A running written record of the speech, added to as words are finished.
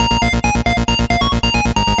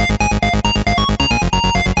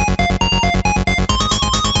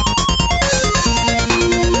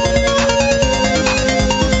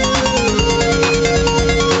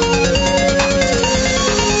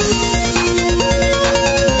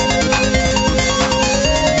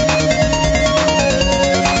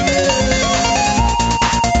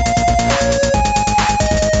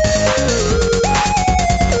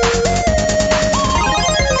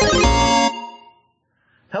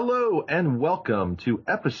Hello and welcome to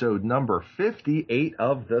episode number 58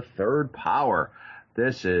 of The Third Power.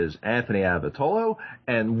 This is Anthony Avatolo,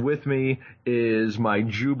 and with me is my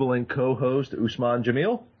jubilant co-host, Usman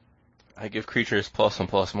Jamil. I give creatures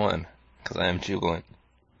 +1/+1, because I am jubilant.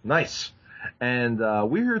 Nice. And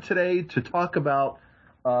we're here today to talk about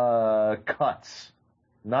cuts.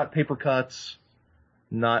 Not paper cuts,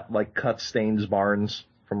 not like cut stains Barnes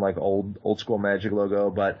from like old school Magic logo,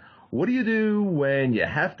 but what do you do when you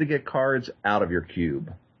have to get cards out of your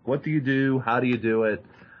cube? What do you do? How do you do it?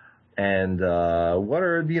 And what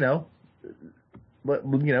are,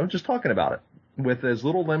 just talking about it with as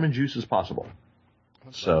little lemon juice as possible.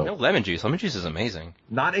 So no lemon juice. Lemon juice is amazing.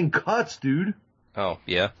 Not in cuts, dude. Oh,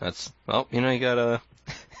 yeah. You gotta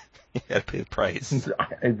pay the price.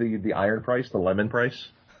 the iron price, the lemon price.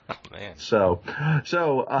 Oh, man. So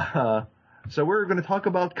we're going to talk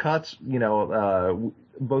about cuts.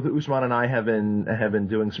 Both Usman and I have been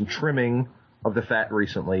doing some trimming of the fat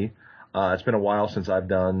recently. It's been a while since I've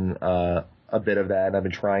done a bit of that, and I've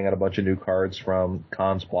been trying out a bunch of new cards from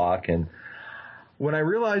Khan's block. And when I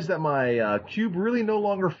realized that my cube really no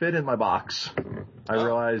longer fit in my box, I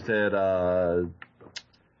realized it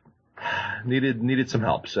needed some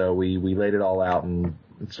help. So we laid it all out and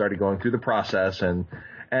started going through the process. And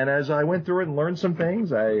as I went through it and learned some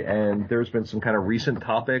things, and there's been some kind of recent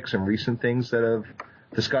topics and recent things that have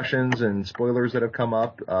discussions and spoilers that have come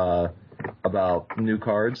up about new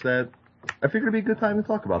cards that I figured it'd be a good time to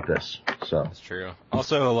talk about this. So that's true.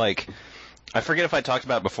 Also, I forget if I talked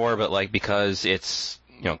about it before, but because it's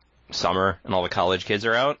summer and all the college kids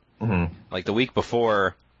are out. Mm-hmm. Like the week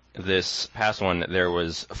before this past one, there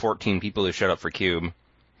was 14 people who showed up for Cube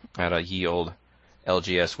at a ye old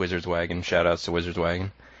LGS Wizards Wagon. Shout outs to Wizards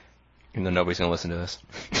Wagon, even though nobody's gonna listen to this.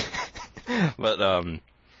 But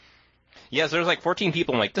yeah, so there's 14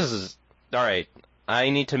 people. I'm like, this is all right.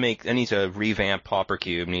 I need to revamp Pauper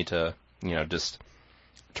Cube. Need to just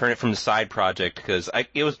turn it from the side project because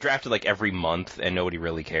it was drafted every month and nobody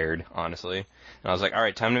really cared, honestly. And I was like, all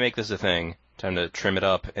right, time to make this a thing. Time to trim it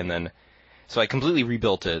up, and then so I completely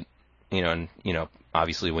rebuilt it. And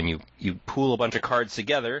obviously when you pool a bunch of cards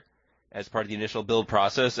together as part of the initial build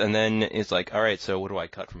process, and then it's like, all right, so what do I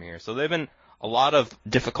cut from here? So there have been a lot of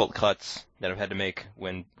difficult cuts that I've had to make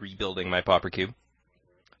when rebuilding my Pauper Cube.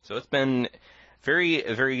 So it's been very,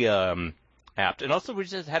 very apt. And also we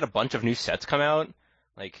just had a bunch of new sets come out,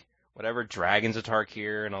 whatever Dragons of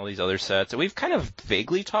Tarkir and all these other sets. And we've kind of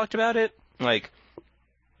vaguely talked about it.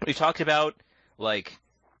 We talked about,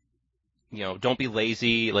 don't be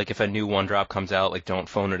lazy. If a new one-drop comes out, don't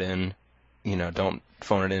phone it in. Don't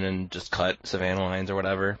phone it in and just cut Savannah lines or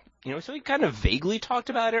whatever. So we kind of vaguely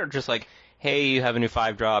talked about it, or just hey, you have a new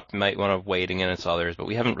 5-drop, you might want to wait against others, but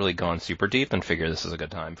we haven't really gone super deep and figure this is a good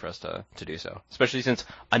time for us to do so. Especially since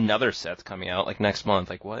another set's coming out, next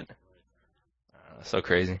month. What? So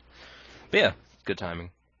crazy. But yeah, good timing.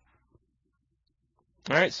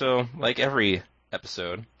 Alright, so, every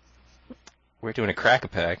episode, we're doing a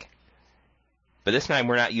Crack-a-Pack. But this time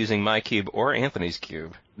we're not using my cube or Anthony's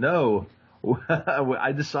cube. No.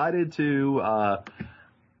 I decided to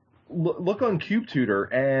look on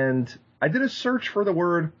CubeTutor, and I did a search for the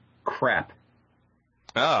word crap.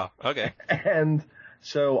 Oh, okay. And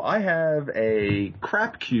so I have a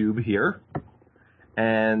crap cube here,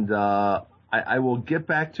 and I will get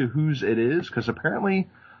back to whose it is, because apparently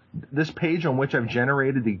this page on which I've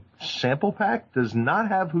generated the sample pack does not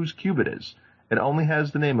have whose cube it is. It only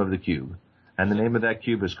has the name of the cube, and the name of that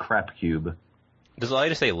cube is Crap Cube. Does it allow you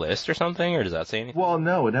to say list or something, or does that say anything? Well,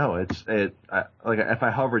 no. If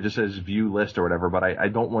I hover, it just says view list or whatever, but I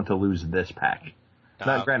don't want to lose this pack.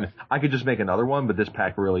 Granted, I could just make another one, but this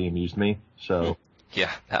pack really amused me, so.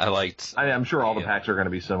 Yeah, I liked. I'm sure all the packs are going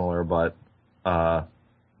to be similar, but,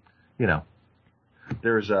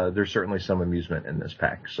 there's certainly some amusement in this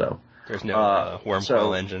pack, so. There's no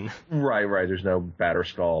Wormcoil engine. Right. There's no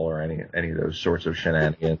Batterskull or any of those sorts of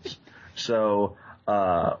shenanigans. So,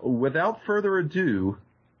 without further ado,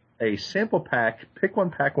 a sample pack, pick one,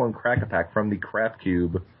 pack one, Crack-a-Pack from the Crap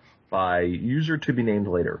Cube by user to be named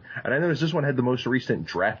later. And I noticed this one had the most recent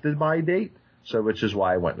drafted by date, so which is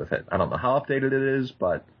why I went with it. I don't know how updated it is,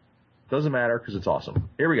 but it doesn't matter because it's awesome.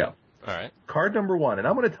 Here we go. All right. Card number 1, and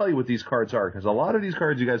I'm going to tell you what these cards are because a lot of these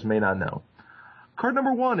cards you guys may not know. Card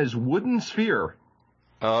number 1 is Wooden Sphere.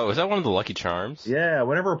 Oh, is that one of the Lucky Charms? Yeah,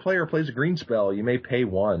 whenever a player plays a green spell, you may pay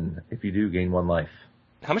 1 if you do gain 1 life.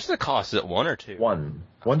 How much does it cost? Is it 1 or 2? 1.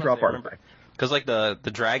 1 drop artifact. Because the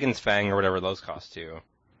Dragon's Fang or whatever, those cost 2.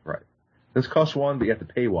 Right. This costs 1, but you have to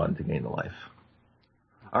pay 1 to gain the life.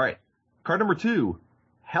 All right. Card number 2,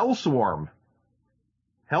 Hellswarm.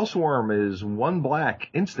 Hellswarm is 1 black,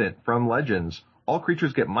 instant from Legends. All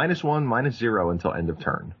creatures get -1, -0 until end of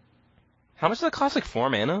turn. How much does it cost? Like 4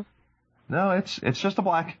 mana? No, it's just a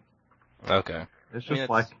black. Okay. It's just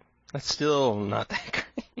black. That's still not that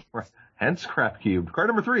great. Right. Hence Crap Cube. Card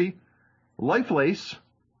number 3, Life Lace,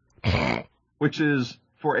 which is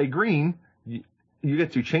for a green, you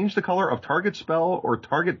get to change the color of target spell or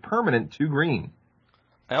target permanent to green.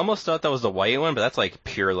 I almost thought that was the white one, but that's like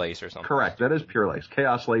Pure Lace or something. Correct. That is Pure Lace.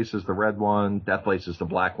 Chaos Lace is the red one. Death Lace is the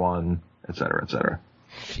black one, etc., etc.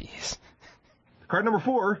 Jeez. Card number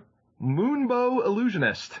 4, Moonbow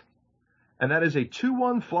Illusionist. And that is a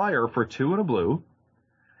 2/1 flyer for 2 and a blue.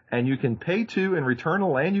 And you can pay 2 and return a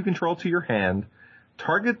land you control to your hand.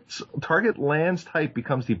 Target land's type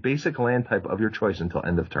becomes the basic land type of your choice until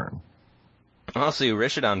end of turn. Oh, so you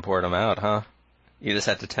Rishodon poured them out, huh? You just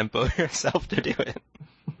had to tempo yourself to do it.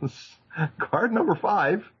 Card number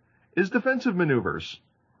 5 is Defensive Maneuvers.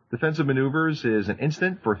 Defensive Maneuvers is an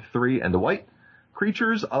instant for 3 and a white.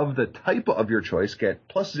 Creatures of the type of your choice get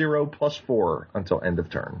 +0/+4 until end of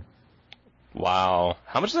turn. Wow.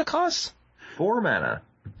 How much does it cost? 4 mana.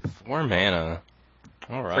 4 mana.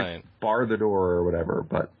 All It's right. like Bar the Door or whatever,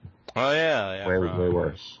 but Oh, yeah. way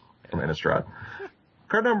worse from Innistrad.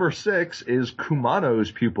 Card number 6 is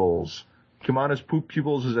Kumano's Pupils. Kumano's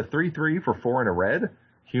Pupils is a 3/3 for 4 and a red.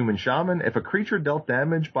 Human Shaman. If a creature dealt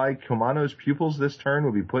damage by Kumano's Pupils this turn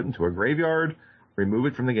will be put into a graveyard. Remove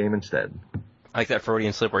it from the game instead. I like that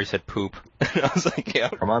Freudian slip where he said poop. I was like, yeah.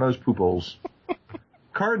 Kumano's Pupils.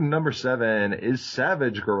 Card number 7 is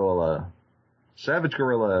Savage Gorilla. Savage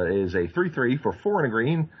Gorilla is a 3/3 for 4 and a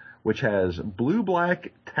green, which has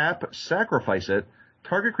blue-black, tap, sacrifice it.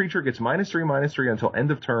 Target creature gets -3/-3 until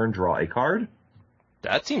end of turn, draw a card.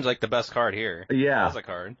 That seems like the best card here. Yeah. That's a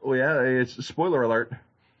card. Oh yeah, it's spoiler alert.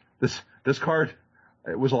 This card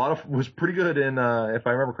was pretty good in if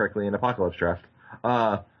I remember correctly in Apocalypse Draft.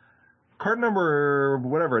 Card number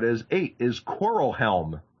whatever it is, 8 is Coral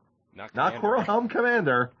Helm. Not Coral Helm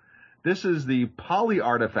Commander. This is the poly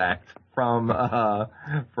artifact from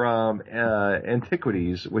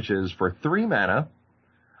Antiquities, which is for 3 mana.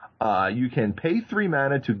 You can pay 3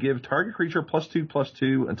 mana to give target creature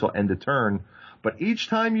 +2/+2 until end of turn. But each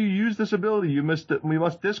time you use this ability, we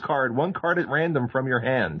must discard 1 card at random from your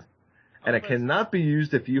hand. And it cannot be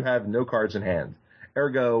used if you have no cards in hand.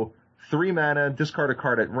 Ergo, 3 mana, discard a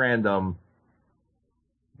card at random,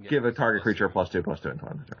 give a target creature +2/+2 until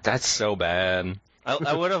end of turn. That's so bad.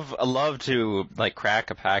 I would have loved to, like,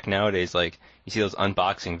 crack a pack nowadays. Like, you see those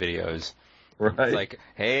unboxing videos. Right. It's like,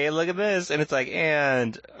 hey, look at this. And it's like,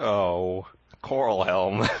 Coral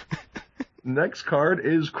Helm. Next card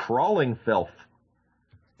is Crawling Filth.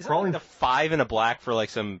 Is that like the 5 and a black for like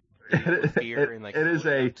some fear and like it is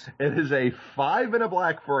a 5 and a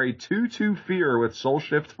black for a 2/2 fear with Soul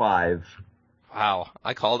Shift 5. Wow,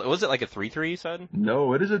 I called it. Was it like a 3/3 you said?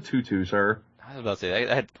 No, it is a 2/2, sir. I was about to say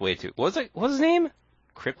I had way too. What was his name?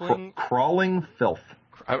 Crippling? Crawling Filth.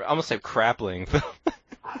 I almost said crappling.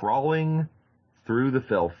 Crawling through the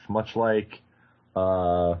filth, much like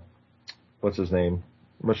what's his name?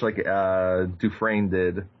 Much like Dufresne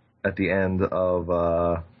did at the end of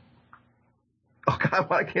oh god,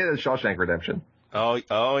 why can't Shawshank Redemption?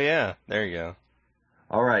 Oh yeah, there you go.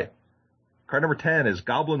 All right, card number 10 is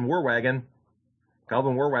Goblin Warwagon.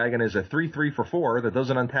 Goblin Warwagon is a 3/3 for 4 that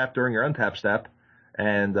doesn't untap during your untap step,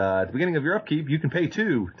 and at the beginning of your upkeep, you can pay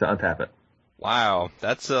 2 to untap it. Wow,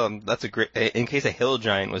 that's a great. In case a hill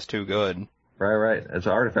giant was too good. Right. It's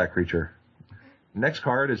an artifact creature. Next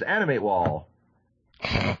card is Animate Wall.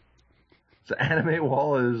 So Animate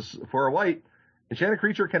Wall is for a white. Enchanted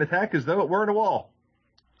creature can attack as though it were in a wall.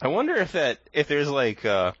 I wonder if there's like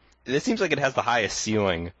this seems like it has the highest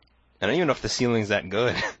ceiling. I don't even know if the ceiling's that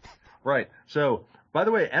good. Right. So, by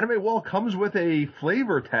the way, Animate Wall comes with a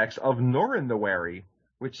flavor text of Norin the Wary,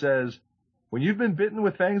 which says, when you've been bitten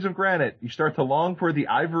with fangs of granite, you start to long for the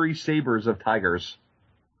ivory sabers of tigers.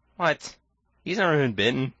 What? He's never been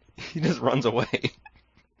bitten. He just runs away.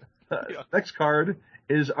 Next card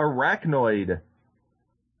is Arachnoid.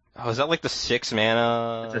 Oh, is that like the 6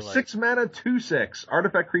 mana? It's a 6 mana 2/6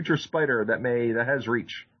 artifact creature spider that has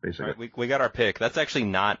reach, basically. Right, we got our pick. That's actually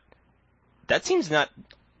not. That seems not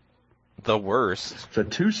the worst. It's a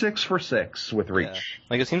 2/6 for 6 with reach. Yeah.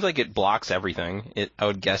 Like it seems like it blocks everything. I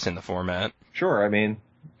would guess in the format. Sure, I mean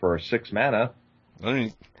for 6 mana. I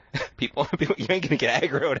mean, people, you ain't gonna get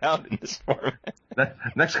aggroed out in this format.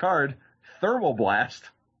 Next card, Thermal Blast,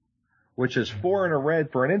 which is 4 and a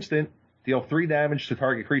red for an instant. Deal 3 damage to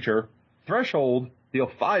target creature. Threshold, deal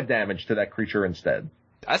 5 damage to that creature instead.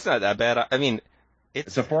 That's not that bad. I mean,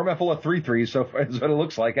 it's a format full of 3/3s, so it's what it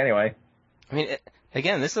looks like anyway. I mean,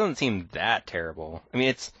 again, this doesn't seem that terrible. I mean,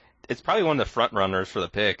 it's probably one of the front runners for the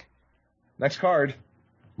pick. Next card,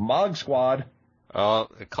 Mog Squad. Oh,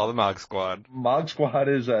 they call the Mog Squad. Mog Squad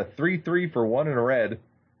is a 3/3 for 1 in a red,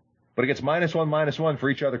 but it gets -1/-1 for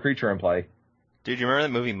each other creature in play. Dude, you remember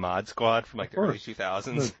that movie Mod Squad from like the early Of course.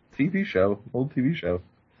 2000s? The TV show, old TV show.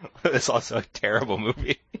 It's also a terrible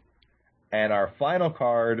movie. And our final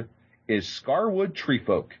card is Scarwood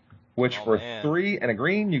Treefolk, which Oh, for man. 3 and a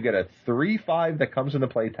green, you get a 3/5 that comes into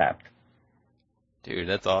play tapped. Dude,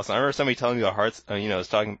 that's awesome. I remember somebody telling me about I was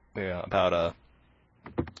talking about,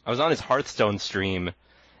 I was on his Hearthstone stream,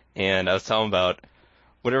 and I was telling him about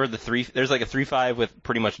whatever there's like a 3/5 with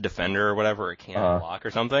pretty much defender or whatever, it can't block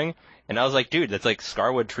or something. And I was like, dude, that's like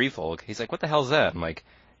Scarwood Treefolk. He's like, what the hell's that? I'm like,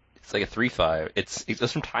 it's like a 3/5.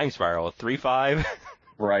 It's from Time Spiral, a 3/5.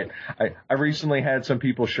 Right. I recently had some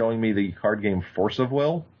people showing me the card game Force of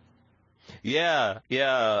Will. Yeah.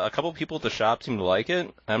 A couple people at the shop seem to like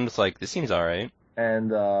it. I'm just like, this seems alright.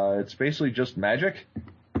 And it's basically just Magic.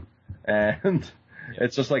 And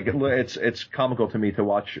it's just like, it's comical to me to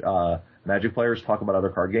watch Magic players talk about other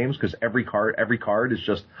card games, because every card is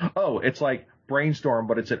just, it's like Brainstorm,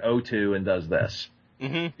 but it's at O2 and does this.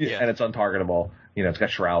 Mm-hmm. Yeah. And it's untargetable. It's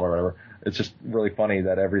got Shroud or whatever. It's just really funny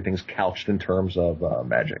that everything's couched in terms of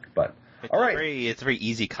Magic. But all right, It's a very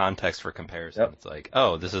easy context for comparison. Yep. It's like,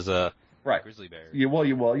 this is a grizzly bear.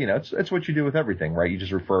 It's what you do with everything, right? You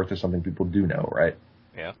just refer to something people do know, right?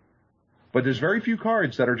 Yeah. But there's very few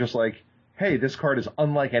cards that are just like, hey, this card is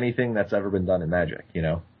unlike anything that's ever been done in Magic,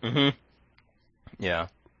 Mm-hmm. Yeah.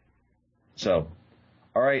 So,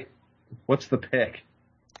 all right, what's the pick?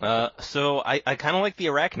 So I kind of like the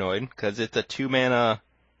Arachnoid, because it's a 2-mana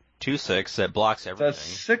 2/6 that blocks everything. That's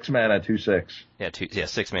 6 mana 2/6. Yeah,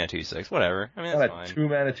 6 mana 2/6, whatever. I mean, that's Not fine. 2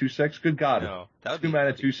 mana 2/6. Good God, No, that would 2 be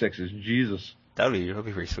mana 2/6s. Jesus. that'd be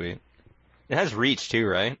pretty sweet. It has reach too,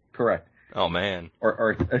 right? Correct. Oh man,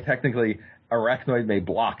 Or technically, Arachnoid may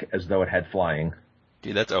block as though it had flying.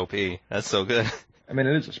 dude, that's OP. That's so good. I mean,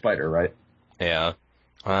 it is a spider, right? Yeah.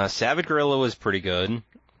 Savage Gorilla was pretty good.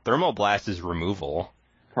 Thermal Blast is removal.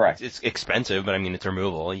 Correct. It's expensive, but I mean, it's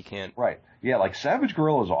removal. You can't. Right. Yeah, like Savage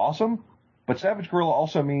Gorilla is awesome, but Savage Gorilla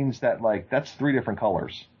also means that, like, that's 3 different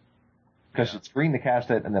colors. Because it's green to cast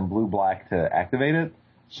it and then blue-black to activate it.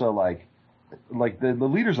 So, like the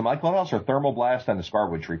leaders of my clubhouse are Thermal Blast and the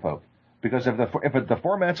Scarwood Treefolk. Because if the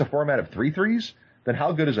format's a format of 3/3s, then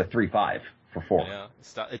how good is a 3/5 for 4? Yeah.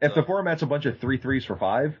 If the format's a bunch of 3/3s for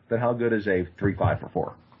 5, then how good is a 3/5 for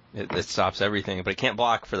 4? It stops everything, but it can't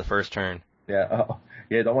block for the first turn. Yeah.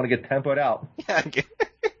 Don't want to get tempoed out Yeah.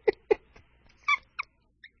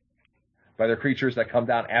 by the creatures that come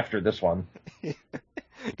down after this one.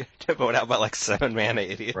 Tempoed out by like 7 mana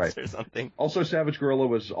idiots Right. or something. Also, Savage Gorilla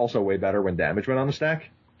was also way better when damage went on the stack.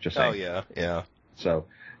 Just saying. Oh yeah. So,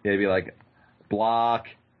 yeah, it'd be like, block,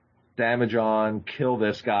 damage on, kill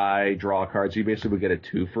this guy, draw cards. You basically would get a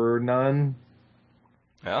 2 for none.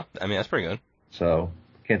 Yeah, I mean, that's pretty good. So,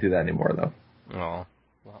 can't do that anymore, though. Oh.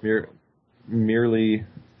 Merely,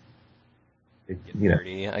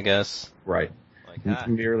 Dirty, I guess. right. Like that.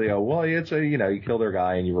 Merely, it's you kill their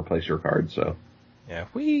guy and you replace your card, so. Yeah.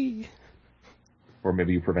 Whee! Or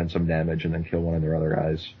maybe you prevent some damage and then kill one of their other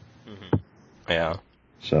guys. Mm-hmm. Yeah.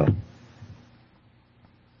 So.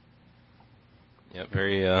 Yeah,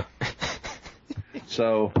 very,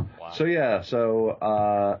 So, Wow.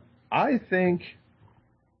 So I think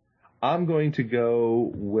I'm going to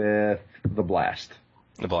go with the Blast.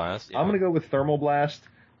 The Blast. Yeah. I'm going to go with Thermal Blast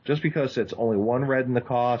just because it's only 1 red in the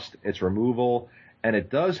cost, it's removal, and it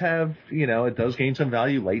does have, it does gain some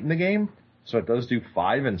value late in the game, so it does do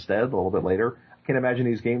 5 instead a little bit later. I can't imagine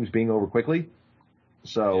these games being over quickly,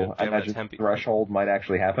 so I imagine Threshold might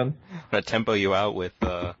actually happen. I'm gonna tempo you out with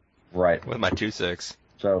Right. my 2/6.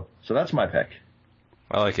 So that's my pick.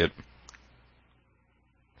 I like it.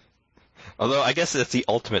 Although I guess that's the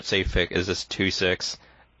ultimate safe pick is this 2/6,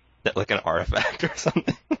 that like an artifact or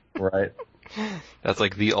something. Right. That's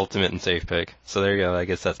like the ultimate and safe pick. So there you go. I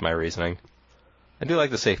guess that's my reasoning. I do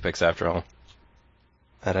like the safe picks after all.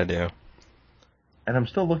 That I do. And I'm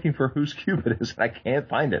still looking for whose cube it is, and I can't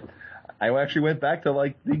find it. I actually went back to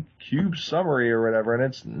like the cube summary or whatever, and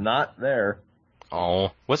it's not there.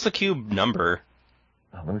 Oh, what's the cube number?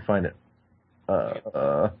 Oh, let me find it.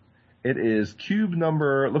 It is cube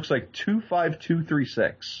number, it looks like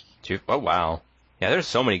 25236. Oh wow. Yeah, there's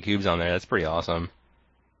so many cubes on there. That's pretty awesome.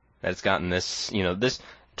 That it's gotten this, this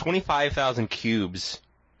 25,000 cubes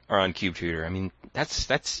are on Cube Tutor. I mean,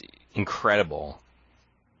 that's incredible.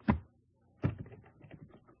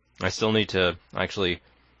 I still need to actually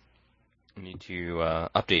I need to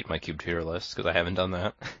update my cube tutor list because I haven't done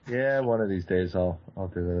that. Yeah, one of these days I'll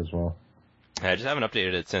do that as well. I just haven't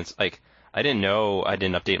updated it since, like, I didn't know I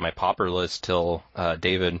didn't update my popper list till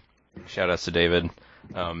David, shout-outs to David,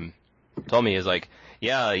 told me, he's like,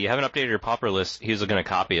 yeah, you haven't updated your popper list. He was going to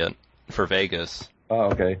copy it for Vegas. Oh,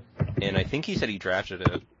 okay. And I think he said he drafted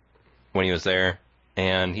it when he was there.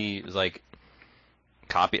 And he was like,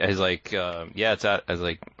 he's like, yeah, it's at, I was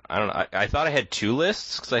like, I don't know. I thought I had 2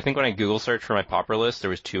 lists, because I think when I Google searched for my popper list, there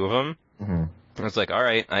was 2 of them. Mm-hmm. I was like, all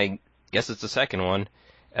right, I guess it's the second one.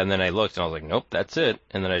 And then I looked, and I was like, nope, that's it.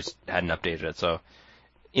 And then I just hadn't updated it. So,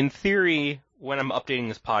 in theory, when I'm updating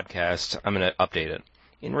this podcast, I'm going to update it.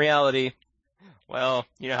 In reality, well,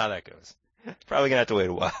 you know how that goes. It's probably going to have to wait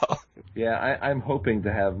a while. Yeah, I'm hoping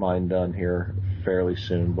to have mine done here fairly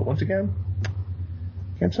soon. But once again,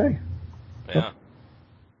 can't say. Yeah.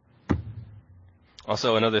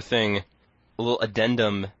 Also, another thing, a little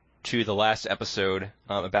addendum to the last episode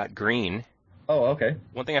about green. Oh, okay.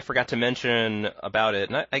 One thing I forgot to mention about it,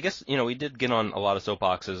 and I guess, we did get on a lot of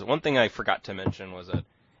soapboxes. One thing I forgot to mention was that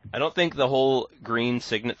I don't think the whole green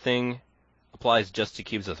signet thing applies just to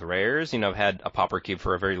cubes with rares. I've had a pauper cube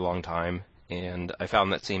for a very long time, and I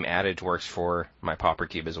found that same adage works for my pauper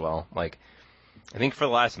cube as well. Like, I think for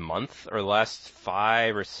the last month, or the last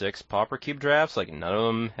 5 or 6 pauper cube drafts, like,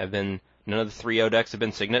 none of the 3-0 decks have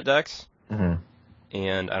been signet decks. Mm-hmm.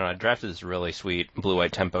 And, I don't know, I drafted this really sweet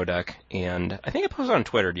blue-white tempo deck, and I think I posted on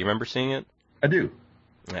Twitter. Do you remember seeing it? I do.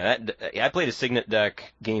 Yeah, I played a signet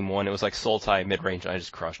deck game 1. It was like Sultai mid-range, and I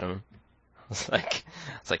just crushed him. It's like,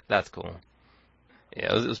 that's cool.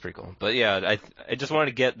 Yeah, it was pretty cool. But yeah, I just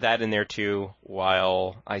wanted to get that in there too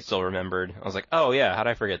while I still remembered. I was like, oh yeah, how'd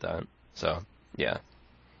I forget that? So, yeah.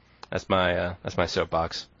 That's my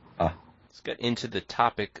soapbox. Let's get into the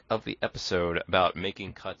topic of the episode about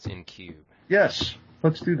making cuts in cube. Yes,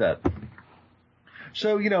 let's do that.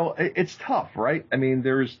 So, it's tough, right? I mean,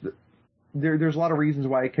 there's a lot of reasons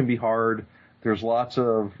why it can be hard. There's lots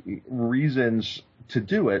of reasons to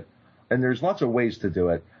do it, and there's lots of ways to do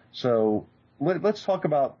it. So let's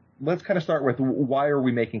kind of start with why are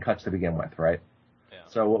we making cuts to begin with, right? Yeah.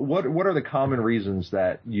 So what are the common reasons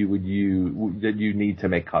that you need to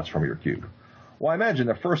make cuts from your cube? Well, I imagine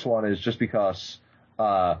the first one is just because, there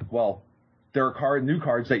are new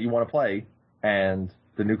cards that you want to play, and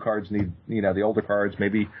the new cards need, the older cards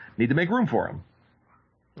maybe need to make room for them.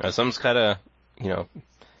 Someone's gotta,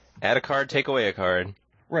 add a card, take away a card.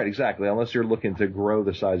 Right, exactly. Unless you're looking to grow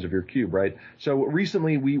the size of your cube, right? So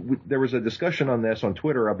recently there was a discussion on this on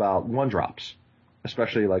Twitter about 1-drops,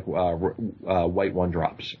 especially like white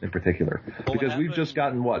 1-drops in particular, because we've just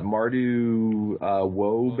gotten Mardu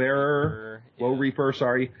Woe Reaper,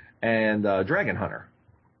 and Dragon Hunter,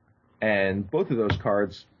 and both of those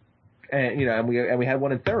cards, and we had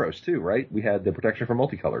one in Theros too, right? We had the protection from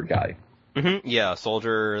multicolored guy. Mm-hmm. Yeah,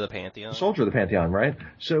 Soldier of the Pantheon, right?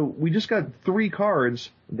 So we just got 3 cards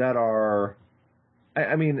that are,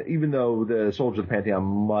 I mean, even though the Soldier of the Pantheon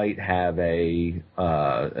might have it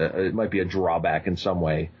might be a drawback in some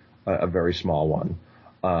way, a very small one,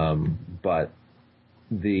 but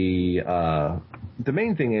the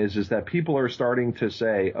main thing is that people are starting to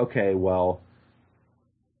say, okay, well,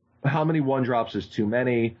 how many 1-drops is too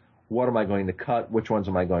many? What am I going to cut? Which ones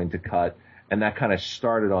am I going to cut? And that kind of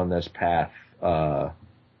started on this path, and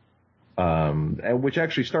which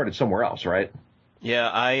actually started somewhere else, right? Yeah,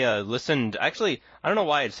 I listened. Actually, I don't know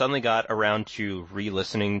why I suddenly got around to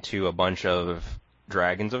re-listening to a bunch of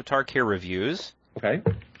Dragons of Tarkir reviews. Okay.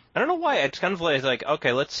 I don't know why. It's kind of like,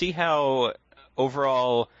 okay, let's see how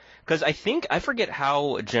overall, because I forget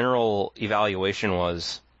how general evaluation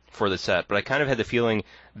was for the set, but I kind of had the feeling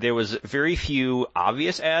there was very few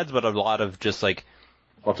obvious ads, but a lot of just like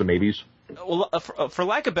lots of maybes. Well, for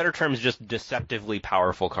lack of better terms, just deceptively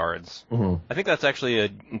powerful cards. Mm-hmm. I think that's actually a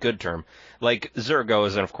good term. Like, Zergo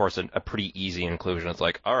is, of course, a pretty easy inclusion. It's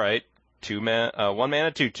like, alright, 1 mana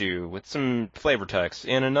 2/2 with some flavor text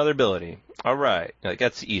and another ability. Alright, like,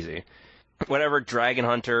 that's easy. Whatever, Dragon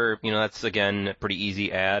Hunter, that's, again, a pretty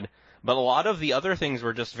easy add. But a lot of the other things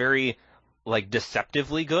were just very, like,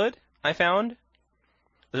 deceptively good, I found.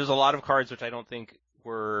 There's a lot of cards which I don't think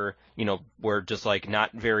were just like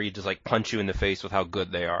not very just like punch you in the face with how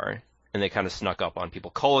good they are, and they kind of snuck up on people.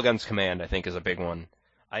 Kolaghan's Command, I think, is a big one.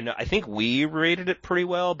 I think we rated it pretty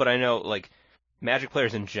well, but I know like Magic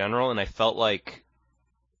players in general, and I felt like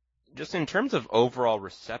just in terms of overall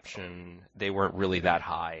reception, they weren't really that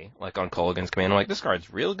high. Like on Kolaghan's Command, I'm like, this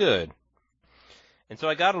card's real good. And so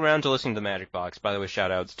I got around to listening to the Magic Box. By the way, shout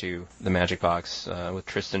outs to the Magic Box with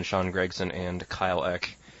Tristan, Sean Gregson, and Kyle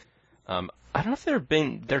Eck. I don't know if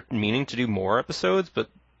they're meaning to do more episodes, but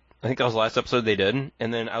I think that was the last episode they did.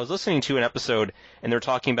 And then I was listening to an episode, and they're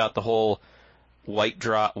talking about the whole white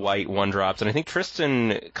 1-drops. And I think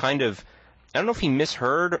Tristan kind of, I don't know if he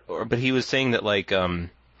misheard, but he was saying that,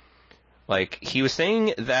 he was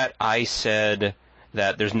saying that I said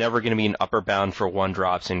that there's never going to be an upper bound for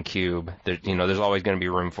 1-drops in Cube. There's always going to be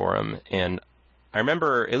room for them. And I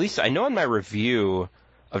remember, at least I know in my review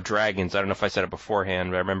of Dragons, I don't know if I said it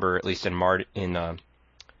beforehand, but I remember at least in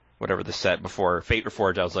whatever the set before Fate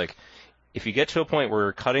Reforged, I was like, if you get to a point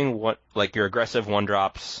where your aggressive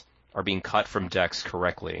 1-drops are being cut from decks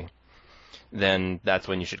correctly, then that's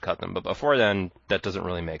when you should cut them. But before then, that doesn't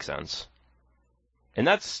really make sense. And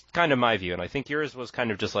that's kind of my view, and I think yours was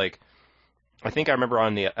kind of just like, I think I remember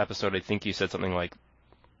on the episode, I think you said something like,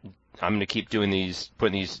 I'm going to keep putting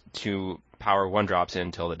these 2 power 1-drops in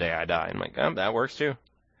until the day I die. I'm like, that works too.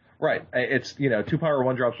 Right. It's, 2 power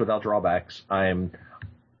 1-drops without drawbacks. I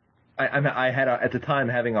had at the time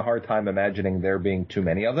having a hard time imagining there being too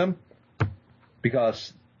many of them,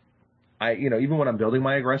 because even when I'm building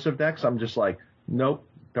my aggressive decks, I'm just like, nope,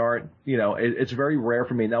 darn, it's very rare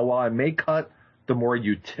for me. Now, while I may cut the more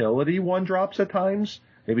utility 1-drops at times,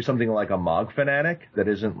 maybe something like a Mog Fanatic that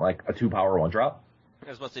isn't like a 2 power 1-drop.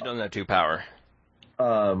 That's what they done that 2 power.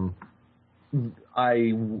 I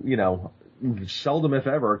seldom if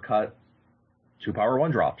ever cut 2 power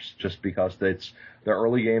 1-drops, just because the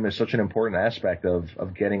early game is such an important aspect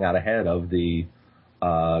of getting out ahead of the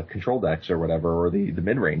control decks or whatever, or the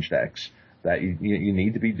mid-range decks, that you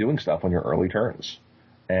need to be doing stuff on your early turns.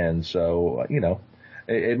 And so,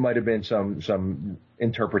 it might have been some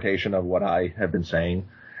interpretation of what I have been saying.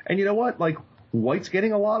 And you know what? Like, White's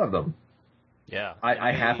getting a lot of them. Yeah.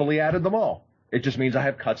 I happily added them all. It just means I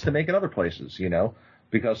have cuts to make in other places,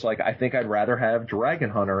 because I think I'd rather have Dragon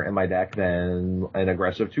Hunter in my deck than an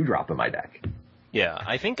aggressive 2-drop in my deck. Yeah,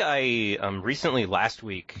 I think I recently, last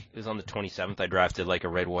week, it was on the 27th, I drafted like a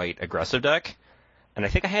red-white aggressive deck, and I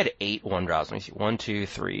think I had 8 1-drops. Let me see, 1, 2,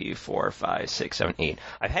 3, 4, 5, 6, 7, 8.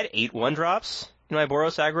 I've had 8 1-drops in my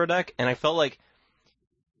Boros aggro deck, and I felt like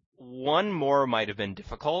one more might have been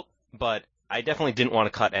difficult, but I definitely didn't want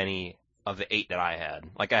to cut any of the 8 that I had.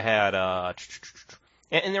 Like I had,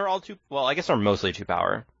 and they're all I guess they're mostly 2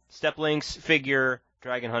 power. Step Links, Figure,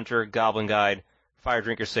 Dragon Hunter, Goblin Guide, Fire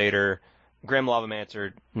Drinker Satyr, Grim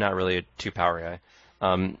Lavamancer, not really a 2 power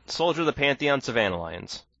guy. Soldier of the Pantheon, Savannah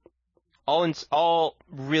Lions. All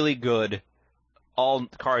really good. All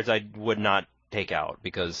cards I would not take out,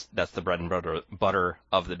 because that's the bread and butter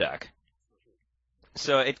of the deck.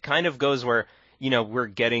 So it kind of goes where, we're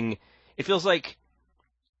getting, it feels like,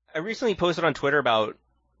 I recently posted on Twitter about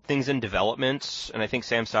things in development, and I think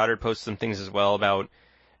Sam Stoddard posted some things as well about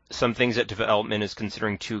some things that development is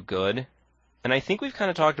considering too good. And I think we've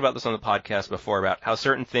kind of talked about this on the podcast before, about how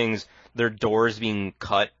certain things, their doors being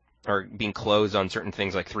cut or being closed on certain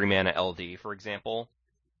things, like 3-mana LD, for example.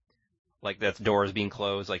 Like, that's doors being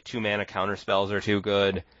closed, like 2-mana counter spells are too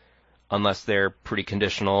good, unless they're pretty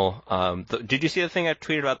conditional. Did you see the thing I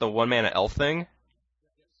tweeted about the 1-mana elf thing?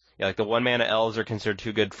 Yeah, like the 1-mana elves are considered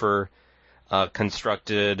too good for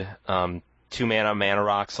constructed. 2-mana mana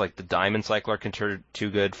rocks, like the Diamond Cycle, are considered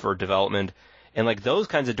too good for development. And like those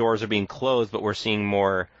kinds of doors are being closed, but we're seeing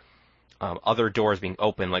more other doors being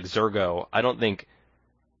open, like Zergo.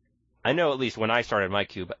 I know at least when I started my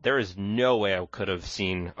cube, there is no way I could have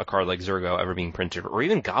seen a card like Zergo ever being printed, or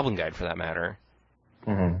even Goblin Guide for that matter.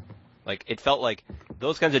 Mm-hmm. Like, it felt like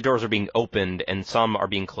those kinds of doors are being opened, and some are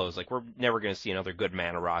being closed. Like, we're never going to see another good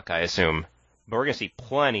mana rock, I assume. But we're going to see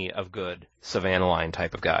plenty of good Savannah Line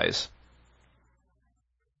type of guys.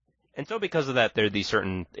 And so because of that, there are these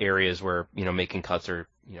certain areas where, making cuts are,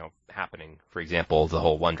 happening. For example, the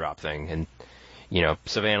whole 1-drop thing, and,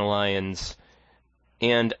 Savannah Lions.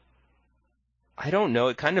 And I don't know,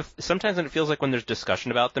 it kind of, sometimes it feels like when there's discussion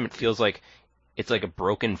about them, it feels like it's like a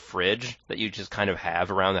broken fridge that you just kind of have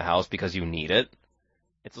around the house because you need it.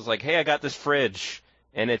 It's just like, hey, I got this fridge,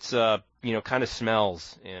 and it's, kind of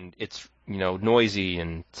smells, and it's, noisy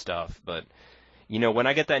and stuff, but, when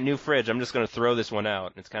I get that new fridge, I'm just going to throw this one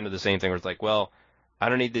out. And it's kind of the same thing where it's like, well, I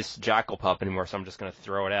don't need this Jackal Pup anymore, so I'm just going to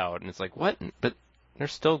throw it out. And it's like, what? But they're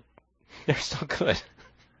still good.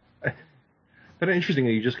 But interesting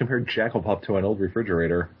that you just compared Jackal Pup to an old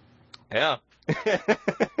refrigerator. Yeah.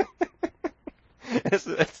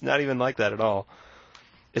 It's not even like that at all.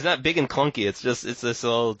 It's not big and clunky. It's this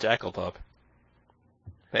little Jackal Pup.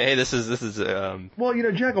 Hey, this is.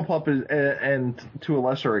 Well, Jackal Pup is, and to a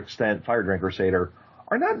lesser extent, Fire Drinker Satyr,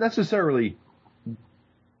 are not necessarily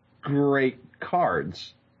great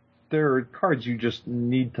cards. They're cards you just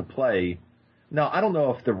need to play. Now, I don't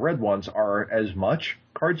know if the red ones are as much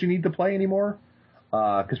cards you need to play anymore.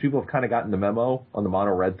 because people have kind of gotten the memo on the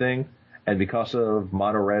mono red thing, and because of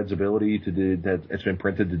mono red's ability to do that, it's been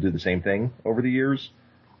printed to do the same thing over the years.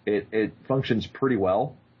 It functions pretty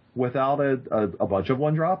well without a bunch of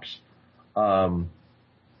one drops, but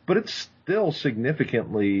it's still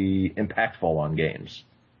significantly impactful on games.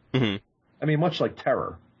 Mm-hmm. I mean, much like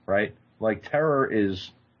Terror, right? Like Terror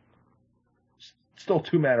is still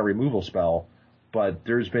 2-mana removal spell, but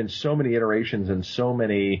there's been so many iterations and so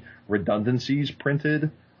many redundancies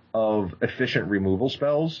printed of efficient removal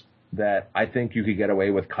spells that I think you could get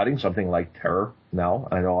away with cutting something like Terror now.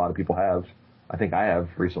 I know a lot of people have. I think I have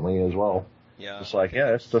recently as well. Yeah. It's like,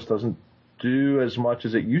 yeah, it just doesn't do as much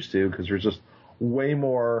as it used to because there's just way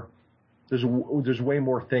more. There's way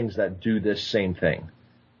more things that do this same thing.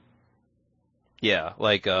 Yeah,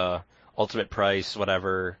 like ultimate price,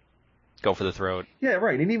 whatever. Go for the throat. Yeah,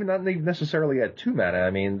 right. And even not necessarily at 2 mana.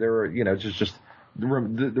 I mean, there are, just the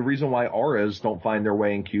reason why auras don't find their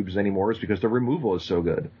way in cubes anymore is because the removal is so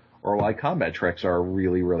good. Or why combat tricks are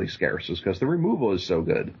really, really scarce is because the removal is so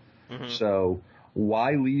good. Mm-hmm. So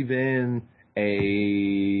why leave in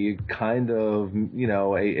a kind of,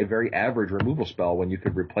 a very average removal spell when you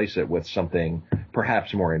could replace it with something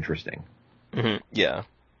perhaps more interesting? Mm-hmm. Yeah.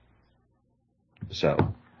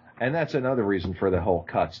 So, and that's another reason for the whole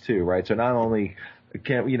cuts too, right? So not only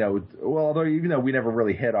can although even though we never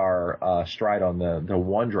really hit our stride on the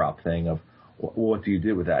one drop thing of what do you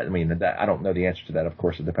do with that? I mean, I don't know the answer to that. Of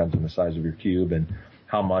course, it depends on the size of your cube and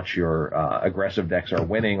how much your aggressive decks are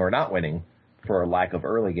winning or not winning for a lack of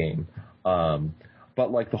early game.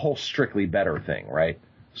 But like the whole strictly better thing, right?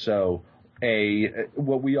 So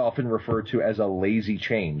what we often refer to as a lazy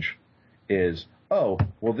change is, oh,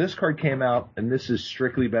 well, this card came out and this is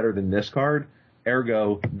strictly better than this card.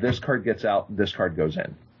 Ergo, this card gets out, this card goes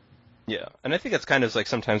in. Yeah, and I think that's kind of like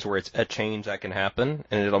sometimes where it's a change that can happen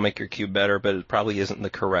and it'll make your cube better, but it probably isn't the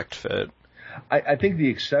correct fit. I think the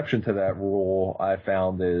exception to that rule I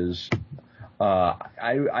found is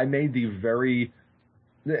I made the very,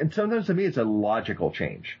 and sometimes to me it's a logical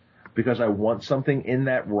change because I want something in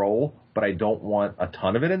that role, but I don't want a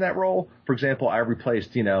ton of it in that role. For example, I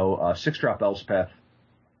replaced, 6-drop Elspeth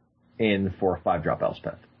in for 5-drop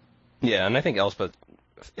Elspeth. Yeah, and I think Elspeth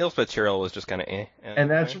Hero was just kind of eh. And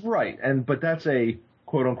that's right. But that's a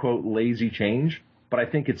quote unquote lazy change, but I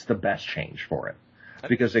think it's the best change for it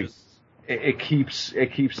because it keeps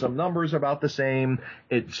some numbers about the same.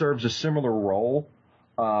 It serves a similar role,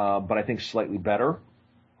 but I think slightly better.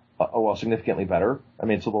 Significantly better. I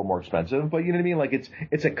mean, it's a little more expensive, but you know what I mean? Like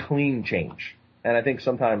it's a clean change. And I think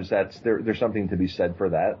sometimes there's something to be said for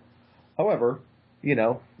that. However,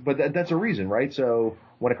 but that's a reason, right? So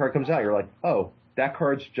when a card comes out, you're like, oh, that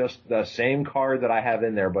card's just the same card that I have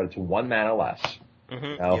in there, but it's 1 mana less.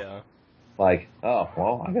 Mm-hmm. Yeah. Like, oh,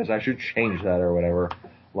 well, I guess I should change that or whatever.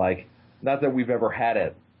 Like, not that we've ever had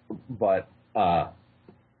it, but, for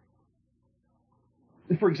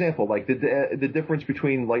example, like the difference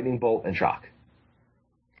between Lightning Bolt and Shock.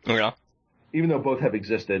 Yeah. Even though both have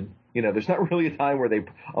existed, there's not really a time where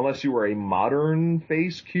unless you were a modern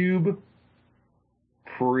face cube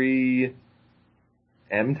pre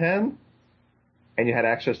M10 and you had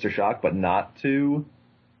access to Shock but not to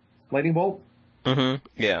Lightning Bolt. Mm-hmm.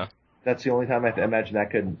 Yeah. That's the only time I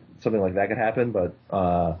imagine something like that could happen. But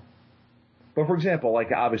for example,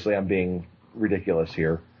 like obviously I'm being ridiculous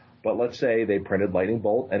here, but let's say they printed Lightning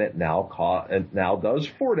Bolt and it now does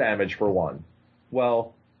 4 damage for 1.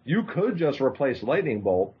 Well, you could just replace Lightning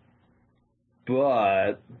Bolt,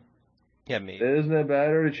 but yeah, maybe. Isn't it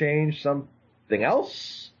better to change something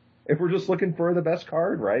else if we're just looking for the best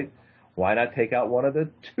card, right? Why not take out one of the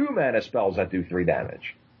 2 mana spells that do 3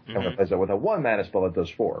 damage and replace it with a 1 mana spell that does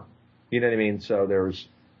 4? You know what I mean? So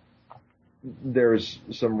there's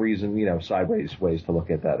some reason, sideways ways to look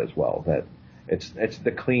at that as well. That it's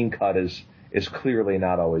the clean cut is clearly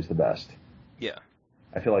not always the best. Yeah.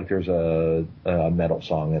 I feel like there's a metal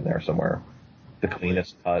song in there somewhere. The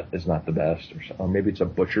cleanest cut is not the best, or maybe it's a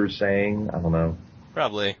Butcher's saying. I don't know.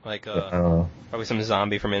 Probably like probably some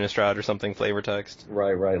zombie from Innistrad or something flavor text.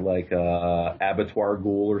 Right, like Abattoir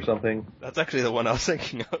Ghoul or something. That's actually the one I was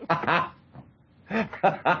thinking of.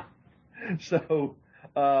 So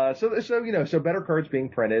better cards being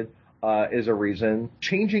printed is a reason.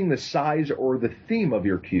 Changing the size or the theme of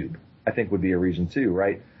your cube, I think, would be a reason too,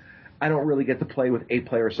 right? I don't really get to play with 8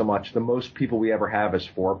 players so much. The most people we ever have is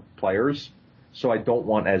 4 players, so I don't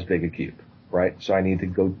want as big a cube, right? So I need to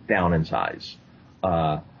go down in size.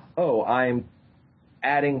 I'm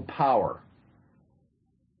adding power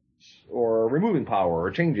or removing power or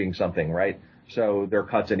changing something, right? So there are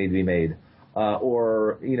cuts that need to be made.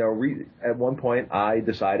 Or, at one point I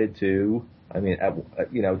decided to,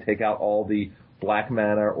 take out all the black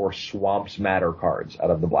mana or swamps matter cards out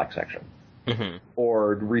of the black section. Mm-hmm.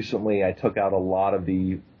 Or recently I took out a lot of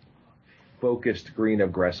the focused green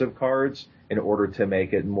aggressive cards in order to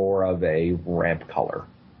make it more of a ramp color.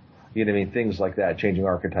 You know what I mean? Things like that, changing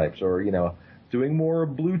archetypes, or, doing more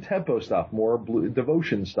blue tempo stuff, more blue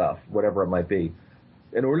devotion stuff, whatever it might be.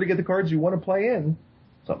 In order to get the cards you want to play in,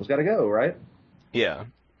 something's got to go, right? Yeah.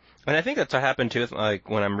 And I think that's what happened too, like,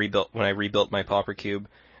 when I rebuilt my Pauper Cube.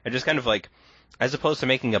 I just kind of, like, as opposed to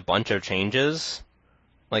making a bunch of changes,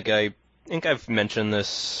 like, I think I've mentioned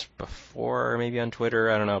this before, maybe on Twitter,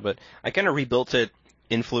 I don't know, but I kind of rebuilt it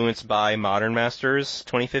influenced by Modern Masters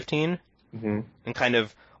 2015, mm-hmm. and kind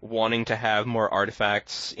of wanting to have more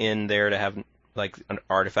artifacts in there to have, like, an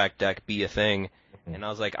artifact deck be a thing. Mm-hmm. And I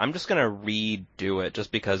was like, I'm just gonna redo it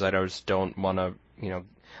just because I just don't want to, I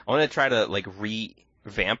want to try to, like,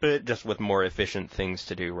 revamp it just with more efficient things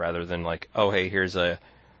to do rather than, like, oh, hey, here's a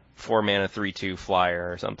 4-mana 3/2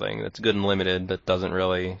 flyer or something that's good and limited that doesn't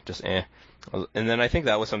really just And then I think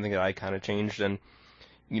that was something that I kind of changed, and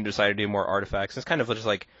you decided to do more artifacts. It's kind of just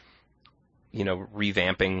like,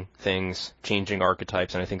 revamping things, changing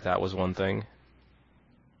archetypes, and I think that was one thing.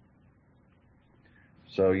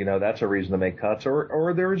 So, that's a reason to make cuts.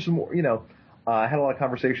 Or there's more, I had a lot of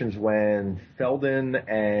conversations when Feldon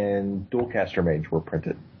and Dualcaster Mage were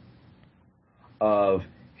printed.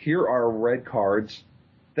 Here are red cards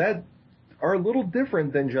that are a little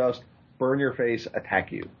different than just burn your face,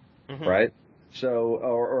 attack you, mm-hmm. right? So,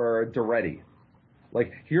 or Duretti.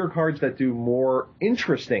 Like, here are cards that do more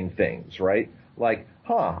interesting things, right? Like,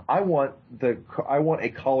 I want a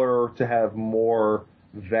color to have more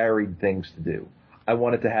varied things to do. I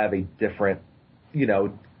want it to have a different, I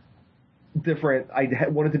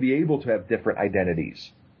want it to be able to have different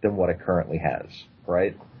identities than what it currently has,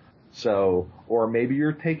 right? So, or maybe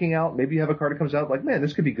you're maybe you have a card that comes out like, man,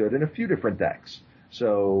 this could be good in a few different decks.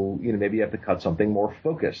 So, maybe you have to cut something more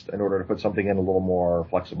focused in order to put something in a little more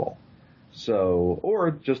flexible. So,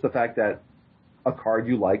 or just the fact that a card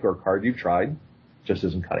you like or a card you've tried just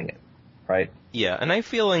isn't cutting it, right? Yeah, and I'm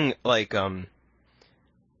feeling like,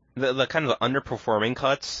 the kind of the underperforming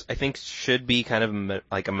cuts, I think, should be kind of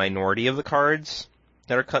like a minority of the cards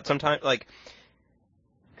that are cut sometimes. Like,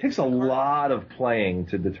 it takes a lot of playing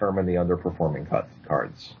to determine the underperforming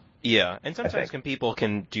cards. Yeah, and sometimes people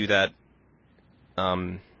can do that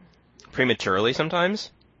prematurely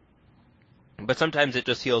sometimes. But sometimes it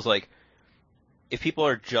just feels like if people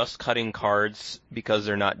are just cutting cards because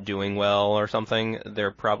they're not doing well or something,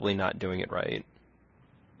 they're probably not doing it right.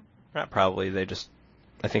 Not probably, they just,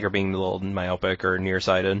 I think, are being a little myopic or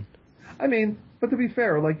nearsighted. I mean, but to be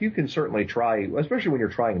fair, like, you can certainly try, especially when you're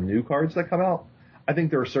trying new cards that come out. I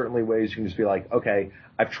think there are certainly ways you can just be like, okay,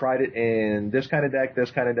 I've tried it in this kind of deck,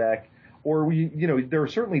 or there are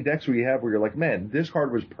certainly decks where you're like, man, this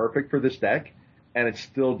card was perfect for this deck, and it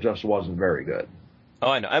still just wasn't very good.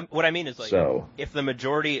 Oh, I know. What I mean is, like, if the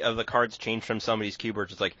majority of the cards change from somebody's cube,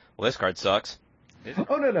 it's like, well, this card sucks.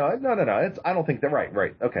 Oh, no. I don't think that.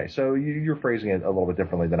 Right. Okay, so you're phrasing it a little bit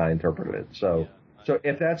differently than I interpreted it. So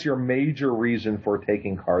if that's your major reason for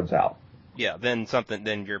taking cards out. Yeah, then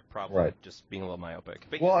you're probably just being a little myopic.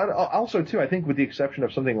 But well, also, too, I think with the exception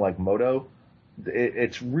of something like Moto,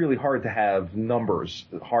 it's really hard to have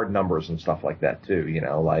hard numbers and stuff like that, too,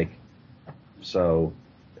 so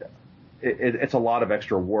it's a lot of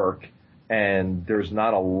extra work, and there's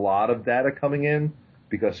not a lot of data coming in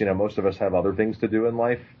because, most of us have other things to do in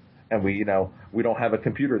life, and we don't have a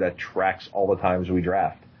computer that tracks all the times we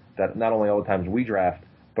draft. That not only all the times we draft,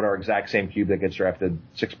 but our exact same cube that gets drafted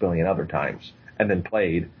 6 billion other times, and then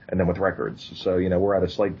played, and then with records. So, we're at a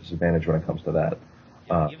slight disadvantage when it comes to that.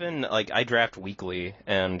 Even, like, I draft weekly,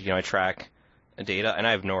 and, I track data, and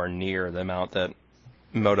I have nowhere near the amount that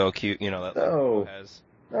Moto Cube, that Moto has.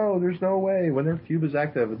 No, there's no way. When their cube is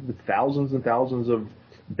active, thousands and thousands of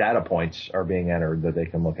data points are being entered that they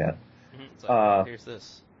can look at. It's like, here's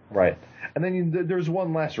this. Right. And then there's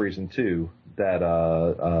one last reason, too, that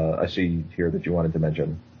I see here that you wanted to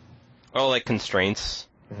mention. Oh, like constraints?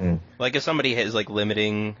 Mm-hmm. Like if somebody is, like,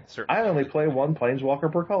 limiting certain... I only play one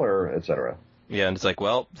planeswalker per color, etc. Yeah, and it's like,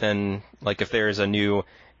 well, then, like, if there's a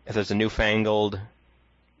newfangled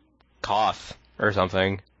Koth or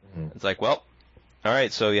something, mm-hmm. It's like, well,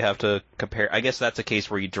 alright, so you have to compare... I guess that's a case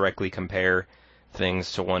where you directly compare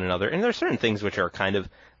things to one another. And there are certain things which are kind of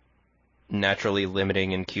naturally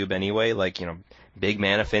limiting in Cube anyway, like, big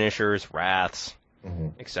mana finishers, wraths, mm-hmm.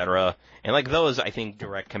 etc. And, like, those, I think,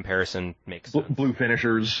 direct comparison makes sense. Blue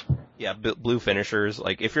finishers. Yeah, blue finishers.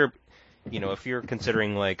 Like, if you're if you're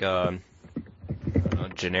considering like a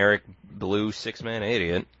generic blue 6-mana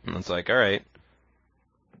idiot, and it's like, all right.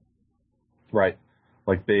 Right.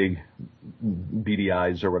 Like big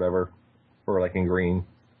BDIs or whatever, or like in green.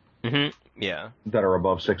 Mm-hmm. Yeah. That are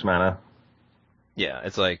above 6 mana. Yeah,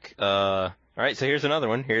 it's like, all right, so here's another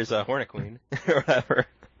one. Here's a Hornet Queen, or whatever.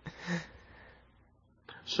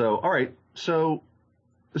 So, all right, so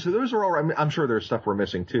those are all. I'm sure there's stuff we're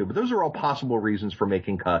missing too, but those are all possible reasons for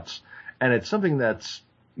making cuts, and it's something that's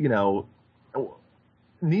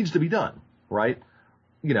needs to be done, right?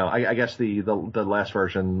 I guess the last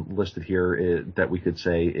version listed here that we could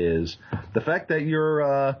say is the fact that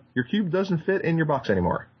your cube doesn't fit in your box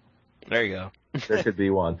anymore. There you go. There could be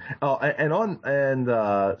one. So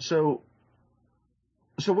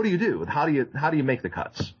what do you do? How do you make the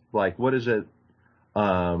cuts? Like, what is it?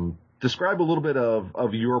 Describe a little bit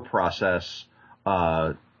of your process,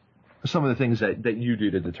 some of the things that you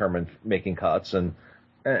do to determine making cuts, and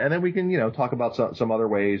then we can, talk about some other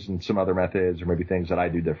ways and some other methods, or maybe things that I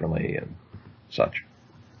do differently and such.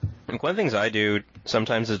 And one of the things I do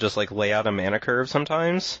sometimes is just like lay out a mana curve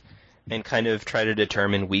sometimes, and kind of try to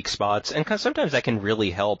determine weak spots, and sometimes that can really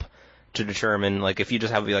help to determine, like, if you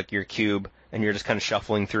just have like your cube and you're just kind of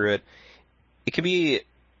shuffling through it, it can be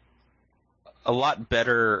a lot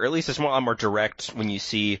better, or at least it's a lot more direct when you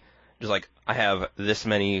see just like, I have this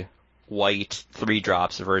many white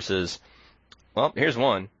 3-drops versus, well, here's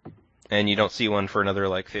one, and you don't see one for another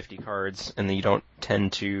like 50 cards, and then you don't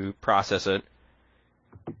tend to process it.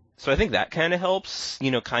 So I think that kind of helps,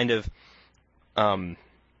 kind of,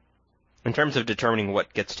 in terms of determining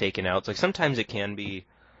what gets taken out. It's like sometimes it can be,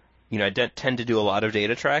 I tend to do a lot of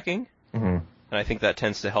data tracking, and I think that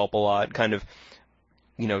tends to help a lot, kind of,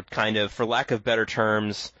 for lack of better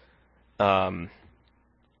terms,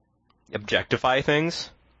 objectify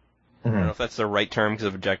things. I don't know if that's the right term, because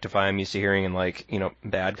of objectify I'm used to hearing in like,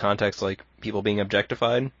 bad context, like people being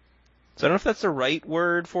objectified. So I don't know if that's the right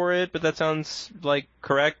word for it, but that sounds like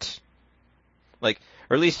correct. Like,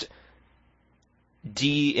 or at least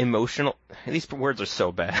de-emotional. These words are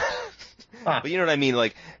so bad. But you know what I mean?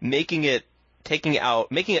 Like, making it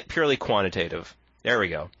purely quantitative. There we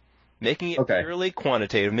go. Making it purely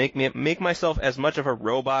quantitative. Make myself as much of a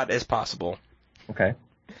robot as possible. Okay.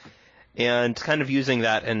 And kind of using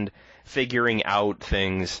that and figuring out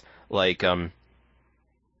things like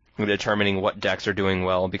determining what decks are doing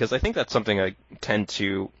well, because I think that's something I tend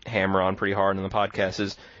to hammer on pretty hard in the podcast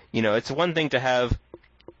is, it's one thing to have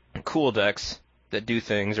cool decks that do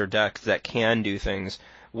things, or decks that can do things.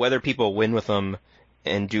 Whether people win with them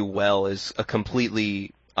and do well is a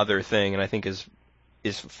completely other thing, and I think is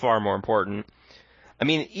far more important. I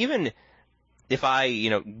mean, even if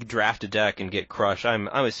I, draft a deck and get crushed, I'm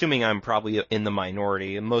assuming I'm probably in the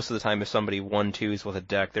minority. And most of the time, if somebody 1-2s with a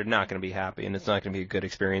deck, they're not going to be happy, and it's not going to be a good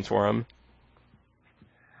experience for them.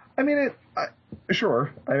 I mean,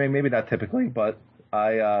 sure. I mean, maybe not typically, but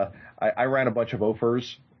I ran a bunch of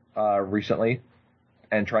offers recently,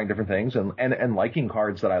 and trying different things, and liking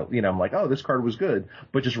cards that I'm like, oh, this card was good,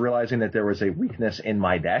 but just realizing that there was a weakness in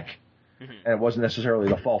my deck, and it wasn't necessarily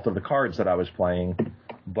the fault of the cards that I was playing,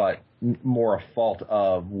 but more a fault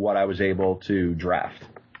of what I was able to draft.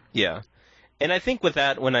 Yeah. And I think with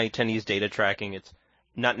that, when I tend to use data tracking, it's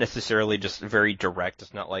not necessarily just very direct.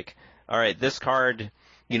 It's not like, all right, this card,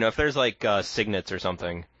 if there's like signets or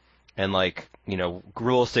something, and like,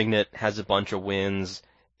 Gruul Signet has a bunch of wins,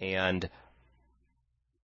 and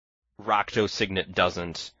Rakdos Signet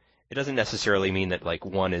doesn't. It doesn't necessarily mean that like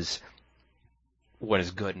one is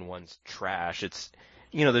good and one's trash. It's,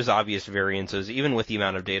 there's obvious variances, even with the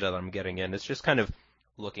amount of data that I'm getting in. It's just kind of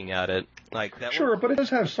looking at it like that. Sure, but it does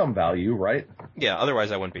have some value, right? Yeah,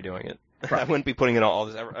 otherwise I wouldn't be doing it. Right. I wouldn't be putting in all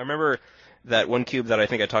this. I remember that one cube that I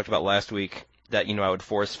think I talked about last week that, I would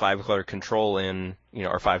force 5-color control in,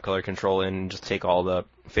 or 5-color control in, and just take all the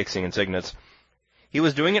fixing and signets. He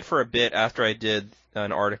was doing it for a bit after I did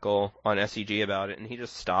an article on SCG about it, and he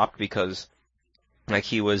just stopped because, like,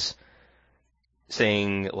 he was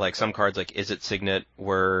saying, like, some cards, like, Is It Signet,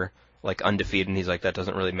 were, like, undefeated, and he's like, that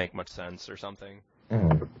doesn't really make much sense, or something.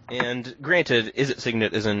 Mm-hmm. And granted, Is It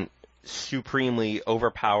Signet isn't supremely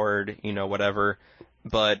overpowered, whatever,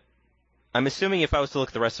 but I'm assuming if I was to look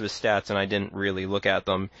at the rest of his stats, and I didn't really look at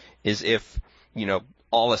them, is if,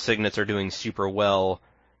 all the signets are doing super well,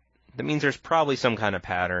 that means there's probably some kind of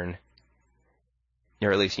pattern.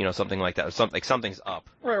 Or at least, something like that. Something's up.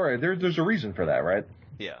 Right. There's a reason for that, right?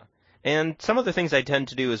 Yeah. And some of the things I tend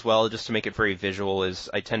to do as well, just to make it very visual, is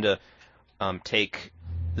I tend to take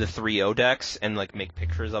the 3-0 decks and like make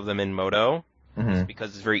pictures of them in Modo,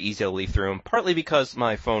 because it's very easy to leaf through them. Partly because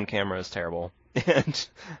my phone camera is terrible. And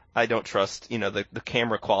I don't trust, the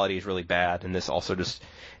camera quality is really bad, and this also just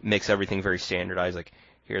makes everything very standardized. Like,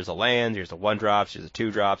 here's a land, here's a 1 drops, here's a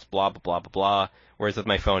 2 drops, blah, blah, blah, blah, blah. Whereas with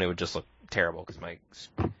my phone, it would just look terrible, because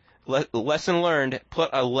lesson learned, put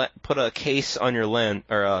a case on your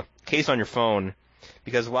or a case on your phone,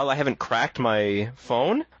 because while I haven't cracked my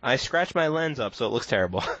phone, I scratched my lens up, so it looks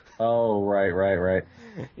terrible. Oh, right.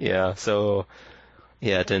 Yeah, so...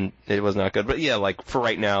 Yeah, it was not good. But yeah, like, for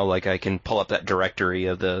right now, like, I can pull up that directory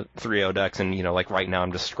of the 3.0 decks, and, like, right now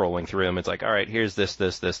I'm just scrolling through them. It's like, all right, here's this,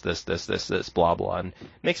 blah, blah, and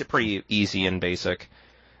makes it pretty easy and basic.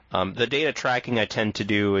 The data tracking I tend to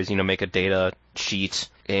do is, make a data sheet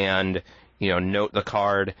and, note the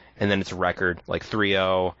card, and then it's a record, like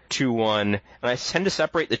 3.0, 2.1, and I tend to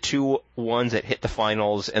separate the 2.1s that hit the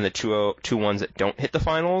finals and the 2.1s that don't hit the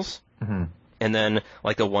finals. Mm-hmm. And then,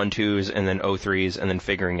 like, the 1-2s, and then 0-3s, and then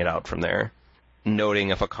figuring it out from there.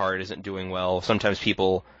 Noting if a card isn't doing well. Sometimes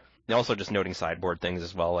people, and also just noting sideboard things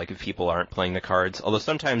as well, like if people aren't playing the cards. Although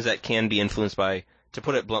sometimes that can be influenced by, to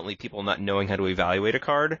put it bluntly, people not knowing how to evaluate a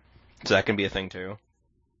card. So that can be a thing, too.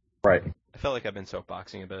 Right. I felt like I've been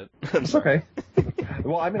soapboxing a bit. It's okay.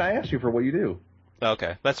 Well, I mean, I asked you for what you do.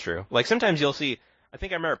 Okay, that's true. Like, sometimes you'll see, I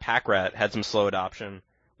think I remember Pack Rat had some slow adoption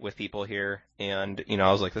with people here, and,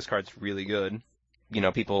 I was like, this card's really good.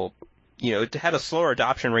 People, it had a slower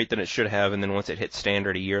adoption rate than it should have, and then once it hit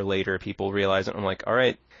standard a year later, people realize it, and I'm like,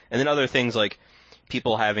 alright. And then other things like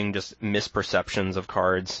people having just misperceptions of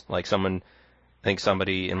cards, like I think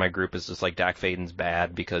somebody in my group is just like, Dak Faden's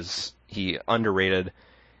bad because he underrated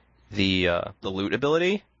the loot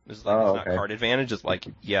ability. It's like, it's not card advantage, it's like,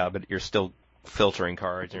 yeah, but you're still filtering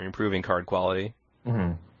cards, and you're improving card quality.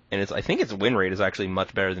 Mm-hmm. And I think its win rate is actually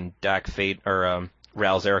much better than Dak Fate or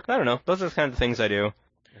Ral Zarek. I don't know. Those are the kind of things I do.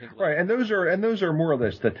 Right, and those are more of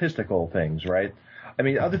the statistical things, right? I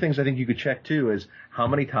mean, other things I think you could check too is how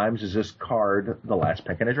many times is this card the last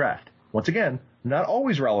pick in a draft? Once again, not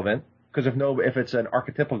always relevant, because if it's an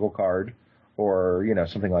archetypical card or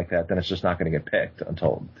something like that, then it's just not going to get picked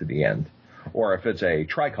until to the end. Or if it's a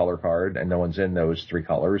tricolor card and no one's in those 3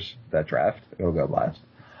 colors that draft, it'll go last.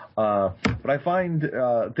 But I find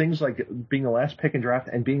things like being the last pick in draft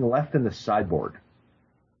and being left in the sideboard,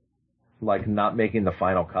 like not making the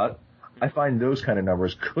final cut, I find those kind of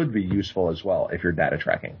numbers could be useful as well if you're data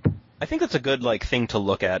tracking. I think that's a good thing to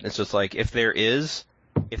look at. It's just like, if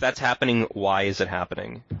that's happening, why is it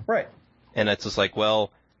happening? Right. And it's just like,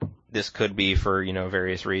 well, this could be for,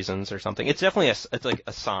 various reasons or something. It's definitely it's like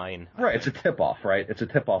a sign. Right. It's a tip-off, right? It's a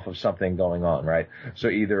tip-off of something going on, right? So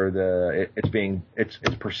either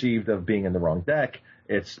it's perceived of being in the wrong deck,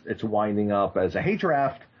 it's winding up as a hate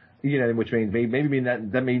draft, which means maybe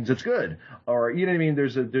that means it's good, or what I mean.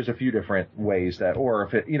 There's a few different ways that, or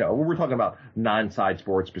if it, we're talking about non-side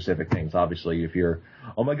sport specific things. Obviously, if you're,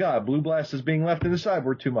 oh my God, Blue Blast is being left in the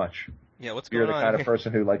sideboard too much. Yeah, what's going on? You're the kind of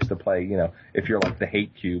person who likes to play, if you're like the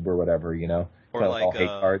hate cube or whatever, or like all hate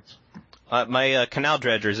cards. My Canal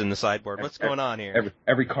Dredger's in the sideboard. What's going on here?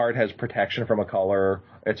 Every card has protection from a color.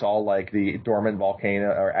 It's all like the dormant volcano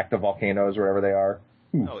or active volcanoes or whatever they are.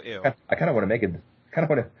 Ooh, oh, ew. I kind of want to make it. Kind of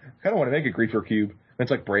want to make a Griefer cube.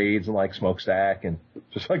 It's like braids and like smokestack and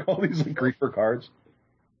just like all these like Griefer cards.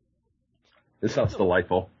 This sounds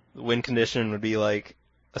delightful. The win condition would be like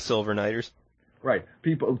a Silver Knighters. Right.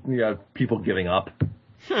 People giving up.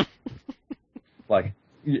 Like,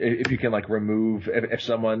 if you can like remove, if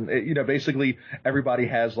someone, basically everybody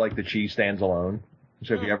has like the cheese stands alone.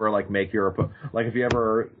 So if you ever like if you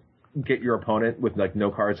ever get your opponent with like no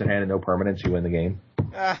cards in hand and no permanents, you win the game.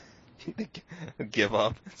 Give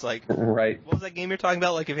up. It's like, right. What was that game you're talking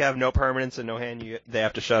about? Like, if you have no permanents and no hand, they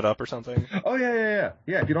have to shut up or something? Oh, yeah.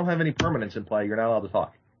 Yeah, if you don't have any permanents in play, you're not allowed to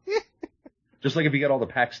talk. Just like if you get all the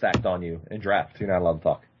packs stacked on you in draft, you're not allowed to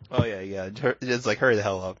talk. Oh, yeah. It's like, hurry the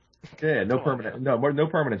hell up. Yeah, no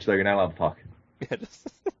permanents though, you're not allowed to talk. Yeah,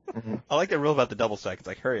 I like that rule about the double stack. It's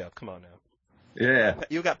like, hurry up, come on now. Yeah.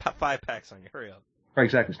 You got 5 packs on you, hurry up. Right,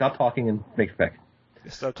 exactly. Stop talking and make a pick.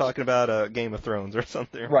 Stop talking about Game of Thrones or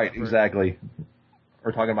something. Right, exactly.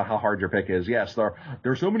 Or talking about how hard your pick is. Yes, there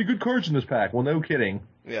are so many good cards in this pack. Well, no kidding.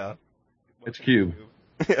 Yeah. It's cube.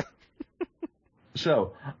 Yeah.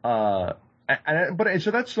 So, so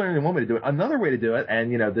that's certainly one way to do it. Another way to do it,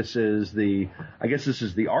 and this is the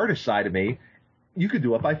artist side of me. You could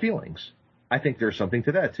do it by feelings. I think there's something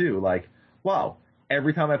to that too. Like, wow,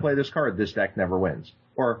 every time I play this card, this deck never wins.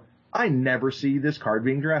 Or I never see this card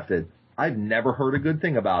being drafted. I've never heard a good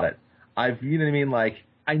thing about it. Like,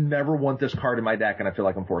 I never want this card in my deck and I feel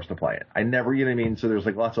like I'm forced to play it. I never, So there's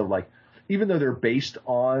like lots of like, even though they're based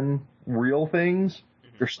on real things,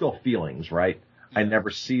 they're still feelings, right? Yeah. I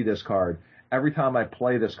never see this card every time I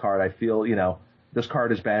play this card, I feel, this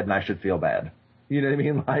card is bad and I should feel bad. You know what I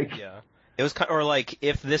mean? Like, Yeah. It was or like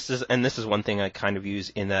if this is, and this is one thing I kind of use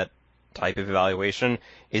in that type of evaluation,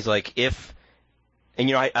 is like if,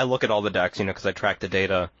 and I look at all the decks, because I track the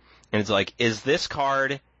data, and it's like, is this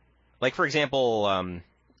card, like for example,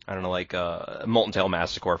 I don't know, like Molten Tail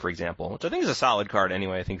Massacre, for example, which I think is a solid card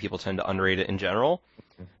anyway. I think people tend to underrate it in general.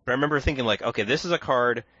 But I remember thinking like, okay, this is a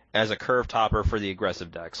card as a curve topper for the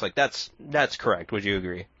aggressive decks. Like that's correct. Would you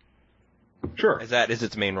agree? sure. As that is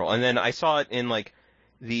its main role. And then I saw it in like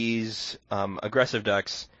these aggressive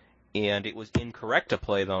decks, and it was incorrect to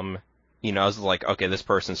play them. I was like, okay, this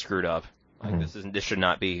person screwed up. Like this should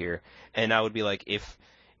not be here. And I would be like,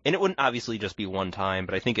 and it wouldn't obviously just be one time,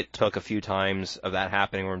 but I think it took a few times of that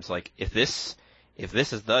happening where it's like, if this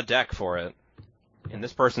is the deck for it, and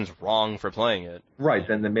this person's wrong for playing it, right?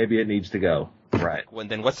 Then maybe it needs to go. Right.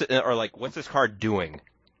 Then what's this card doing?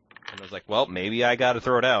 And I was like, well, maybe I got to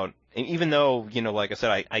throw it out. And even though, like I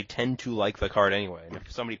said, I tend to like the card anyway. And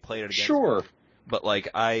if somebody played it against me, but like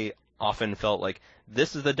I often felt like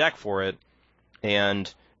this is the deck for it,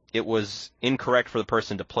 and it was incorrect for the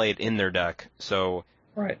person to play it in their deck. So,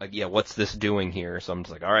 right. Like, yeah, what's this doing here? So I'm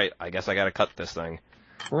just like, all right, I guess I got to cut this thing.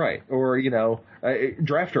 Right. Or,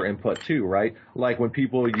 drafter input too, right? Like when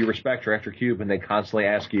you respect Drafter Cube and they constantly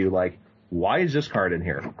ask you, like, why is this card in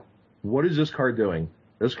here? What is this card doing?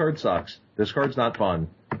 This card sucks. This card's not fun.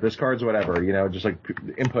 This card's whatever, just like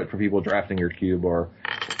input for people drafting your cube, or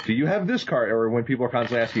do you have this card? Or when people are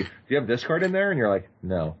constantly asking you, do you have this card in there? And you're like,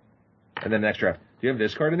 no. And then next draft, do you have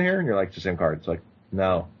this card in here? And you're like, it's the same card. It's like,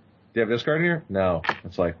 no. Do you have this card in here? No.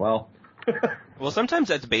 It's like, well. Well, sometimes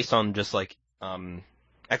that's based on just like,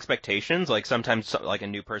 expectations. Like sometimes, like a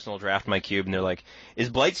new person will draft my cube, and they're like, "Is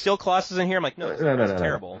Blightsteel Colossus in here?" I'm like, "No, it's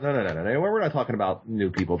terrible." No. We're not talking about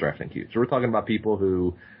new people drafting cubes. We're talking about people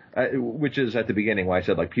who, which is at the beginning why I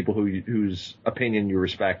said like people whose opinion you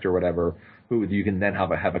respect or whatever, who you can then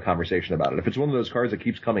have a conversation about it. If it's one of those cards that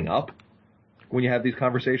keeps coming up when you have these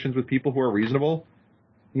conversations with people who are reasonable,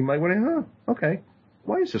 you might want to, okay,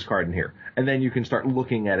 why is this card in here? And then you can start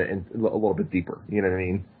looking at it a little bit deeper. You know what I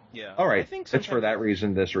mean? Yeah. All right. I think it's for that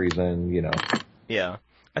reason, this reason, Yeah.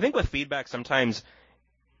 I think with feedback, sometimes,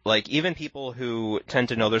 like, even people who tend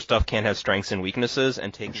to know their stuff can have strengths and weaknesses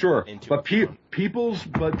and take sure. into account.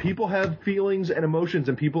 People have feelings and emotions,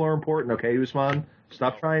 and people are important, okay, Usman?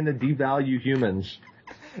 Stop trying to devalue humans.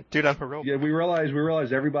 Dude, I'm a robot. Yeah, we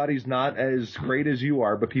realize everybody's not as great as you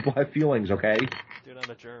are, but people have feelings, okay? Dude, I'm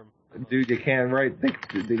a germ. Dude, you can't, right?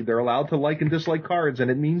 They're allowed to like and dislike cards,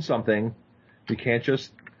 and it means something. You can't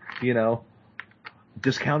just,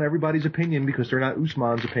 discount everybody's opinion because they're not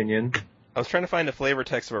Usman's opinion. I was trying to find a flavor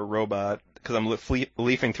text of a robot because I'm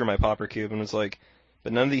leafing through my Pauper Cube, and was like,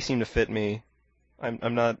 but none of these seem to fit me.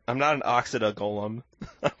 I'm not an Oxida golem.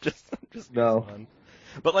 I'm just no.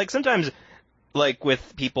 But like sometimes, like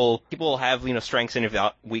with people have strengths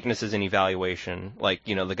and weaknesses in evaluation. Like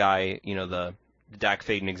the guy, the Dak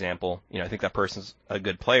Faden example. I think that person's a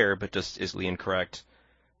good player, but just is incorrect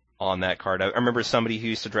on that card. I remember somebody who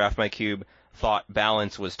used to draft my cube thought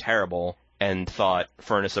Balance was terrible and thought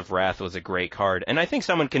Furnace of Wrath was a great card. And I think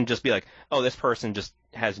someone can just be like, oh, this person just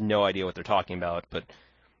has no idea what they're talking about. But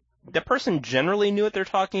that person generally knew what they're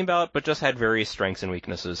talking about, but just had various strengths and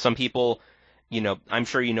weaknesses. Some people, I'm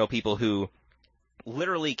sure people who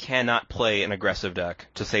literally cannot play an aggressive deck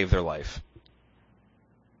to save their life.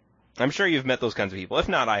 I'm sure you've met those kinds of people. If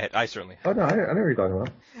not, I certainly have. Oh, no, I know what you're talking about.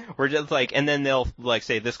 We're just like, and then they'll like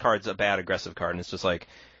say this card's a bad aggressive card, and it's just like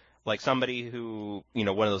somebody who,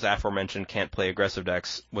 one of those aforementioned can't play aggressive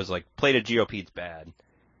decks was like, played a GOP, it's bad,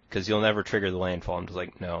 because you'll never trigger the landfall. I'm just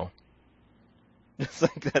like, no. It's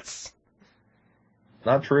like, that's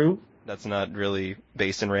not true. That's not really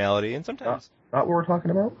based in reality, and sometimes. Not what we're talking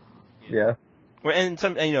about? Yeah. And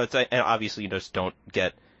it's and obviously you just don't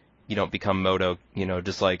become Moto,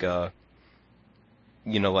 just like,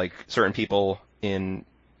 like certain people in,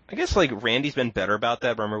 I guess like Randy's been better about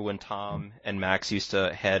that. Remember when Tom and Max used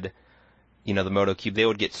to head, the Moto Cube, they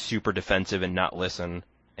would get super defensive and not listen.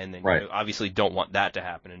 And then right. You obviously don't want that to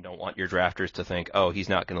happen and don't want your drafters to think, oh, he's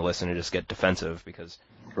not going to listen and just get defensive, because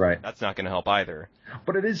right. That's not going to help either.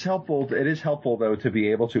 But it is helpful though to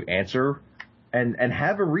be able to answer and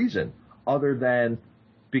have a reason other than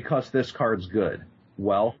because this card's good.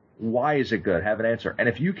 Well, why is it good? Have an answer. And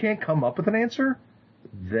if you can't come up with an answer,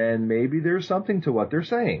 then maybe there's something to what they're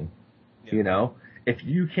saying. Yeah. If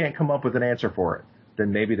you can't come up with an answer for it,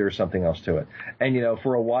 then maybe there's something else to it. And,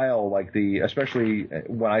 for a while, like especially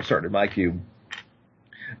when I started my cube,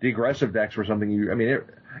 the aggressive decks were something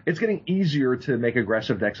it's getting easier to make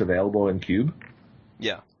aggressive decks available in cube.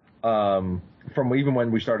 Yeah. from even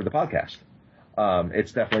when we started the podcast.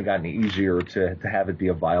 It's definitely gotten easier to have it be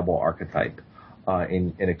a viable archetype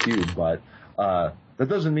in a cube, but that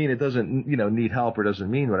doesn't mean it doesn't need help or doesn't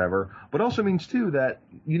mean whatever. But also means too that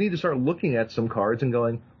you need to start looking at some cards and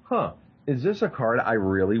going, is this a card I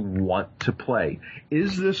really want to play?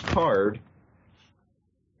 Is this card,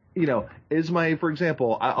 for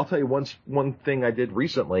example, I'll tell you one thing I did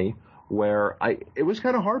recently where it was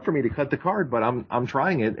kind of hard for me to cut the card, but I'm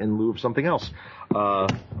trying it in lieu of something else.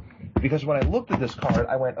 Because when I looked at this card,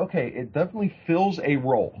 I went, okay, it definitely fills a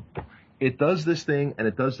role. It does this thing, and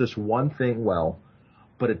it does this one thing well,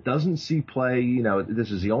 but it doesn't see play.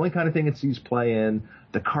 This is the only kind of thing it sees play in.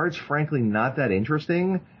 The card's frankly not that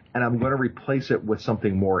interesting, and I'm going to replace it with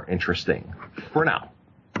something more interesting for now,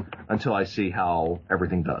 until I see how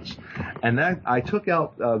everything does. And that I took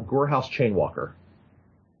out Gorehouse Chainwalker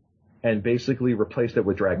and basically replaced it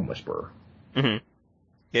with Dragon Whisperer. Mm-hmm.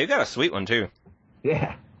 Yeah, you got a sweet one too.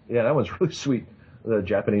 Yeah, that one's really sweet. The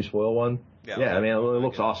Japanese foil one. Yeah, I mean, it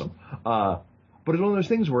looks awesome. But it's one of those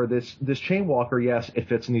things where this Chainwalker, yes, it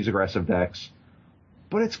fits in these aggressive decks,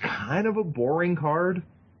 but it's kind of a boring card.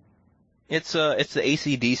 It's the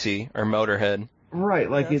AC/DC or Motorhead. Right,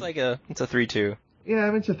 like it's a 3/2. Yeah, I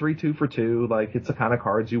mean, it's a 3/2 for 2. Like, it's the kind of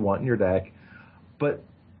cards you want in your deck. But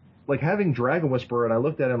like having Dragon Whisperer, and I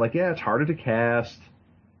looked at it, I'm like, yeah, it's harder to cast.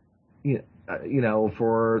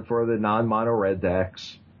 For the non-mono red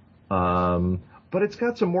decks. But it's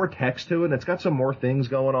got some more text to it, and it's got some more things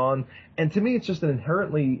going on. And to me, it's just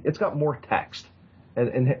it's got more text,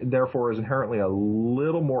 and therefore is inherently a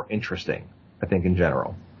little more interesting, I think, in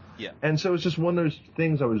general. Yeah. And so it's just one of those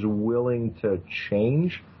things I was willing to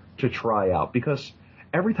change to try out, because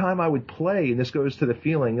every time I would play, and this goes to the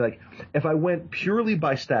feeling, like, if I went purely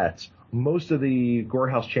by stats, most of the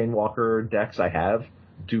Gorehouse Chainwalker decks I have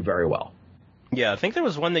do very well. Yeah, I think there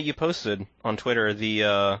was one that you posted on Twitter,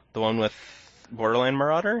 the one with Borderland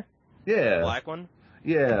Marauder? Yeah. The black one?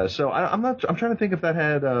 Yeah, so I'm trying to think if that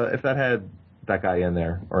had that guy in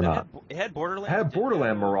there or not. It had Borderland? It had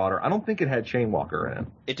Borderland Marauder. I don't think it had Chainwalker in it.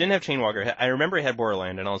 It didn't have Chainwalker. I remember it had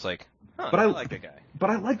Borderland, and I was like, I like that guy. But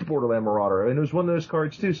I liked Borderland Marauder, and it was one of those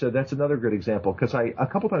cards too, so that's another good example, because a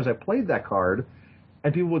couple times I played that card,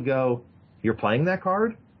 and people would go, "You're playing that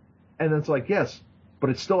card?" And it's like, yes, but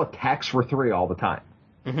it still attacks for 3 all the time.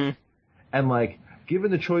 Mm-hmm. And like, given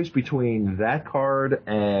the choice between that card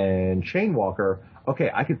and Chainwalker, okay,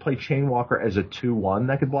 I could play Chainwalker as a 2/1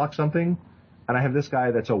 that could block something, and I have this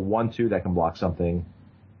guy that's a 1/2 that can block something,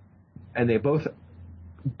 and they both,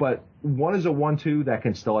 but one is a 1/2 that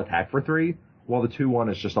can still attack for 3, while the 2/1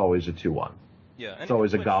 is just always a 2/1. Yeah, it's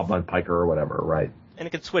always a Goblin, Piker, or whatever, right? And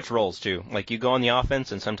it can switch roles too. Like, you go on the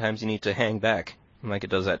offense, and sometimes you need to hang back. And like, it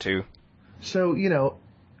does that too. So,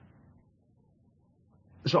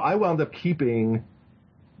 so I wound up keeping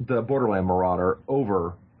the Borderland Marauder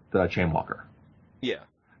over the Chainwalker. Yeah.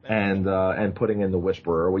 And putting in the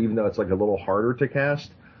Whisperer, even though it's like a little harder to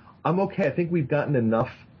cast. I'm okay. I think we've gotten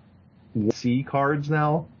enough C cards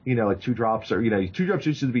now, like 2-drops, or, 2-drops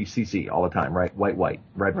used to be CC all the time, right? White, white,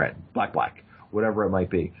 red, red, black, black, whatever it might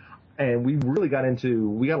be. And we really got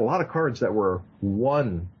a lot of cards that were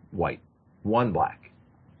 1 white, 1 black,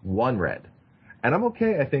 1 red. And I'm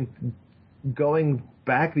okay, I think, going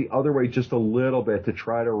back the other way just a little bit to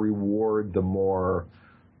try to reward the more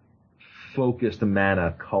focused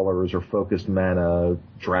mana colors or focused mana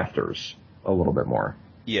drafters a little bit more.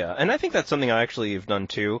 Yeah, and I think that's something I actually have done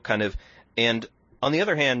too, kind of. And on the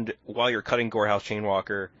other hand, while you're cutting Gorehouse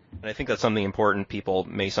Chainwalker, and I think that's something important people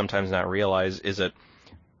may sometimes not realize, is that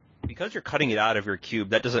because you're cutting it out of your cube,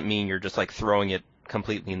 that doesn't mean you're just like throwing it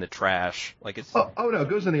completely in the trash. Like, it's no, it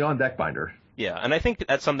goes in the on-deck binder. Yeah, and I think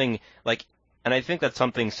that's something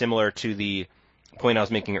similar to the point I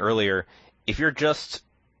was making earlier. If you're just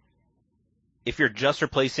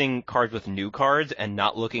replacing cards with new cards and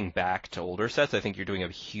not looking back to older sets, I think you're doing a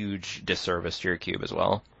huge disservice to your cube as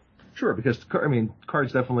well. Sure, because,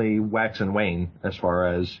 cards definitely wax and wane as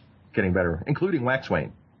far as getting better, including Wax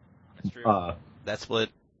Wane. That's true. That split.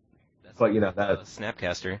 But, that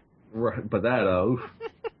Snapcaster. Right, but that,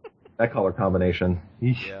 that color combination.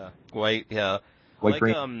 Yeah. White, yeah. White,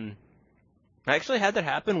 green. I actually had that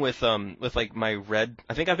happen with like my red.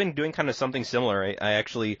 I think I've been doing kind of something similar. I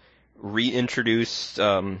actually reintroduced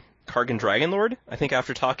Kargan Dragonlord, I think,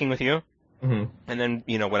 after talking with you. Mm-hmm. And then,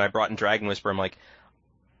 when I brought in Dragon Whisper, I'm like,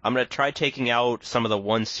 I'm going to try taking out some of the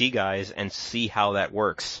 1C guys and see how that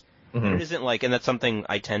works. Mm-hmm. And it isn't like, and that's something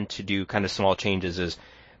I tend to do, kind of small changes, is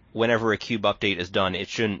whenever a cube update is done, it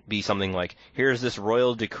shouldn't be something like, here's this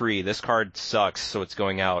royal decree, this card sucks, so it's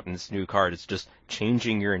going out, and this new card, it's just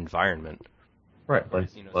changing your environment. Right.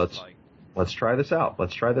 Let's try this out.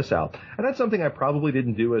 Let's try this out. And that's something I probably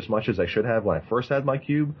didn't do as much as I should have when I first had my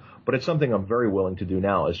cube, but it's something I'm very willing to do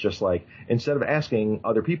now. It's just like, instead of asking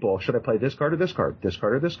other people, should I play this card or this card, this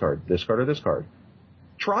card or this card, this card or this card?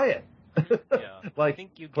 Try it. Yeah. Like, I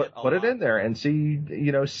think you put it in there and see,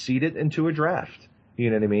 seed it into a draft.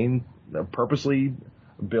 You know what I mean? Purposely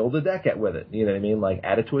build a deck with it. You know what I mean? Like,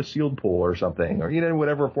 add it to a sealed pool or something, or,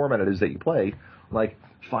 whatever format it is that you play. Like,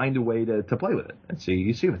 find a way to play with it and see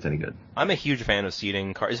if it's any good. I'm a huge fan of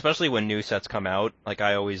seeding cards, especially when new sets come out. Like,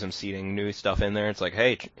 I always am seeding new stuff in there. It's like,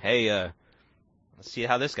 hey, let's see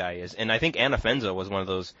how this guy is. And I think Anafenza was one of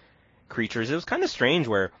those creatures. It was kind of strange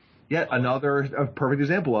where... Yeah, a perfect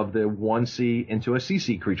example of the 1C into a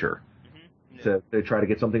CC creature. Mm-hmm. To try to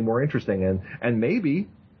get something more interesting and maybe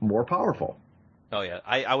more powerful. Oh, yeah.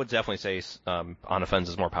 I would definitely say Anafenza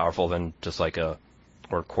is more powerful than just like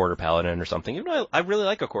or Quarter Paladin or something. Even though I really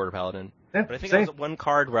like a Quarter Paladin. Yeah, but I think same. that was one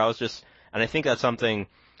card where I was just... And I think that's something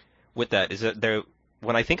with that, is that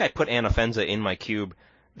when I think I put Anafenza in my cube,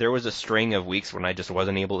 there was a string of weeks when I just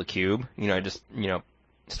wasn't able to cube.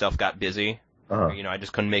 Stuff got busy. Uh-huh. I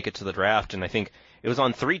just couldn't make it to the draft. And I think it was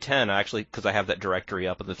on 310, actually, because I have that directory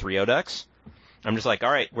up of the 3.0 decks. I'm just like,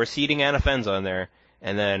 all right, we're seeding Anafenza in there.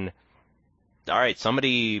 And then, all right,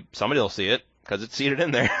 somebody will see it, because it's seeded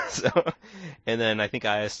in there. And then I think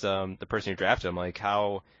I asked the person who drafted him, like,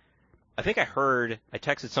 I think I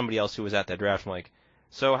texted somebody else who was at that draft. I'm like,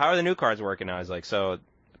 so how are the new cards working now? I was like, so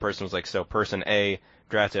the person was like, so person A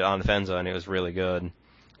drafted Anafenza and it was really good.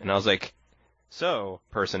 And I was like, so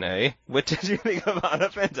person A, what did you think of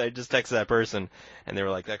Anafenza? I just texted that person and they were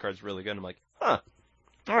like, that card's really good. And I'm like, huh,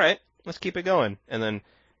 all right, let's keep it going. And then,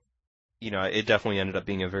 it definitely ended up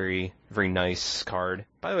being a very, very nice card.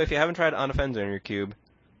 By the way, if you haven't tried Anafenza in your cube,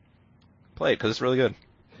 play it because it's really good.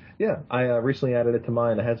 Yeah, I recently added it to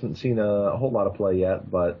mine. I haven't seen a whole lot of play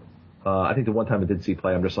yet, but I think the one time I did see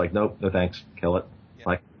play, I'm just like, nope, no thanks, kill it. Yeah.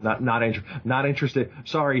 Like, not interested.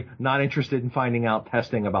 Sorry, not interested in finding out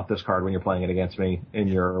testing about this card when you're playing it against me in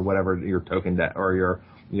your whatever your token deck or your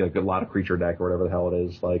a lot of creature deck or whatever the hell it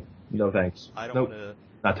is. Like, no thanks. I don't nope. want to.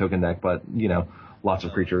 Not token deck, but lots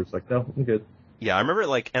of creatures. Like, no, I'm good. Yeah, I remember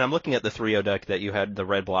and I'm looking at the 3.0 deck that you had, the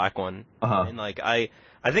red-black one, and I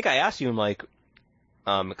think I asked you, like.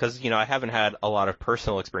 Because, I haven't had a lot of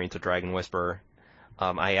personal experience with Dragon Whisperer.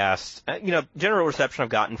 I asked, general reception I've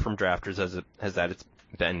gotten from drafters has that it's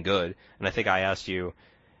been good. And I think I asked you,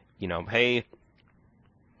 hey,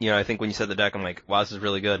 I think when you said the deck, I'm like, wow, this is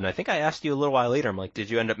really good. And I think I asked you a little while later, I'm like, did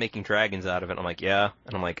you end up making dragons out of it? And I'm like, yeah.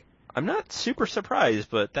 And I'm like, I'm not super surprised,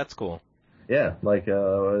 but that's cool. Yeah,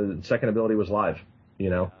 second ability was live,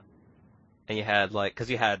 And you had because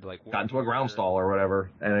you had got into a ground stall or whatever,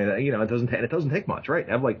 and it doesn't take much, right?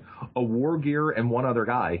 You have a war gear and one other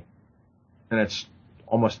guy, and it's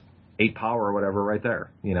almost 8 power or whatever right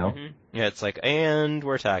there, Mm-hmm. Yeah, it's and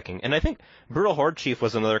we're attacking. And I think Brutal Horde Chief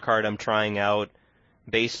was another card I'm trying out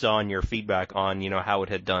based on your feedback on how it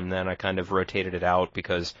had done. Then I kind of rotated it out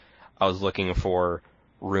because I was looking for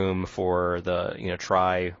room for the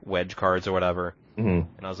try wedge cards or whatever.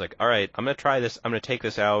 Mm-hmm. And I was like, all right, I'm going to try this. I'm going to take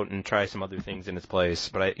this out and try some other things in its place.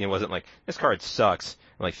 But it wasn't like, this card sucks,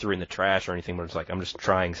 and threw in the trash or anything, but it's I'm just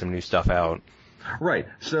trying some new stuff out. Right.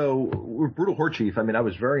 So, with Brutal Horde Chief, I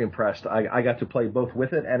was very impressed. I got to play both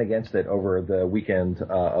with it and against it over the weekend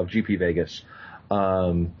of GP Vegas.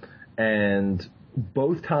 And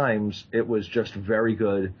both times it was just very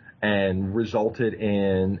good and resulted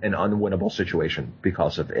in an unwinnable situation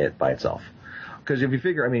because of it by itself. Because if you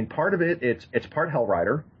figure, part of it, it's part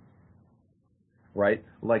Hellrider, right?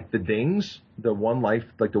 Like the dings, the one life,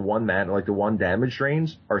 like the one the one damage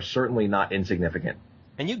drains are certainly not insignificant.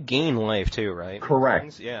 And you gain life too, right?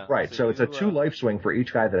 Correct. Yeah. Right. So it's a 2 life swing for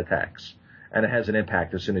each guy that attacks, and it has an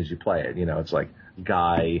impact as soon as you play it. It's like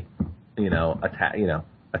guy,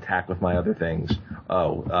 attack with my other things.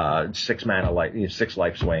 6 mana life, 6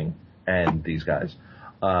 life swing, and these guys.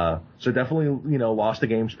 So definitely, lost the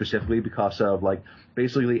game specifically because of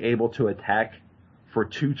basically able to attack for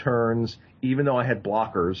 2 turns, even though I had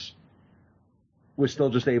blockers, was still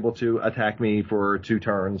just able to attack me for 2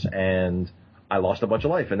 turns, and I lost a bunch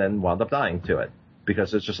of life and then wound up dying to it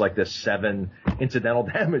because it's just this 7 incidental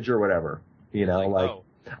damage or whatever, oh.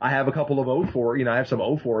 I have a couple of 0-4, I have some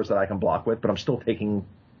 0-4s that I can block with, but I'm still taking,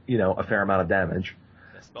 a fair amount of damage.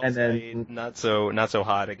 And then not so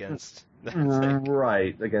hot against.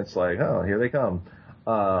 Right, against here they come.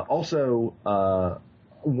 Also,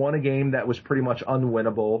 won a game that was pretty much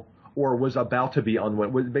unwinnable, or was about to be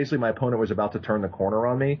unwinnable. Basically, my opponent was about to turn the corner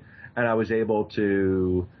on me, and I was able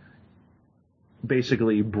to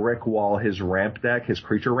basically brick wall his ramp deck, his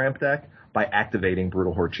creature ramp deck, by activating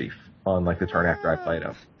Brutal Horde Chief on like the turn after I played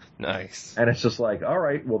him. Nice. And it's just like, all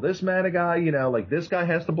right, well, this mana guy, like this guy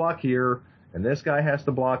has to block here, and this guy has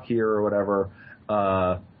to block here or whatever.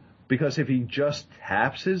 Because if he just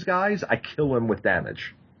taps his guys, I kill him with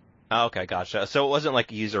damage. Oh, okay, gotcha. So it wasn't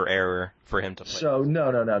like user error for him to play. So no.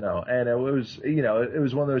 And it was, it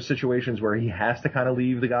was one of those situations where he has to kind of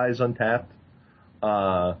leave the guys untapped,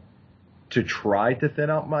 to try to thin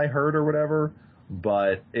out my herd or whatever.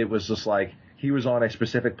 But it was just like, he was on a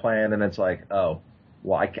specific plan, and it's like, oh,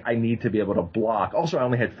 well, I need to be able to block. Also, I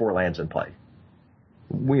only had 4 lands in play.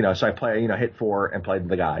 So I play, hit 4 and played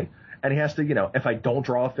the guy. And he has to, if I don't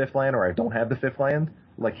draw a 5th land or I don't have the 5th land,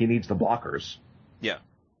 like, he needs the blockers. Yeah.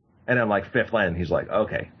 And I'm like, 5th land, he's like,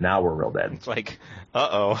 okay, now we're real dead. It's like,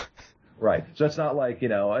 uh-oh. Right. So it's not like,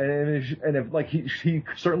 and if like, he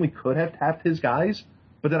certainly could have tapped his guys,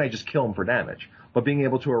 but then I just kill him for damage. But being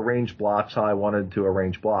able to arrange blocks how I wanted to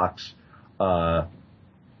arrange blocks, or,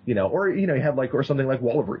 you have like, or something like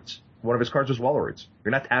Wall of Roots. One of his cards was Wall of Roots.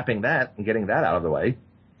 You're not tapping that and getting that out of the way.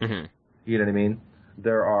 Mm-hmm. You know what I mean?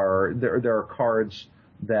 There are cards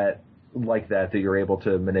that you're able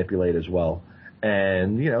to manipulate as well.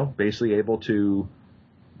 And, basically able to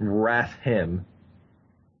wrath him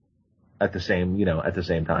at the same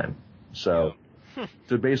time. So,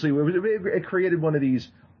 so basically it created one of these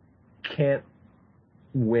can't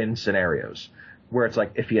win scenarios where it's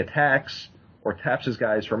like, if he attacks or taps his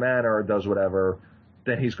guys for mana or does whatever,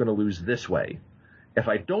 then he's going to lose this way. If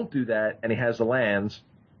I don't do that and he has the lands,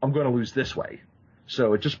 I'm going to lose this way.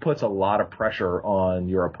 So it just puts a lot of pressure on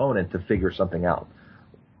your opponent to figure something out.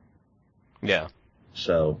 Yeah.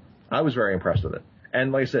 So I was very impressed with it.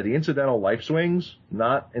 And like I said, the incidental life swings,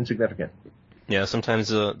 not insignificant. Yeah, sometimes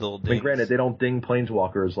the little dings. I mean, granted, they don't ding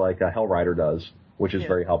planeswalkers like a Hellrider does, which is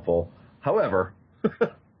very helpful. However,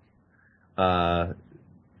 it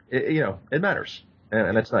matters.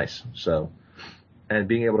 And it's nice. So, and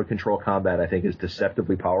being able to control combat, I think, is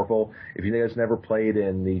deceptively powerful. If you guys never played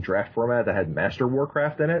in the draft format that had Master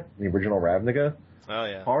Warcraft in it, the original Ravnica, oh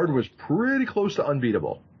yeah, card was pretty close to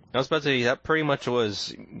unbeatable. I was about to say, that pretty much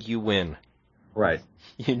was, you win. Right.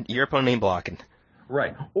 Your opponent ain't blocking.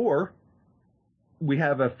 Right. Or, we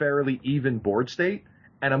have a fairly even board state,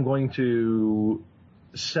 and I'm going to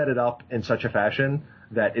set it up in such a fashion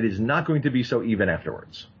that it is not going to be so even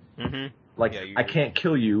afterwards. Mm-hmm. Like, yeah, I can't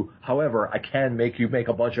kill you, however, I can make you make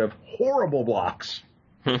a bunch of horrible blocks.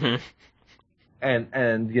 Mm-hmm.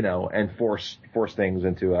 And force things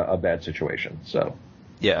into a bad situation, so.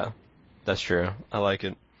 Yeah, that's true. I like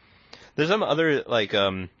it. There's some other, like,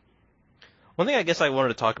 one thing I guess I wanted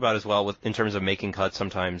to talk about as well in terms of making cuts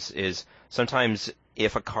sometimes is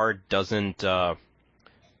if a card doesn't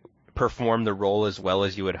perform the role as well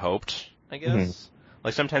as you had hoped, I guess. Mm-hmm.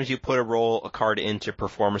 Like sometimes you put a card in to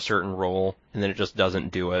perform a certain role and then it just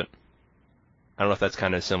doesn't do it. I don't know if that's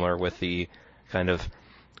kind of similar with the kind of,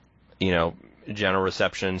 general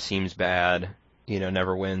reception seems bad,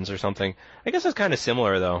 never wins or something. I guess it's kind of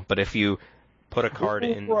similar though, but if you put a card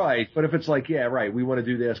in. Right, but if it's like, yeah, right, we want to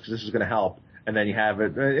do this because this is going to help, and then you have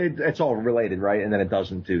it's all related, right, and then it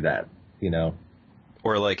doesn't do that,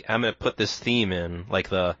 Or like, I'm going to put this theme in, like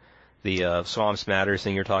the Swamps Matters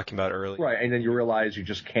thing you're talking about earlier. Right, and then you realize you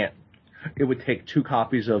just can't. It would take 2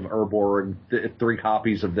 copies of Urborg and 3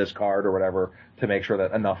 copies of this card or whatever to make sure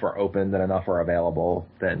that enough are opened and enough are available,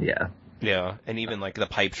 then yeah. Yeah, and even like the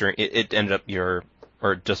pipe dream, it ended up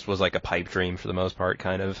or it just was like a pipe dream for the most part,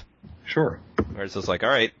 kind of. Sure. Where it's just like, all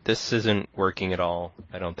right, this isn't working at all.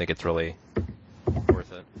 I don't think it's really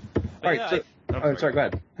worth it. But all right, yeah, sorry, go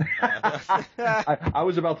ahead. I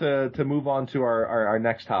was about to move on to our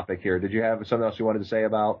next topic here. Did you have something else you wanted to say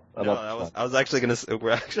about? No, I was actually going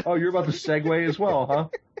to. Oh, you're about to segue as well,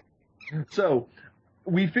 huh? So,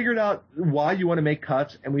 we figured out why you want to make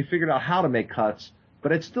cuts, and we figured out how to make cuts,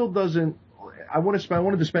 but it still doesn't. I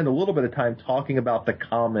wanted to spend a little bit of time talking about the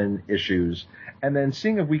common issues, and then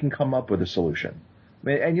seeing if we can come up with a solution.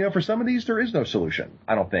 And for some of these, there is no solution.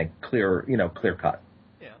 I don't think clear cut.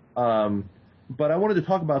 Yeah. But I wanted to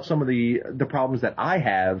talk about some of the problems that I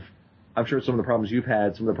have. I'm sure some of the problems you've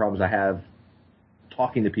had, some of the problems I have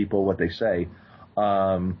talking to people, what they say.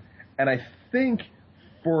 And I think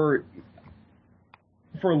for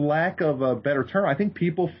lack of a better term, I think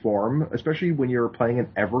people form, especially when you're playing an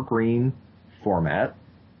evergreen format,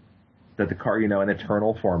 that the card, an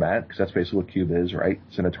eternal format, because that's basically what Cube is, right?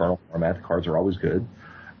 It's an eternal format. The cards are always good.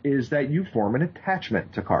 Is that you form an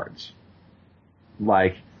attachment to cards.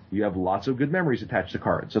 Like, you have lots of good memories attached to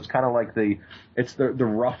cards. So it's kind of like the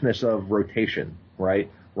roughness of rotation,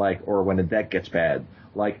 right? Like, or when a deck gets bad.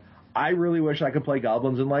 Like, I really wish I could play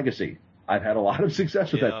Goblins in Legacy. I've had a lot of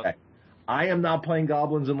success with that deck. I am not playing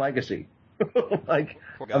goblins in Legacy. Like,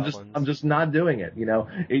 Poor I'm goblins. just not doing it. You know,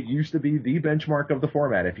 it used to be the benchmark of the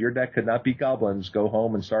format. If your deck could not beat goblins, go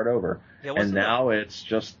home and start over. Yeah, And now it's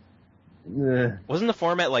just, wasn't the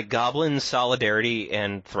format like Goblins, Solidarity,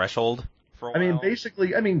 and Threshold for a while?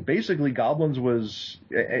 I mean, basically, Goblins was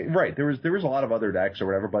right. There was a lot of other decks or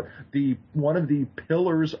whatever, but one of the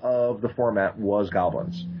pillars of the format was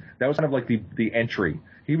Goblins. That was kind of like the entry.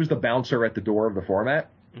 He was the bouncer at the door of the format.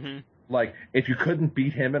 Mm-hmm. Like, if you couldn't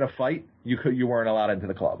beat him in a fight, you weren't allowed into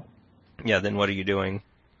the club. Yeah, then what are you doing?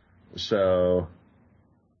 So,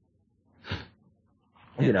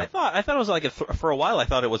 you know, I thought it was like for a while. I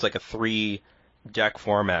thought it was like a 3-deck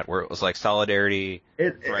format where it was like Solidarity,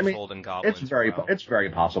 Threshold, and Goblins. It's very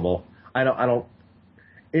possible.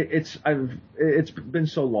 It's been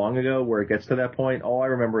so long ago where it gets to that point. All I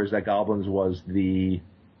remember is that Goblins was the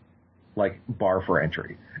like bar for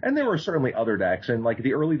entry, and there were certainly other decks. And like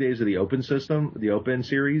the early days of the Open system, the Open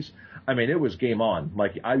series, I mean, it was game on.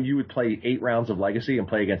 Like you would play 8 rounds of Legacy and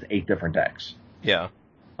play against 8 different decks. Yeah.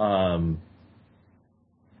 And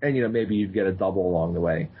you know, maybe you'd get a double along the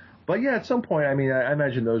way. But yeah, at some point, I mean, I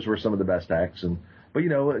imagine those were some of the best decks. But you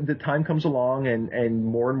know, the time comes along and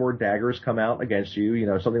more daggers come out against you. You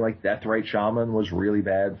know, something like Deathrite Shaman was really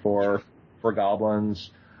bad for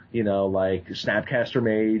goblins. You know, like Snapcaster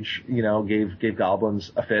Mage, you know, gave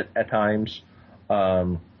goblins a fit at times.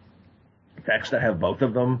 Decks that have both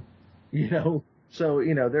of them, you know. So,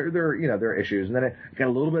 you know, there are issues. And then it got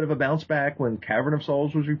a little bit of a bounce back when Cavern of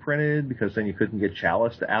Souls was reprinted, because then you couldn't get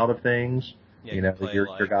Chalice out of things. Yeah, you know,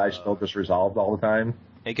 your guys still just resolved all the time.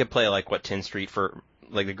 You could play like Tin Street for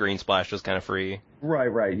like the green splash was kind of free. Right.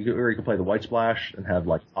 Or you could play the white splash and have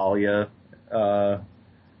like Talia,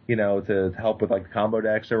 you know, to help with like the combo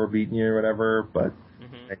decks that were beating you or whatever. But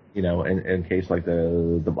you know, in case like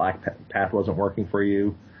the black path wasn't working for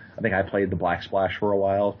you, I think I played the black splash for a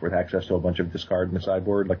while with access to a bunch of discard in the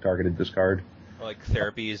sideboard, like targeted discard. Like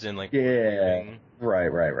therapies and like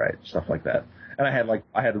right, stuff like that. And I had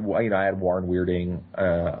Warren Weirding,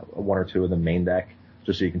 1 or 2 of the main deck,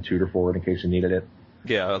 just so you can tutor forward in case you needed it.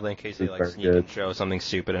 Yeah, in case they like sneak and show something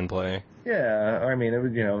stupid in play. Yeah, I mean, it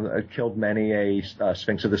was, you know, it killed many a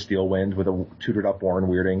Sphinx of the Steel Wind with a tutored up Warren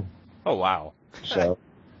Weirding. Oh wow! So,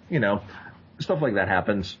 you know, stuff like that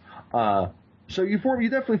happens. So you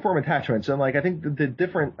definitely form attachments, and like I think the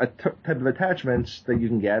different type of attachments that you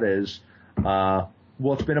can get is, well,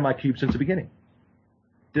 it's been in my cube since the beginning.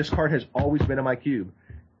 This card has always been in my cube.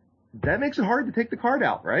 That makes it hard to take the card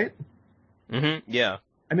out, right? Yeah.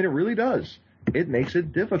 I mean, it really does. It makes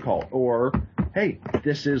it difficult. Or, hey,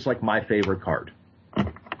 this is like my favorite card,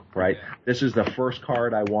 right? Yeah. This is the first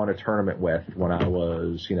card I won a tournament with when I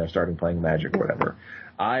was, you know, starting playing Magic or whatever.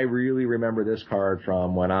 I really remember this card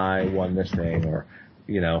from when I won this thing, or,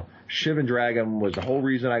 you know, Shivan Dragon was the whole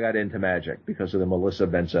reason I got into Magic because of the Melissa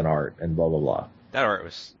Benson art and blah, blah, blah. That art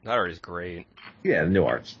is great. Yeah, the new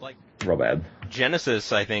art's like real bad.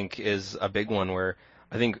 Genesis, I think, is a big one where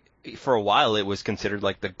I think for a while it was considered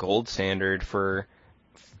like the gold standard for,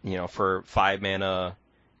 you know, for 5 mana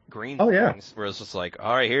green things, where it's just like,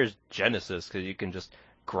 all right, here's Genesis, because you can just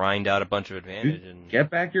grind out a bunch of advantage and get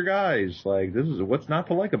back your guys. Like, this is what's not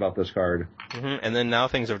to like about this card. And then now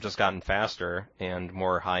things have just gotten faster and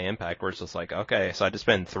more high impact, where it's just like, okay, so I had to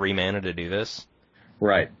spend 3 mana to do this.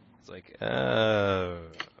 Right. It's like,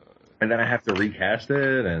 and then I have to recast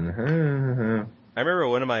it, and I remember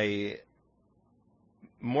one of my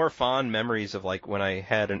more fond memories of like when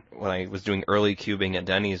I was doing early cubing at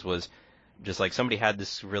Denny's was just like somebody had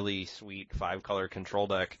this really sweet 5-color control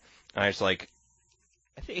deck, and I was like,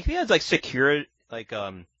 I think he had like Secure, like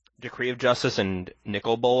Decree of Justice and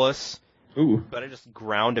Nicol Bolas. Ooh. But I just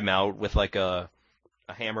ground him out with like a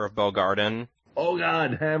Hammer of Bogarden. Oh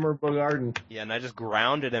god, Hammer of Bogarden. Yeah, and I just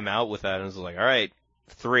grounded him out with that, and I was like, all right,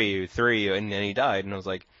 3, and then he died, and I was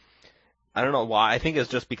like, I don't know why. I think it's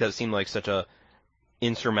just because it seemed like such a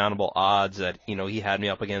insurmountable odds that, you know, he had me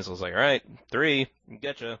up against. I was like, all right, 3,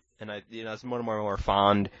 getcha. And I, you know, it's one of my more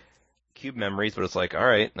fond cube memories, but it's like, all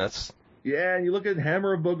right, that's. Yeah, and you look at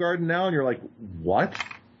Hammer of Bogarden now, and you're like, what?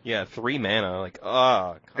 Yeah, 3 mana, like,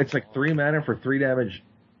 it's like 3 mana for 3 damage,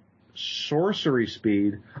 sorcery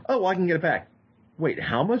speed. Oh, well, I can get it back. Wait,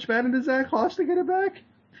 how much mana does that cost to get it back?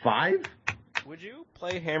 5? Would you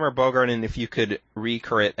play Hammer Bogarden if you could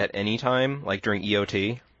recur it at any time, like during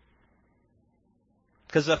EOT?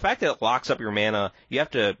 Because the fact that it locks up your mana, you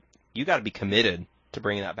got to be committed to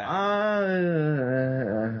bringing that back.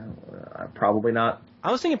 Probably not.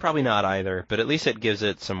 I was thinking probably not either, but at least it gives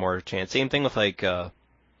it some more chance. Same thing with like. I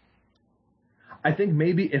think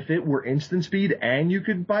maybe if it were instant speed and you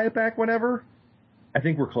could buy it back whenever, I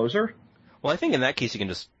think we're closer. Well, I think in that case you can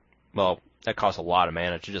just, that costs a lot of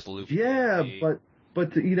mana to just loop. Yeah,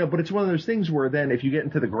 but it's one of those things where then if you get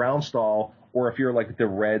into the ground stall, or if you're like the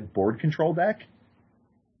red board control deck,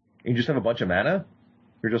 and you just have a bunch of mana,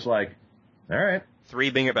 you're just like, all right, 3,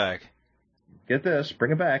 bring it back. Get this,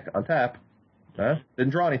 bring it back, untap.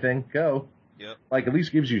 Didn't draw anything, go. Yep. Like, at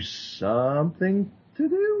least gives you something to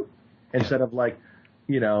do, instead of like,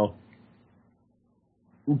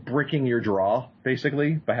 bricking your draw,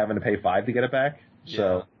 basically, by having to pay 5 to get it back.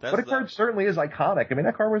 So, but a card certainly is iconic. I mean,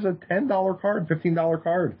 that card was a $10 card, $15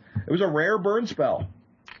 card. It was a rare burn spell.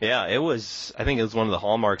 Yeah, it was. I think it was one of the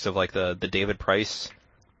hallmarks of like the David Price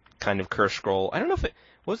kind of curse scroll. I don't know if it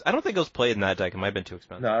was. I don't think it was played in that deck. It might have been too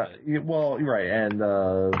expensive. No, well, you're right, and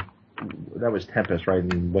that was Tempest, right?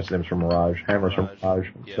 And what's the name's from Mirage, Hammer's from Mirage.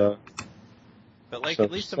 Yeah. So, but like so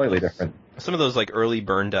at least slightly different. Some of those like early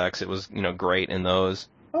burn decks, it was great in those.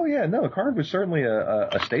 Oh yeah, no, the card was certainly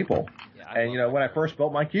a staple. Yeah, and when I first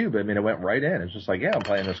built my cube, I mean, it went right in. It's just like, yeah, I'm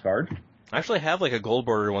playing this card. I actually have like a gold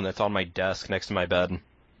border one that's on my desk next to my bed.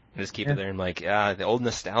 I just keep it there and like, the old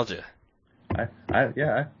nostalgia. I have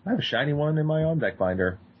a shiny one in my on deck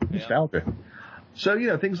binder. Nostalgia. Yeah.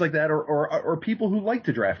 So, things like that, or people who like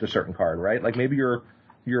to draft a certain card, right? Like maybe your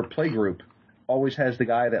play group always has the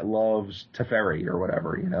guy that loves Teferi or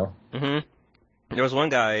whatever, Mm-hmm. There was one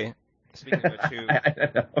guy, speaking of which, who...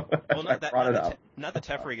 I know. Well, not the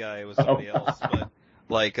Teferi guy, it was somebody else, but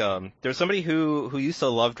like, there's somebody who used to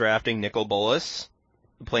love drafting Nicol Bolas,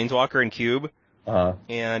 the Planeswalker in Cube.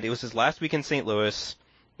 And it was his last week in St. Louis,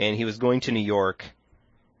 and he was going to New York,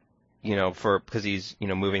 because he's,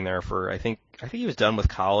 moving there for, I think he was done with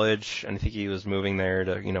college, and I think he was moving there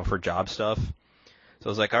to, for job stuff. So I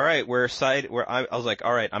was like, all right, I was like,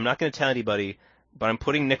 all right, I'm not going to tell anybody, but I'm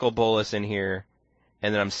putting Nicol Bolas in here,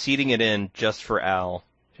 and then I'm seeding it in just for Al.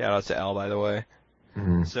 Shout out to Al, by the way.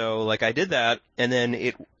 Mm-hmm. So, like, I did that, and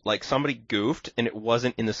then somebody goofed, and it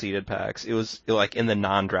wasn't in the seeded packs. It was, like, in the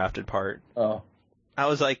non-drafted part. Oh. I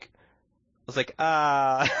was like,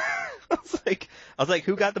 I was like,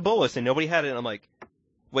 who got the Bolas? And nobody had it, and I'm like,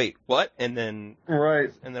 wait, what? And then,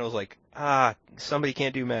 right. And then I was like, somebody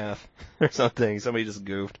can't do math, or something. Somebody just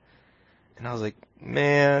goofed. And I was like,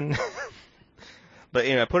 man. But,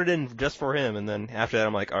 I put it in just for him, and then after that,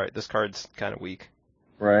 I'm like, alright, this card's kind of weak.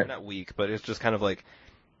 Right. Not weak, but it's just kind of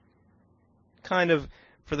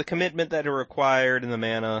for the commitment that it required and the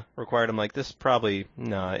mana required, I'm like, this probably,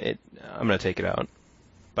 I'm gonna take it out.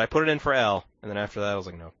 But I put it in for Al, and then after that I was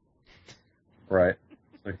like, no. Right.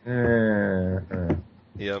 Like,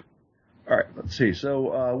 Yep. Alright, let's see.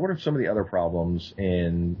 So, what are some of the other problems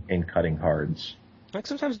in cutting cards? Like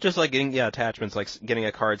sometimes just like getting, attachments, like getting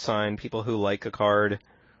a card signed, people who like a card,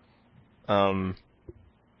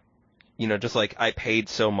 just like I paid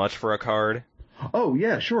so much for a card. Oh,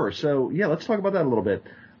 yeah, sure. So, yeah, let's talk about that a little bit.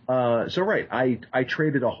 Right, I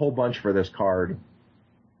traded a whole bunch for this card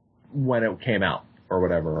when it came out, or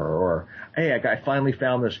whatever, or hey, I finally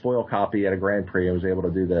found this foil copy at a Grand Prix, I was able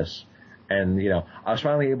to do this, and, I was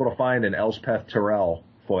finally able to find an Elspeth Tirel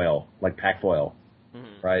foil, like pack foil,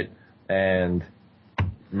 right? And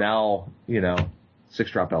now,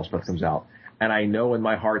 6-drop Elspeth comes out, and I know in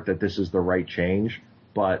my heart that this is the right change,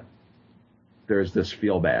 but there's this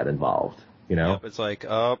feel bad involved, Yep, it's like,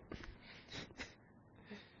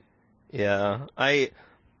 yeah, I,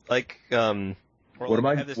 like, what am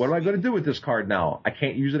I going to do with this card now? I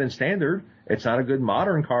can't use it in standard. It's not a good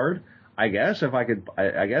modern card. I guess I could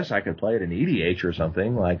play it in EDH or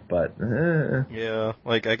something, but. Yeah,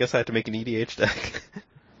 like, I guess I have to make an EDH deck.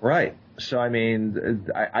 Right. So, I mean,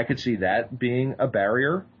 I could see that being a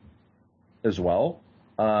barrier as well.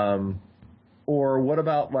 Or what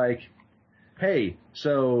about, like, hey,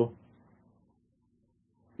 so,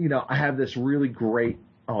 I have this really great,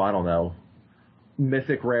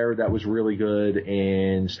 mythic rare that was really good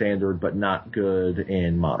in standard but not good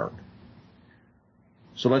in modern.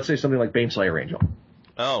 So let's say something like Baneslayer Angel.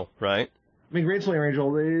 Oh, right. I mean, Baneslayer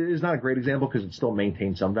Angel is not a great example because it still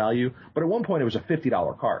maintains some value, but at one point it was a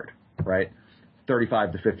 $50 card, right?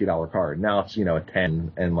 $35 to $50 card. Now it's, a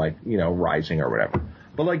 10 and rising or whatever.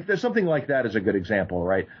 But there's something like that is a good example,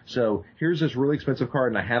 right? So here's this really expensive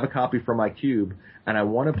card and I have a copy for my cube and I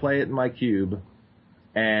want to play it in my cube.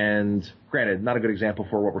 And granted, not a good example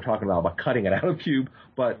for what we're talking about cutting it out of cube,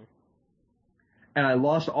 and I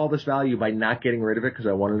lost all this value by not getting rid of it because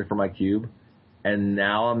I wanted it for my cube, and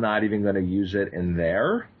now I'm not even going to use it in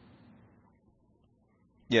there?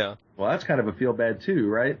 Yeah. Well, that's kind of a feel bad too,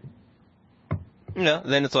 right? Yeah,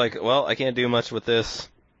 then it's like, well, I can't do much with this.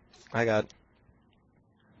 Right,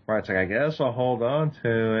 it's like, I guess I'll hold on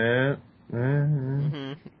to it.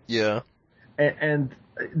 Mm-hmm. Yeah. and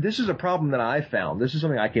this is a problem that I found. This is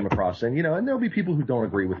something I came across, and and there'll be people who don't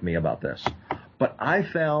agree with me about this, but I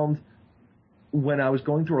found when I was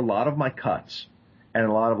going through a lot of my cuts and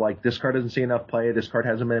a lot of like, this card doesn't see enough play, this card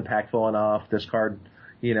hasn't been impactful enough, this card,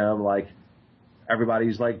 like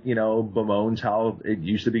everybody's like, bemoans how it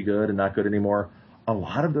used to be good and not good anymore. A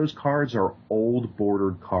lot of those cards are old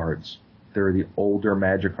bordered cards. They're the older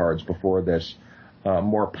Magic cards before this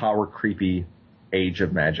more power creepy age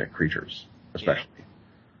of Magic creatures, especially. Yeah.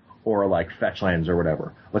 Or like fetch lands or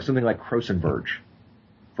whatever. Like something like Krosan Verge,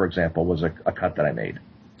 for example, was a cut that I made.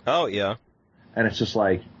 Oh, yeah. And it's just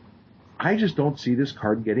like, I just don't see this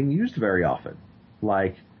card getting used very often.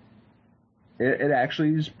 Like, it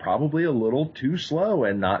actually is probably a little too slow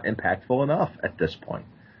and not impactful enough at this point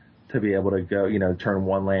to be able to go, turn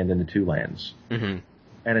one land into two lands. Mm-hmm.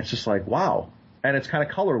 And it's just like, wow. And it's kind of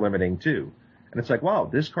color limiting too. And it's like, wow,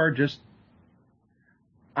 this card just,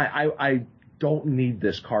 I don't need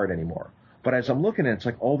this card anymore. But as I'm looking at it, it's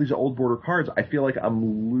like all these old border cards, I feel like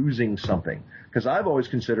I'm losing something. Because I've always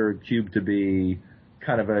considered Cube to be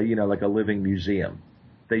kind of a, like a living museum.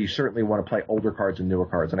 That you certainly want to play older cards and newer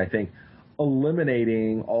cards. And I think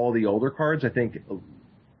eliminating all the older cards, I think,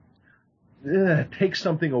 takes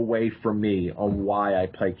something away from me on why I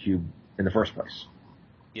play Cube in the first place.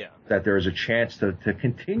 Yeah. That there is a chance to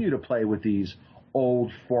continue to play with these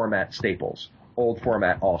old format staples, old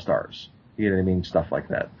format all-stars. You know what I mean? Stuff like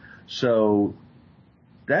that. So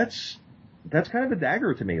that's kind of a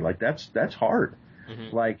dagger to me. Like that's hard.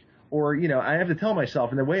 Mm-hmm. Like, or, I have to tell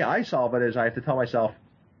myself, and the way I solve it is I have to tell myself,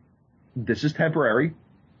 this is temporary.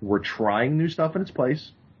 We're trying new stuff in its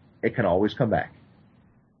place. It can always come back.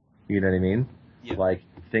 You know what I mean? Yeah. Like,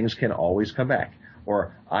 things can always come back.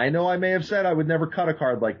 Or, I know I may have said I would never cut a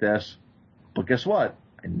card like this, but guess what?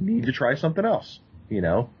 I need to try something else,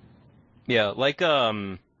 Yeah, like,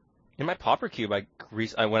 in my Pauper Cube,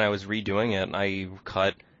 when I was redoing it, I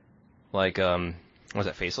cut, like, was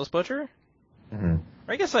it Faceless Butcher? Mm-hmm.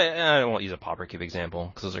 I guess I won't use a Pauper Cube example,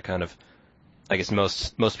 because those are kind of, I guess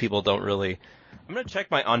most people don't really. I'm going to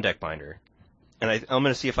check my on-deck binder, and I'm going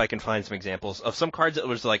to see if I can find some examples of some cards that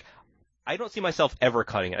was like, I don't see myself ever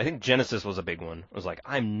cutting it. I think Genesis was a big one. I was like,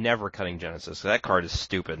 I'm never cutting Genesis. That card is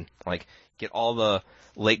stupid. Like, get all the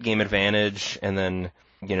late game advantage, and then,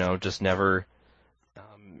 just never.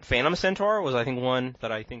 Phantom Centaur was, I think, one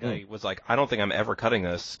that I think I was like, I don't think I'm ever cutting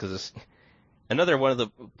this, because it's another one of the,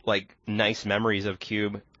 like, nice memories of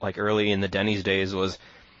Cube, like, early in the Denny's days was,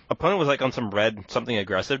 opponent was, like, on some red, something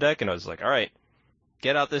aggressive deck, and I was like, alright,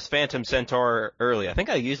 get out this Phantom Centaur early. I think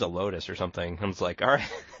I used a Lotus or something. I was like, alright,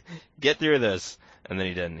 get through this. And then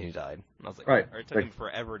he didn't, he died. And I was like, right. It took him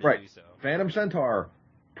forever to do so. Phantom Centaur,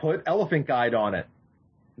 put Elephant Guide on it.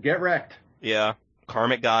 Get wrecked. Yeah.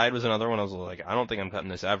 Karmic Guide was another one. I was like, I don't think I'm cutting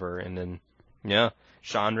this ever. And then, yeah,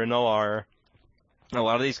 Chandra Noir. A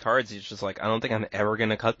lot of these cards, it's just like, I don't think I'm ever going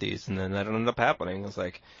to cut these. And then that ended up happening. I was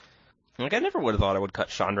like, I never would have thought I would cut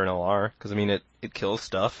Chandra Noir, because, I mean, it kills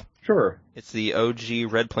stuff. Sure. It's the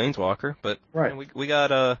OG Red Planeswalker, but right. We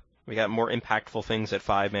got more impactful things at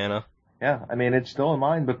 5 mana. Yeah, I mean, it's still in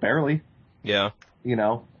mine, but barely. Yeah.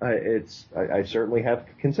 I certainly have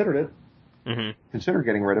considered it. Mm-hmm. Consider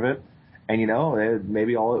getting rid of it. And,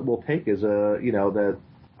 maybe all it will take is who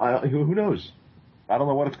knows? I don't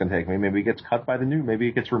know what it's going to take. Maybe it gets cut by maybe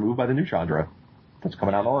it gets removed by the new Chandra that's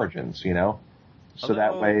coming out in Origins, So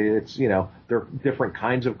that way it's, they're different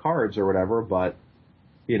kinds of cards or whatever, but,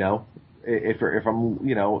 if I'm,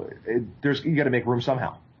 you got to make room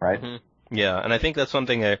somehow, right? Mm-hmm. Yeah, and I think that's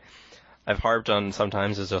something I've harped on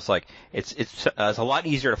sometimes is just like, it's a lot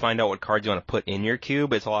easier to find out what cards you want to put in your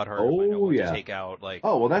cube. It's a lot harder to find out what to take out. Like,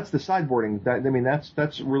 oh, well, that's the sideboarding.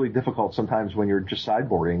 That's really difficult sometimes when you're just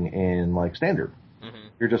sideboarding in, like, Standard. Mm-hmm.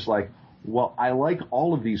 You're just like, well, I like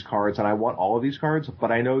all of these cards and I want all of these cards,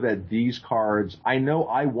 but I know that these cards, I know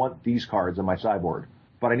I want these cards in my sideboard,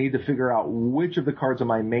 but I need to figure out which of the cards in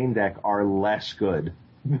my main deck are less good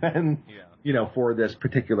than, for this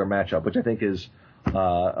particular matchup, which I think is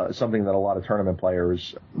something that a lot of tournament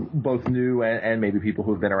players, both new and maybe people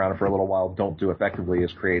who've been around for a little while, don't do effectively,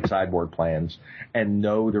 is create sideboard plans and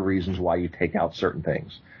know the reasons why you take out certain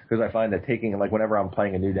things. Because I find that whenever I'm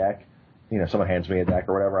playing a new deck, someone hands me a deck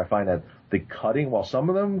or whatever, I find that the cutting, while some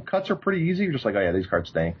of them cuts are pretty easy, you're just like, oh yeah, these cards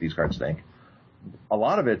stink, a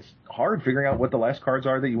lot of it's hard figuring out what the last cards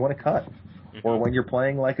are that you want to cut. Mm-hmm. Or when you're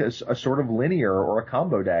playing like a sort of linear or a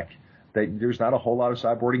combo deck, that there's not a whole lot of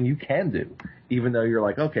sideboarding you can do. Even though you're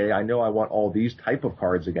like, okay, I know I want all these type of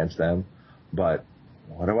cards against them, but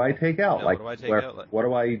what do I take out? Where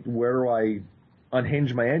do I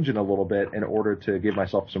unhinge my engine a little bit in order to give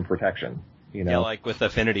myself some protection? You know, Yeah, like with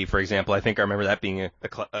Affinity, for example, I think I remember that being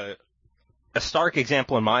a stark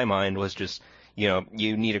example in my mind was just, you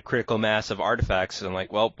need a critical mass of artifacts, and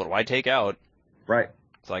like, well, what do I take out? right?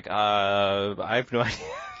 It's like, I have no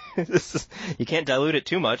idea. You can't dilute it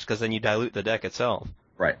too much, because then you dilute the deck itself.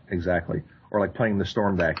 Right, exactly. Or like playing the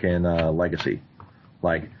Storm deck in Legacy.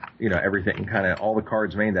 Like, everything kind of, all the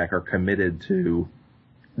cards main deck are committed to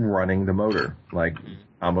running the motor, like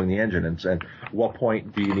comboing the engine. And what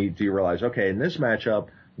point do you realize, okay, in this matchup,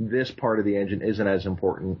 this part of the engine isn't as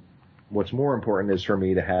important. What's more important is for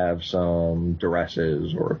me to have some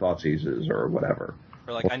duresses or Thoughtseizes or whatever.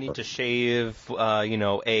 Or like, I need to shave,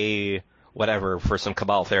 a whatever for some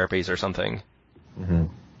Cabal therapies or something. Mm-hmm.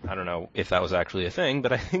 I don't know if that was actually a thing,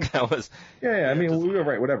 but I think that was... Yeah, I mean, we were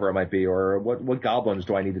right, whatever it might be, or what goblins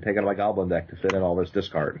do I need to take out of my goblin deck to fit in all this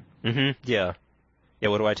discard? Mm-hmm, yeah. Yeah,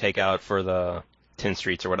 what do I take out for the Tin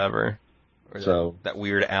Streets or whatever? Or that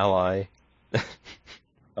weird ally.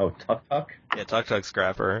 Oh, Tuk Tuk? Yeah, Tuk Tuk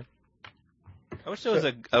Scrapper. I wish there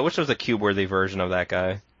was a cube-worthy version of that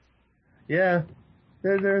guy. Yeah,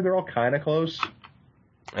 they're all kind of close.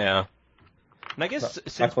 Yeah. And I guess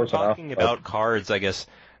since we're talking about cards, I guess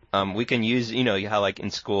we can use, how like in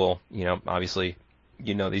school, obviously,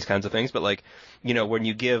 these kinds of things, but like, when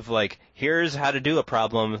you give like, here's how to do a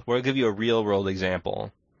problem, we'll give you a real world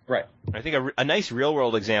example. Right. I think a nice real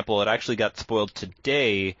world example that actually got spoiled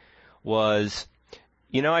today was,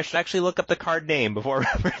 I should actually look up the card name before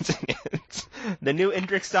referencing it. The new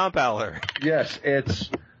Indrik Stomphowler. Yes,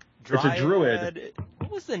 it's a druid.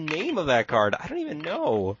 What was the name of that card? I don't even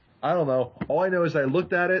know. I don't know. All I know is I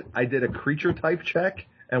looked at it, I did a creature type check,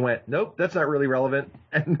 and went, nope, that's not really relevant,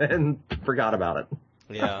 and then forgot about it.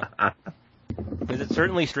 Yeah. Because it's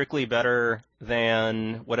certainly strictly better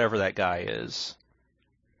than whatever that guy is.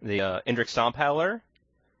 The Indrik Stomphowler.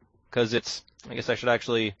 Because it's, I guess I should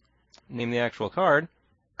actually name the actual card.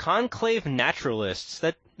 Conclave Naturalists.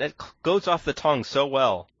 That goes off the tongue so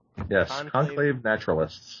well. Yes, Conclave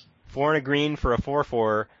Naturalists. 4 and a green for a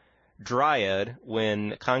 4/4. Dryad,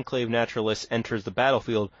 when Conclave Naturalist enters the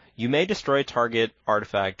battlefield, you may destroy target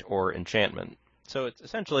artifact or enchantment. So it's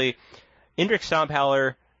essentially Indrik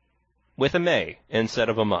Stomphowler with a may instead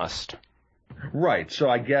of a must. Right, so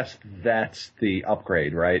I guess that's the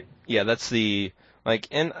upgrade, right? Yeah, that's the,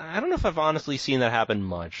 and I don't know if I've honestly seen that happen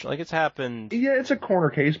much. Like, it's happened... Yeah, it's a corner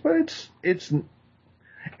case, but it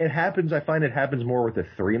happens, I find it happens more with the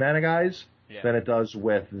 3 mana guys than it does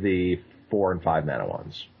with the 4 and 5 mana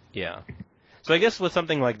ones. Yeah. So I guess with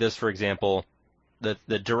something like this, for example,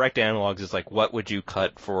 the direct analogs is like, what would you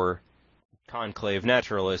cut for Conclave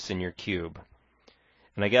Naturalists in your cube?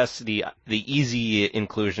 And I guess the easy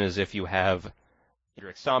inclusion is if you have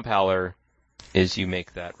Indrik Stomphowler, is you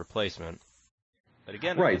make that replacement. But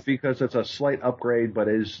again, right, because it's a slight upgrade, but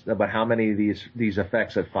how many of these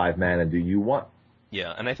effects at 5 mana do you want?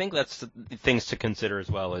 Yeah, and I think that's things to consider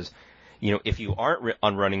as well as, if you aren't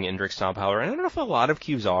running Indrik Stomphowler, and I don't know if a lot of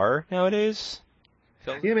cubes are nowadays.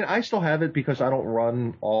 Yeah, I mean, I still have it because I don't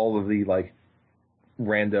run all of the,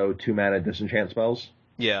 rando 2 mana disenchant spells.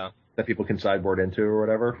 Yeah. That people can sideboard into or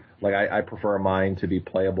whatever. Like, I prefer mine to be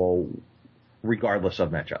playable regardless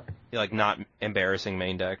of matchup. Yeah, not embarrassing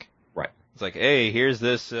main deck. Right. It's like, hey, here's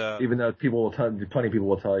this... Even though plenty of people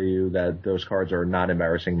will tell you that those cards are not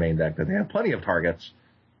embarrassing main deck, that they have plenty of targets.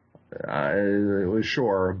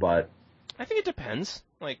 Sure, but... I think it depends.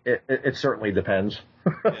 It certainly depends.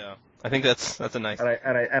 Yeah, I think that's a nice.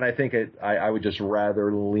 And I think I would just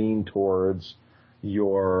rather lean towards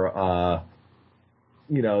your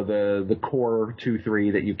the core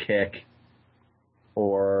 2/3 that you kick,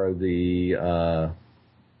 or the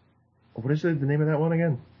what is the name of that one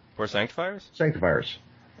again? Or Sanctifiers. Sanctifiers.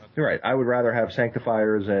 Okay. You're right. I would rather have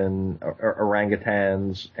Sanctifiers and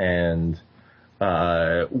orangutans and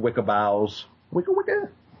Wickabows. Wicca.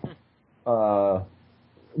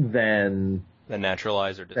 Than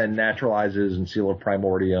Naturalizer. And Naturalizes and Seal of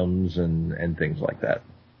Primordiums and things like that.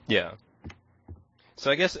 Yeah.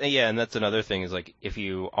 So I guess, and that's another thing is if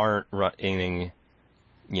you aren't running,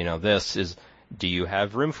 this is, do you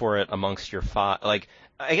have room for it amongst your I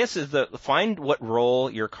guess is find what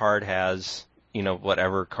role your card has,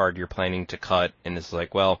 whatever card you're planning to cut, and it's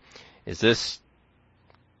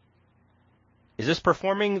is this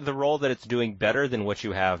performing the role that it's doing better than what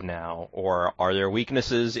you have now? Or are there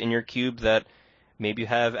weaknesses in your cube that maybe you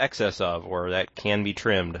have excess of, or that can be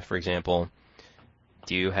trimmed, for example?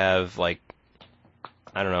 Do you have, would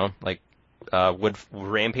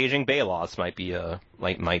Rampaging Baloths might be a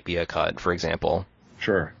cut, for example?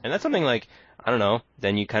 Sure. And that's something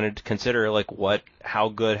then you kind of consider, how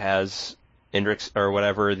good has Indrix, or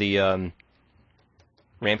whatever, the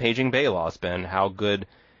Rampaging Baloth, Ben. How good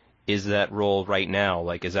is that roll right now?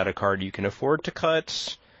 Like, is that a card you can afford to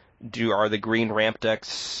cut? Are the green ramp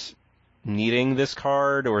decks needing this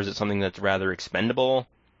card, or is it something that's rather expendable?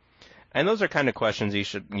 And those are kind of questions you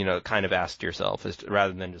should, kind of ask yourself,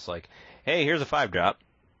 rather than just like, hey, here's a 5-drop.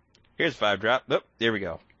 Here's a 5-drop. Oh, there we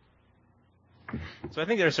go. So I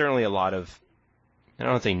think there's certainly a lot of, I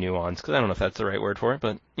don't want to say nuance, because I don't know if that's the right word for it,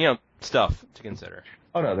 but, stuff to consider.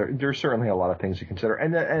 Oh, no, there's certainly a lot of things to consider.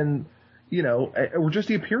 And just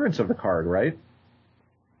the appearance of the card, right?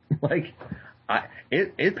 Like,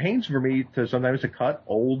 it pains for me to sometimes to cut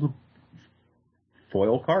old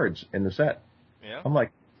foil cards in the set. Yeah. I'm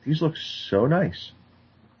like, these look so nice.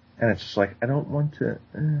 And it's just like, I don't want to...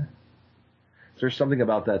 There's something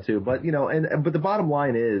about that too. But, but the bottom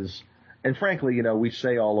line is, and frankly, we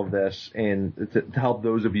say all of this to help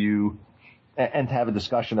those of you and to have a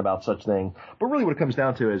discussion about such thing. But really what it comes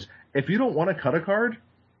down to is, if you don't want to cut a card,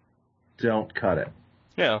 don't cut it.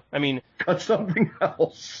 Yeah, I mean... Cut something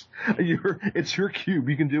else. It's your cube.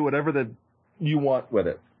 You can do whatever that you want with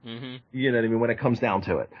it. Mm-hmm. You know what I mean? When it comes down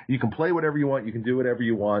to it. You can play whatever you want. You can do whatever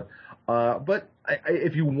you want. But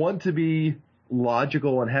if you want to be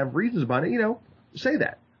logical and have reasons about it, say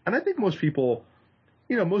that. And I think most people,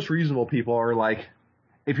 most reasonable people are like,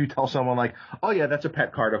 if you tell someone like, oh yeah, that's a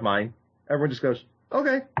pet card of mine, everyone just goes,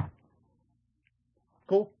 okay,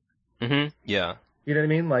 cool. Mm-hmm. Yeah. You know what I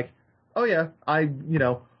mean? Like, oh yeah, I,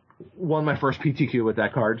 won my first PTQ with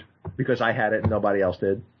that card because I had it and nobody else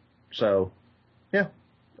did. So, yeah,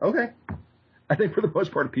 okay. I think for the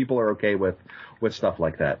most part, people are okay with stuff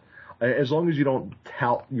like that. As long as you don't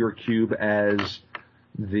tout your cube as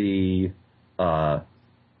the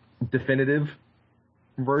definitive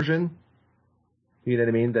version, you know what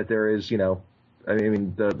I mean? That there is, the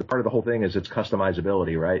part of the whole thing is its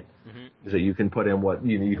customizability, right? Mm-hmm. Is that you can put in what,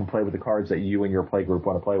 you can play with the cards that you and your play group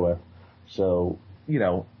want to play with. So,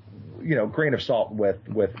 grain of salt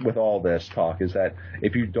with all this talk is that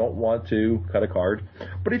if you don't want to cut a card,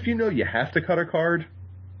 but if you have to cut a card,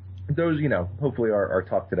 those, hopefully our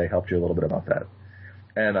talk today helped you a little bit about that.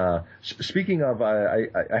 And speaking of, I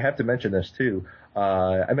have to mention this too.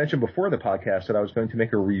 I mentioned before the podcast that I was going to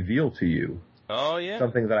make a reveal to you. Oh yeah.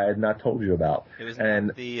 Something that I had not told you about. It was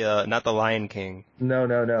not the Lion King.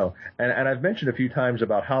 No. And I've mentioned a few times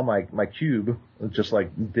about how my cube just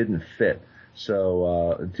like didn't fit.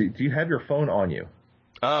 So do you have your phone on you?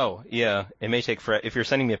 Oh yeah. It may take if you're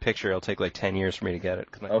sending me a picture, it'll take like 10 years for me to get it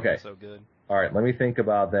because my phone is so good. All right. Let me think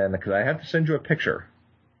about then because I have to send you a picture.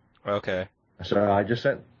 Okay. So I just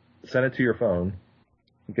sent it to your phone.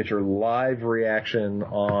 Get your live reaction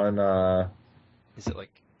on. Is it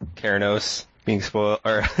like Keranos being spoiled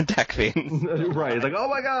or Dak Fiend? Right. It's like, oh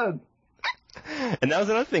my god. And that was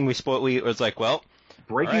another thing we was like, well,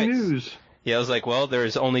 breaking news. Yeah, I was like, well,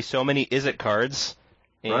 there's only so many Is It cards,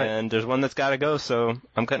 and there's one that's got to go, so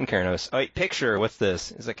I'm cutting Keranos. Oh, wait, picture. What's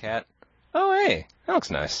this? Is a cat? Oh, hey, that looks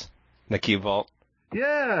nice. The Cube Vault.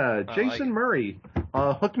 Yeah, Jason Murray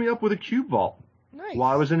hooked me up with a Cube Vault. Nice.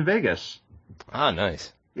 While I was in Vegas. Ah,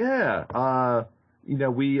 nice. Yeah. I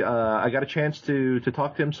got a chance to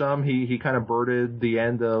talk to him some. He kind of birded the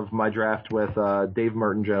end of my draft with Dave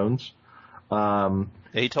Merton Jones.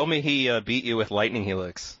 He told me he beat you with Lightning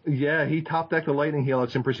Helix. Yeah, he top decked the Lightning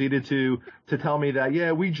Helix and proceeded to tell me that,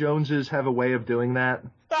 yeah, we Joneses have a way of doing that.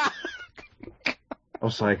 I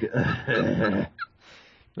was like,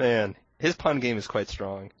 man, his pun game is quite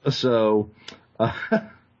strong. So yeah,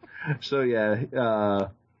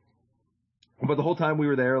 but the whole time we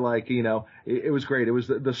were there, like, it was great. It was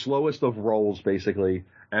the slowest of rolls, basically,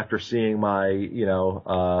 after seeing my,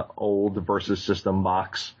 old Versus System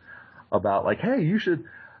box about like, hey, you should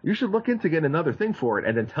look into getting another thing for it,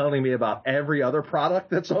 and then telling me about every other product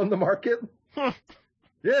that's on the market. Yeah,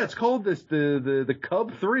 it's called the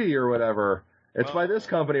Cub 3 or whatever. It's by this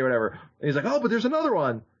company or whatever. And he's like, oh, but there's another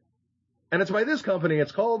one. And it's by this company.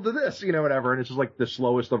 It's called this, whatever. And it's just like the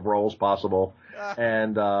slowest of rolls possible.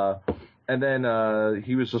 And then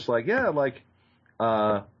he was just like, yeah, like,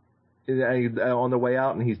 on the way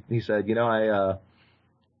out, and he said,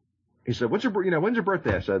 he said, when's your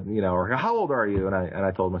birthday? I said, or how old are you? And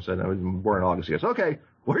I told him, I said, I was born in August. He goes, okay,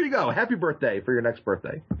 well, here you go. Happy birthday for your next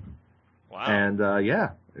birthday. Wow. And,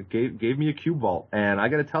 it gave me a Cube Vault. And I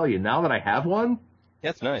got to tell you, now that I have one.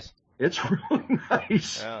 That's nice. It's really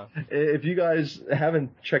nice. Yeah. If you guys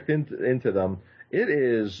haven't checked into them, it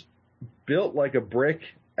is built like a brick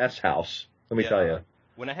S-house. Let me tell you.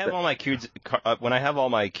 When I have all my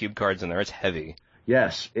cube cards in there, it's heavy.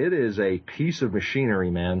 Yes, it is a piece of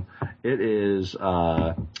machinery, man. It is,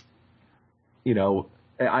 I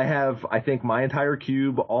have, I think, my entire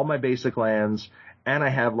cube, all my basic lands, and I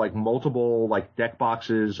have like multiple like deck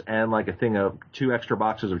boxes and like a thing of 2 extra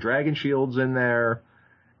boxes of Dragon Shields in there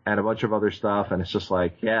and a bunch of other stuff. And it's just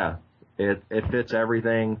like, yeah, it fits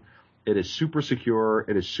everything. It is super secure.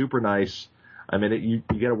 It is super nice. I mean, you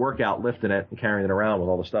get a workout lifting it and carrying it around with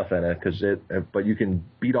all the stuff in it but you can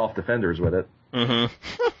beat off defenders with it. Mm-hmm.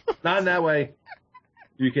 Not in that way.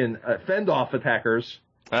 You can fend off attackers.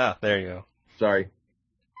 Ah, there you go. Sorry.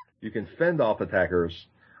 You can fend off attackers.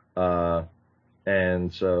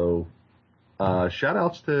 And so, shout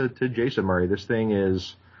outs to Jason Murray. This thing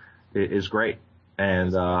is great.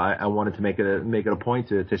 And, I wanted to make it a point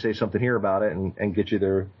to say something here about it and get you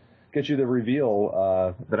the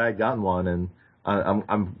reveal, that I had gotten one. And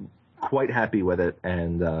I'm quite happy with it.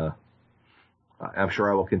 And, I'm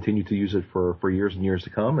sure I will continue to use it for years and years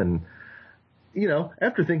to come. And, you know,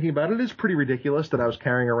 after thinking about it, it's pretty ridiculous that I was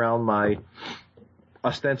carrying around my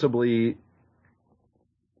ostensibly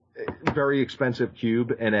very expensive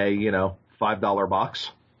cube in a, you know, $5 box.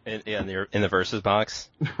 In the Versus box.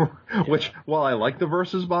 Which, while I like the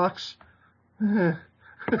Versus box,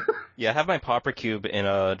 yeah, I have my Pauper Cube in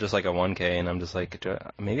just like a 1K, and I'm just like,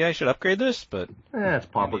 maybe I should upgrade this, but it's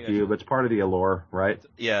Pauper Cube. It's part of the allure, right?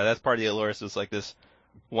 Yeah, that's part of the allure. So it's like this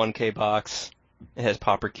 1K box. It has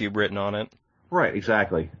Pauper Cube written on it. Right,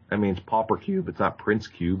 exactly. I mean, it's Pauper Cube. It's not Prince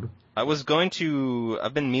Cube. I've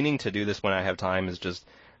been meaning to do this when I have time, is just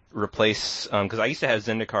replace, because I used to have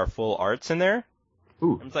Zendikar full arts in there.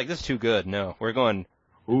 Ooh. I'm like, this is too good. No, we're going,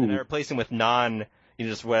 Ooh. and I replaced them with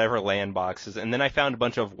just whatever land boxes. And then I found a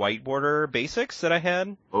bunch of white border basics that I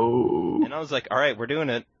had. Oh. And I was like, all right, we're doing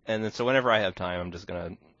it. And then so whenever I have time, I'm just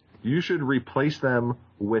going to. You should replace them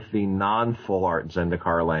with the non-full art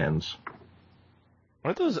Zendikar lands.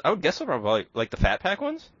 Aren't those? I would guess they're probably like the fat pack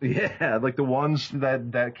ones. Yeah, like the ones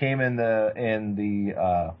that came in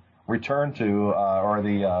the return to or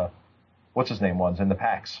the what's his name ones in the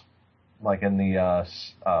packs, like in the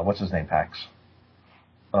what's his name packs.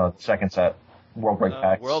 Second set, World Wake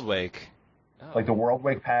packs. World Wake. Oh. Like the World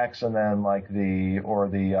Wake packs, and then like the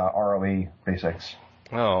ROE basics.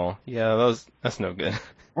 Oh yeah, that's no good.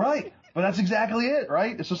 Right. But that's exactly it,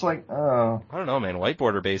 right? It's just like, I don't know, man. White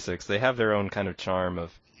border basics, they have their own kind of charm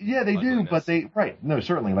of. Yeah, they do, but no,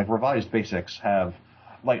 certainly. Like, revised basics have,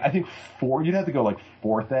 like, I think you'd have to go, like,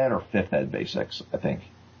 4th ed or 5th ed basics, I think.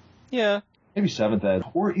 Yeah. Maybe 7th ed.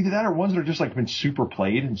 Or either that or ones that are just, like, been super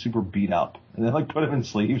played and super beat up. And then, like, put them in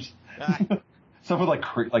sleeves. Stuff with,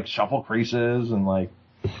 like shuffle creases and, like,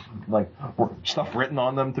 stuff written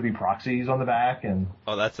on them to be proxies on the back. And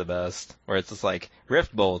oh, that's the best. Where it's just, like,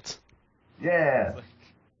 Rift Bolt. Yeah.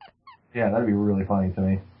 Yeah, that'd be really funny to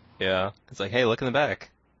me. Yeah. It's like, hey, look in the back.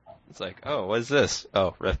 It's like, oh, what is this?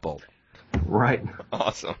 Oh, Rift Bolt. Right.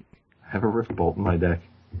 Awesome. I have a Rift Bolt in my deck.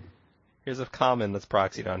 Here's a common that's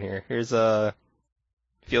proxied on here. Here's a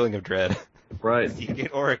Feeling of Dread. Right.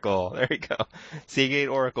 Seagate Oracle. There you go. Seagate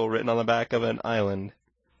Oracle written on the back of an island.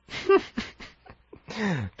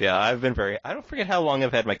 Yeah, I don't forget how long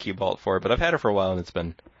I've had my Cube Vault for, but I've had it for a while and it's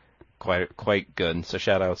been quite good. So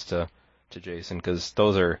shout outs to Jason, because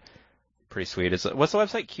those are pretty sweet. What's the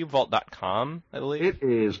website? CubeVault.com, I believe? It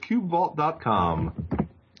is CubeVault.com.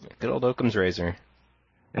 Good old Occam's razor.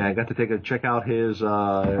 And I got to check out his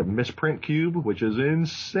misprint cube, which is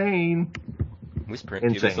insane.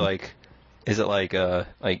 Misprint cube is it like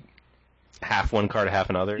half one card, half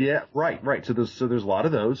another? Yeah, right. So there's a lot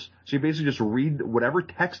of those. So you basically just read whatever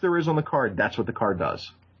text there is on the card. That's what the card does.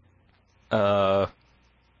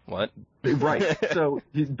 What? Right. So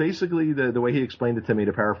basically, the way he explained it to me,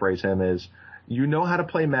 to paraphrase him, is you know how to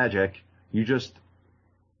play Magic. You just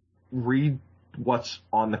read what's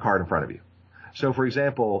on the card in front of you. So, for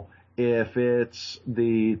example, if it's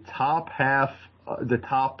the top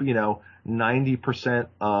 90%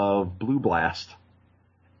 of Blue Blast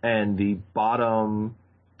and the bottom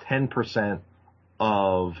 10%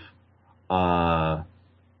 of Vizardrix,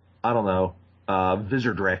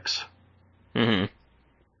 mm-hmm.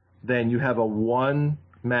 then you have a 1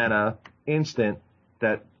 mana instant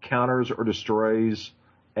that counters or destroys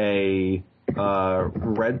a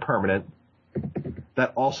red permanent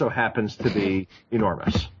that also happens to be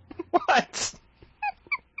enormous. What? So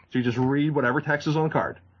you just read whatever text is on the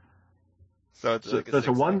card. So it's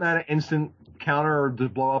a 1 mana instant counter to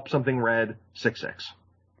blow up something red, 6/6.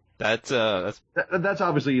 That's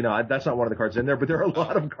obviously, that's not one of the cards in there, but there are a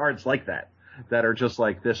lot of cards like that are just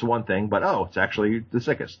like this one thing, but it's actually the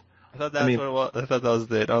sickest. I thought what it was. I thought that was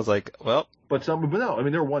it. I was like, well. But no,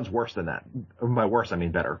 there are ones worse than that. By worse, I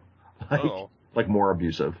mean better. Like more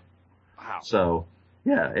abusive. Wow. So,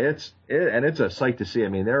 yeah, it's a sight to see. I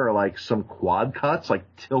mean, there are like some quad cuts, like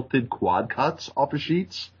tilted quad cuts off of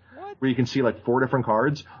sheets. What? where you can see like 4 different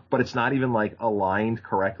cards, but it's not even like aligned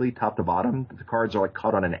correctly top to bottom. The cards are like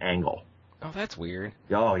cut on an angle. Oh, that's weird.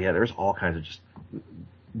 Oh yeah, there's all kinds of just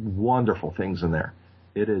wonderful things in there.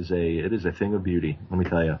 It is a thing of beauty, let me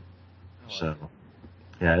tell you. So,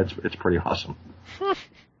 yeah, it's pretty awesome.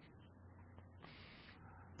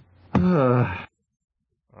 I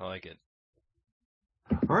like it.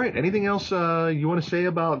 All right. Anything else you want to say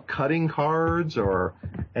about cutting cards, or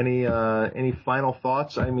any final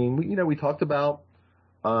thoughts? I mean, we talked about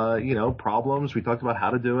problems. We talked about how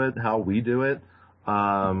to do it, how we do it.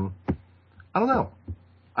 I don't know.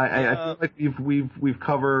 I feel like we've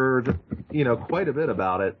covered quite a bit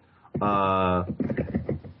about it.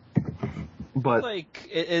 But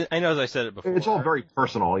like I know, as I said it before, it's all very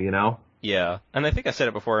personal, Yeah, and I think I said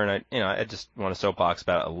it before, and I just want to soapbox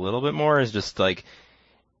about it a little bit more. Is just like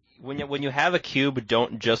when you have a cube,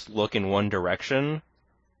 don't just look in one direction.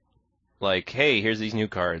 Like, hey, here's these new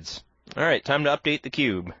cards. All right, time to update the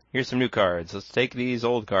cube. Here's some new cards. Let's take these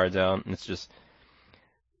old cards out. And it's just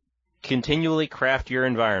continually craft your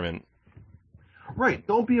environment. Right.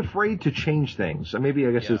 Don't be afraid to change things. Maybe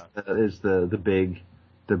I guess is the big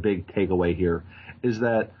takeaway here is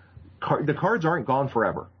that the cards aren't gone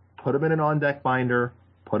forever. Put them in an on-deck binder.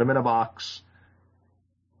 Put them in a box.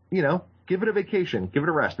 Give it a vacation. Give it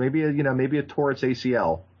a rest. Maybe it tore its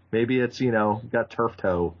ACL. Maybe it's got turf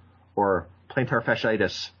toe or plantar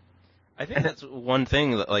fasciitis. I think that's one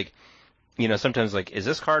thing that sometimes is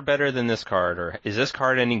this card better than this card, or is this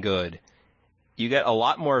card any good? You get a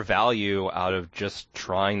lot more value out of just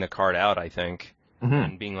trying the card out, I think,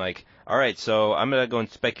 and being like, all right, so I'm gonna go and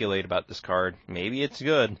speculate about this card. Maybe it's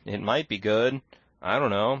good. It might be good. I don't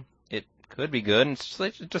know. It could be good. And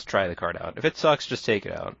just try the card out. If it sucks, just take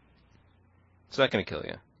it out. It's not gonna kill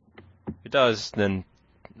you. If it does, then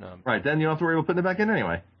right. Then you don't have to worry about putting it back in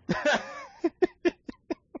anyway.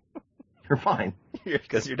 You're fine.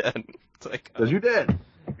 Because you're dead. It's like because you're dead.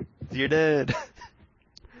 You're dead.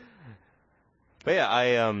 But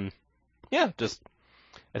yeah, just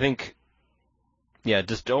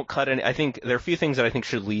don't cut any. I think there are a few things that I think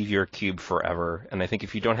should leave your cube forever, and I think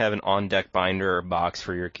if you don't have an on-deck binder or box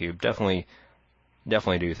for your cube, definitely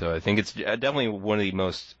do so. I think it's definitely one of the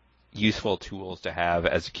most useful tools to have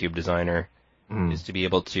as a cube designer is to be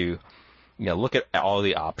able to, look at all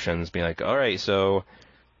the options, be like, all right, so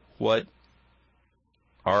what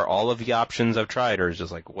are all of the options I've tried, or is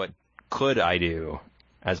just like, what could I do?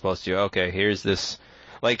 As opposed to, okay, here's this,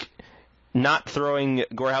 not throwing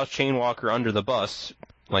Gorehouse Chainwalker under the bus,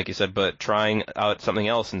 like you said, but trying out something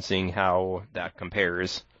else and seeing how that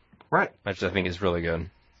compares. Right. Which I think is really good.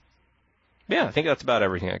 Yeah, I think that's about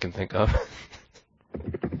everything I can think of.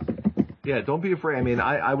 Yeah, don't be afraid. I mean,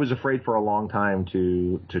 I was afraid for a long time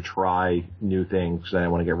to try new things because I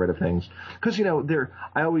didn't want to get rid of things. Because,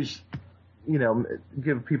 I always,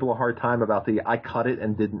 give people a hard time about I cut it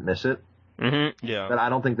and didn't miss it. Mm-hmm, yeah. But I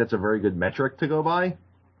don't think that's a very good metric to go by.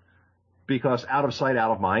 Because out of sight,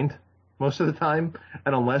 out of mind, most of the time.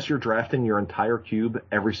 And unless you're drafting your entire cube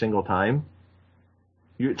every single time,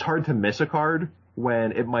 it's hard to miss a card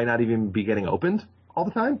when it might not even be getting opened all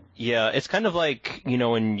the time. Yeah, it's kind of like,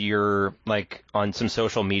 when you're, on some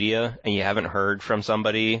social media and you haven't heard from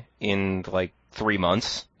somebody in, 3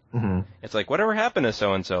 months. Mm-hmm. It's like, whatever happened to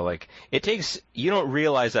so-and-so? You don't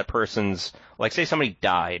realize that person's, say somebody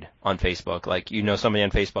died on Facebook. Somebody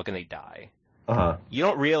on Facebook and they die. Uh-huh. You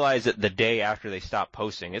don't realize it the day after they stop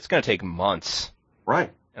posting. It's going to take months. Right.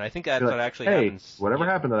 And I think that's what actually hey, happens. Whatever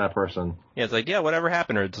happened to that person? Yeah, it's whatever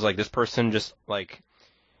happened. Or it's this person just,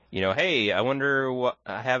 hey, I wonder what,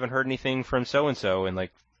 I haven't heard anything from so-and-so in,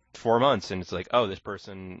 4 months. And it's oh, this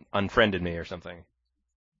person unfriended me or something.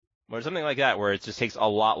 Or something like that, where it just takes a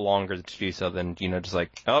lot longer to do so than,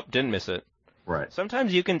 oh, didn't miss it. Right.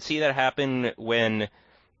 Sometimes you can see that happen when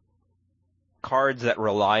cards that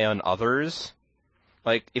rely on others,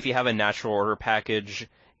 if you have a natural order package,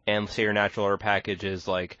 and say your natural order package is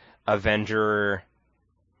Avenger,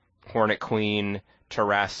 Hornet Queen,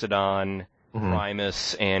 Terrastodon,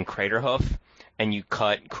 Primus, and Craterhoof, and you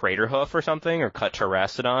cut Craterhoof or something, or cut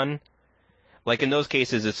Terrastodon, in those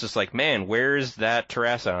cases, it's just man, where's that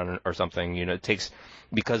Terrastodon or something? It takes,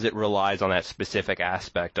 because it relies on that specific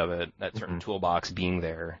aspect of it, that certain toolbox being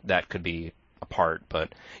there, that could be a part.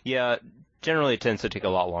 But yeah, generally it tends to take a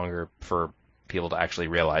lot longer for people to actually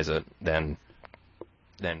realize it than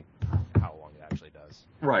how long it actually does.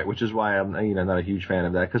 Right, which is why I'm not a huge fan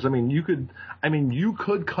of that. Because you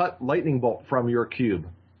could cut Lightning Bolt from your cube,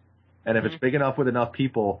 and if it's big enough with enough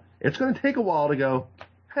people, it's going to take a while to go,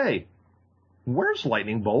 hey, where's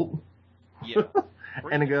Lightning Bolt? Yeah.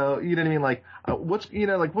 and to go, you know what I mean? Like,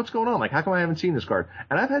 what's going on? Like, how come I haven't seen this card?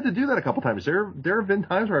 And I've had to do that a couple times. There have been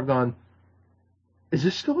times where I've gone, is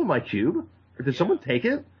this still in my cube? Or did someone take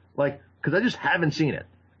it? Like, cause I just haven't seen it.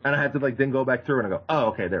 And I have to like then go back through and I go, oh,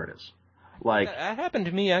 okay, there it is. Like, that happened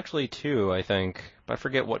to me actually too, I think. But I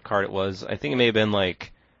forget what card it was. I think it may have been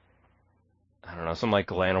like, I don't know, some like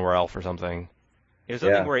Llanowar Elf or something. It was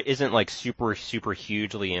something where it isn't like super, super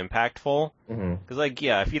hugely impactful. Because like,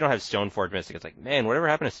 if you don't have Stoneforge Mystic, it's like, man, whatever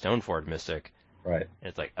happened to Stoneforge Mystic? Right. And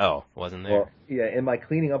it's like, oh, wasn't there. Well, yeah, in my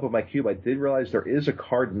cleaning up of my cube, I did realize there is a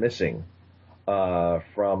card missing.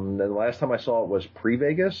 From the last time I saw it was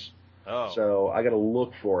pre-Vegas. Oh. So I got to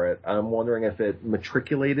look for it. I'm wondering if it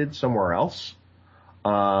matriculated somewhere else.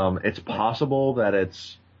 It's possible that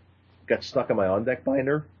it's got stuck in my on-deck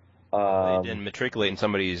binder. They didn't matriculate in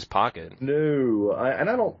somebody's pocket. No, I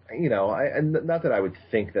don't, and not that I would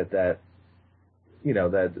think that,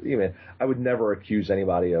 I would never accuse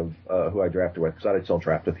anybody of who I drafted with, because I don't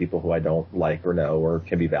draft with people who I don't like or know or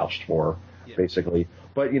can be vouched for, basically.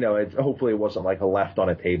 But, hopefully it wasn't like left on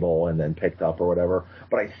a table and then picked up or whatever.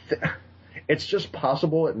 But it's just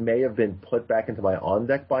possible it may have been put back into my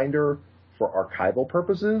on-deck binder for archival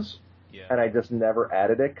purposes, and I just never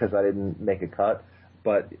added it because I didn't make a cut.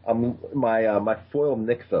 But my foil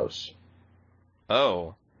Nykthos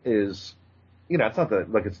is, it's not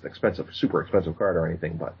like it's an super expensive card or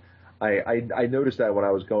anything, but I noticed that when I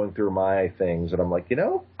was going through my things, and I'm like,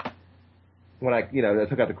 when I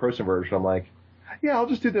took out the Krosan version, I'm like, yeah, I'll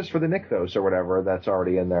just do this for the Nykthos or whatever that's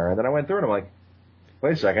already in there. And then I went through and I'm like,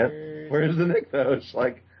 wait a second, where's the Nykthos?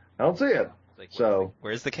 Like, I don't see it. Like, so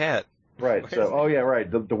where's the cat? Right.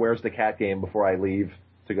 The where's the cat game before I leave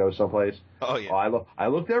to go someplace. Oh yeah. I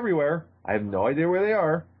looked everywhere. I have no idea where they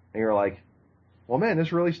are. And you're like, well, man,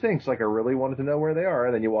 this really stinks. Like, I really wanted to know where they are.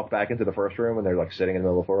 And then you walk back into the first room and they're like sitting in the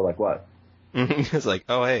middle of the floor. Like, what? It's like,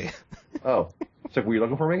 oh hey. Oh, it's like, were you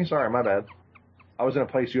looking for me? Sorry, my bad. I was in a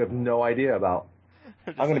place you have no idea about.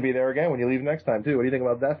 I'm going to be there again when you leave next time too. What do you think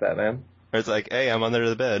about that, fat man? Or it's like, hey, I'm under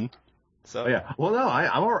the bed. So yeah. Well, no, I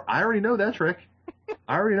already know that trick.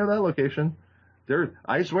 I already know that location.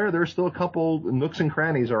 I swear there's still a couple nooks and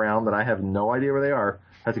crannies around that I have no idea where they are.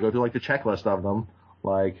 I have to go through like the checklist of them.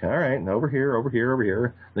 Like, all right, and over here. And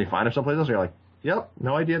then you find them someplace else and you're like, yep,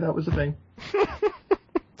 no idea that was the thing.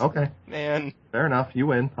 Okay. Man. Fair enough. You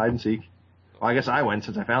win. Hide and seek. Well, I guess I win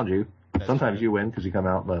since I found you. Sometimes you win because you come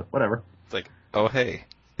out, but whatever. It's like, oh hey,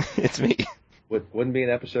 it's me. Wouldn't be an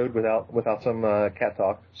episode without some cat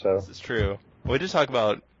talk. So this is true. We did talk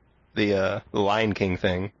about the Lion King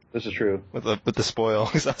thing. This is true. With the spoil,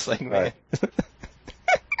 because I was like, man.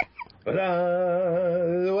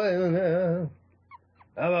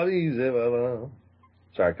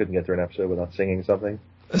 Sorry, I couldn't get through an episode without singing something.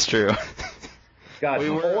 That's true. God,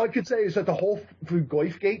 all I could say is that the whole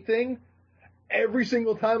Goifgate thing, every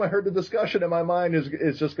single time I heard the discussion in my mind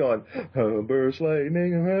is just going, oh, burst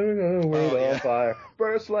lightning, world on fire,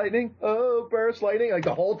 burst lightning, oh, burst lightning. Like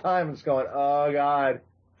the whole time it's going, oh God.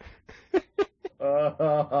 Every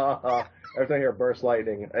time I hear burst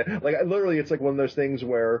lightning, like literally it's like one of those things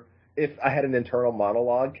where if I had an internal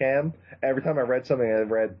monologue cam, every time I read something and I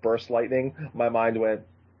read burst lightning, my mind went,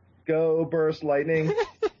 go burst lightning.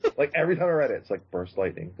 Like every time I read it, it's like burst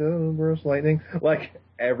lightning, go burst lightning. Like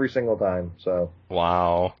every single time. So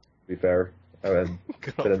wow. To be fair, I've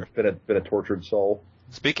been a tortured soul.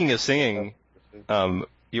 Speaking of singing,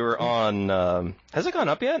 you were on. Has it gone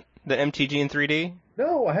up yet? The MTG in 3D?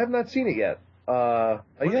 No, I have not seen it yet. I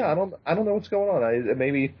don't know what's going on. It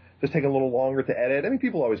maybe just take a little longer to edit. I mean,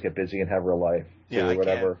 people always get busy and have real life. Yeah, or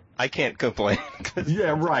whatever. I can't complain.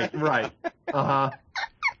 Yeah, right.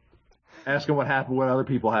 Ask them what happened, what other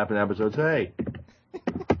people happened in episodes. Hey,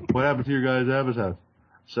 what happened to your guys' episodes?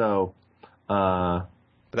 So, but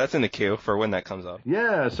that's in the queue for when that comes up.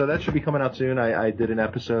 Yeah, so that should be coming out soon. I did an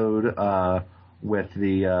episode with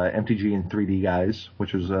the MTG and 3D guys,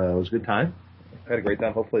 which was a good time. I had a great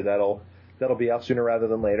time. Hopefully that'll be out sooner rather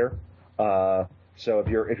than later. So if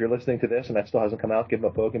you're listening to this and that still hasn't come out, give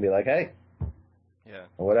them a poke and be like, hey, yeah,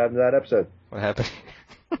 what happened to that episode? What happened?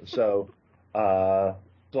 So, it was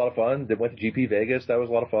a lot of fun. They went to GP Vegas. That was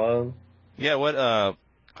a lot of fun. Yeah.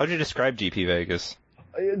 How'd you describe GP Vegas?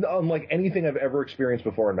 Unlike anything I've ever experienced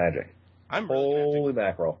before in Magic. Holy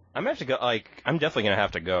mackerel! I'm definitely gonna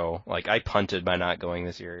have to go. Like, I punted by not going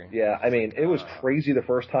this year. Yeah, I mean, it was crazy the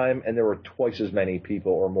first time, and there were twice as many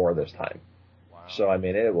people or more this time. Wow. So I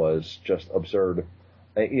mean, it was just absurd.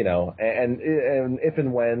 And if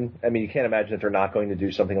and when, I mean, you can't imagine that they're not going to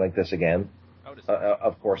do something like this again.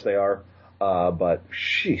 Of course they are. But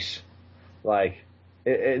sheesh, like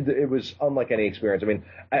It was unlike any experience. I mean,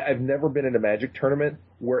 I've never been in a Magic tournament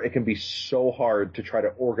where it can be so hard to try to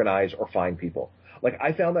organize or find people. Like,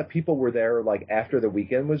 I found that people were there, like, after the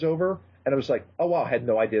weekend was over, and I was like, oh, wow, I had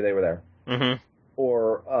no idea they were there. Mm-hmm.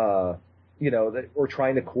 Or, or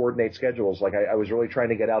trying to coordinate schedules. Like, I was really trying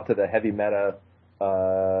to get out to the heavy meta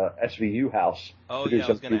SVU house to do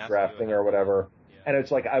some cube drafting or whatever. Yeah. And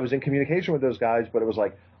it's like, I was in communication with those guys, but it was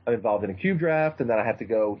like, I'm involved in a cube draft, and then I have to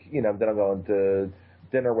go, then I'm going to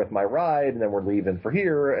dinner with my ride, and then we're leaving for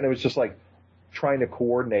here. And it was just like, trying to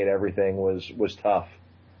coordinate everything was tough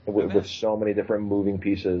with so many different moving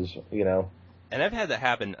pieces, And I've had that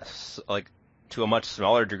happen, like, to a much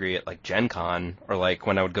smaller degree at, like, Gen Con, or, like,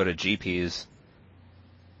 when I would go to GPs.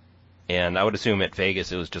 And I would assume at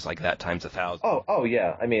Vegas it was just like that times 1,000. Oh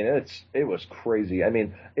yeah. I mean, it was crazy. I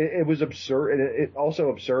mean, it was absurd. It also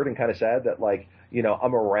absurd and kind of sad that, like,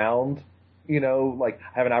 I'm around, like,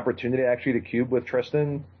 I have an opportunity actually to cube with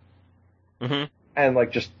Tristan, Mm-hmm. and,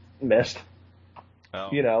 like, just missed.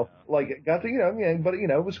 Oh. Like, got to, but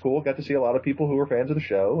it was cool. Got to see a lot of people who were fans of the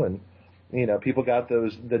show, and people got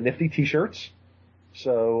the nifty T-shirts.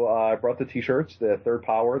 So I brought the T-shirts, the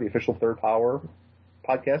official Third Power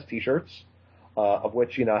podcast T-shirts, of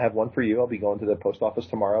which I have one for you. I'll be going to the post office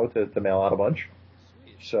tomorrow to mail out a bunch.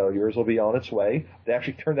 Sweet. So yours will be on its way. They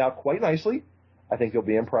actually turned out quite nicely. I think you'll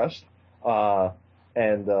be impressed. I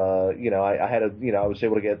had I was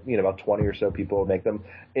able to get about 20 or so people to make them.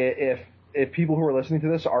 If people who are listening to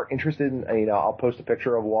this are interested in, I'll post a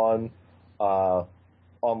picture of one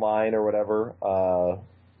online or whatever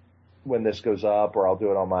when this goes up, or I'll do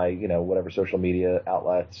it on my whatever social media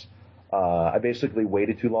outlets. I basically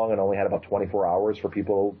waited too long and only had about 24 hours for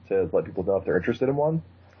people to let people know if they're interested in one.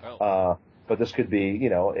 Oh. But this could be,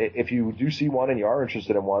 if you do see one and you are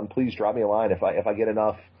interested in one, please drop me a line. If I get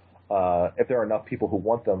enough, if there are enough people who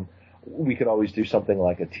want them, we could always do something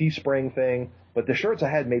like a Teespring thing. But the shirts I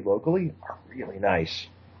had made locally are really nice.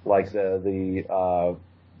 Like the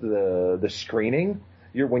screening,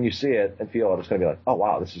 when you see it and feel it, it's going to be like, oh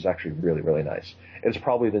wow, this is actually really, really nice. It's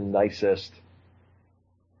probably the nicest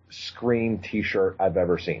screen T-shirt I've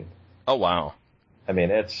ever seen. Oh wow. I mean,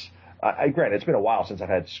 granted, it's been a while since I've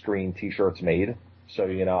had screen T-shirts made, so I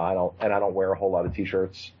don't wear a whole lot of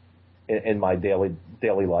T-shirts in my daily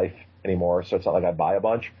life anymore. So it's not like I buy a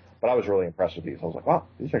bunch, but I was really impressed with these. I was like, wow,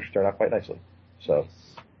 these actually turned out quite nicely. So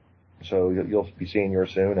you'll be seeing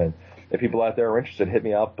yours soon, and if people out there are interested, hit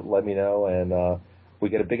me up, let me know, and we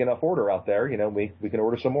get a big enough order out there, we can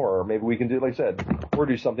order some more, or maybe we can do, like I said, or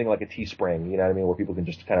do something like a Teespring, you know what I mean, where people can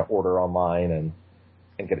just kind of order online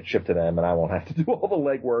and get it shipped to them, and I won't have to do all the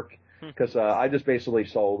legwork, because I just basically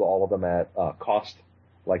sold all of them at cost.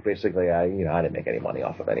 Like, basically, I didn't make any money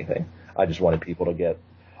off of anything. I just wanted people to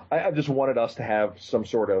I just wanted us to have some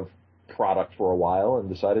sort of product for a while, and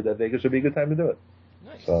decided that Vegas would be a good time to do it.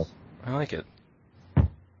 Nice. So, I like it.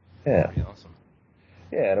 Yeah. Pretty awesome.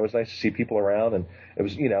 Yeah, and it was nice to see people around, and it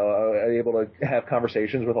was, able to have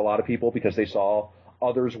conversations with a lot of people because they saw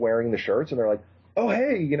others wearing the shirts, and they're like, oh,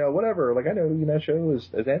 hey, whatever, like, I know, show is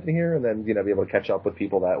Anthony here, and then, be able to catch up with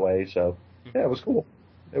people that way. So, yeah, it was cool.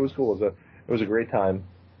 It was cool. It was a great time.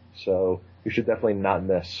 So you should definitely not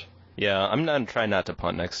miss. Yeah, I'm not trying not to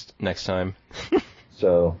punt next time.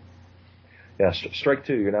 So, yeah, strike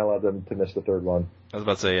 2. You're not allowed to miss the third one. I was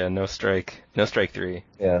about to say, no strike 3.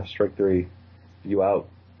 Yeah, strike 3. You out.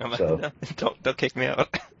 So. Don't kick me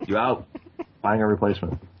out. You out. Buying a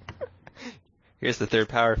replacement. Here's the Third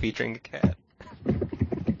Power featuring a cat.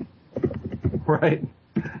 Right.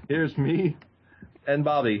 Here's me and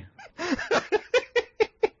Bobby.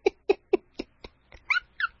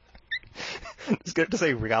 It's good to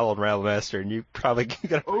say Regal and Railmaster, and you probably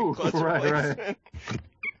got a close replacement. Right.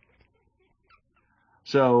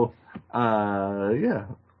 So, yeah,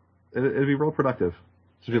 it'd be real productive.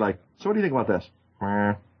 To be like, so what do you think about this?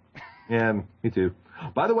 Yeah, me too.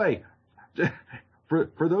 By the way,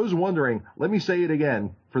 for those wondering, let me say it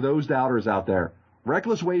again. For those doubters out there,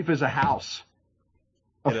 Reckless Waif is a house.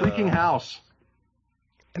 A freaking house.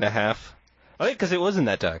 And a half. Oh, yeah, because it was in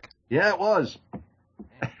that deck. Yeah, it was.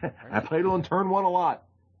 I played it on turn 1 a lot,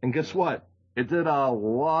 and guess what? It did a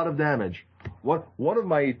lot of damage. One of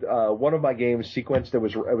my games sequenced. It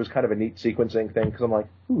was kind of a neat sequencing thing because I'm like,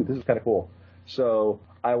 ooh, this is kind of cool. So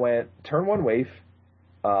I went turn 1 Waif,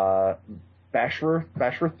 bash for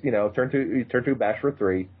turn 2 bash for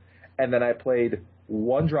 3, and then I played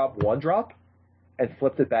 1-drop, and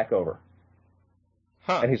flipped it back over.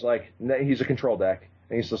 Huh. And he's like, he's a control deck,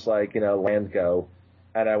 and he's just like, land go,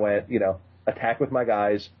 and I went, attack with my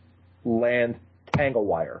guys, land, Tangle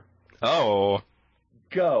Wire. Oh.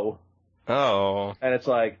 Go. Oh. And it's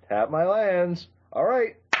like, tap my lands, all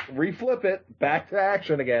right, reflip it, back to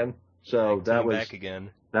action again. So that was back again.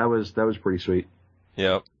 that was pretty sweet.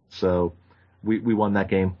 Yep. So we won that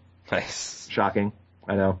game. Nice. Shocking,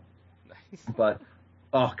 I know. But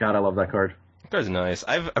oh god, I love that card. That card's nice.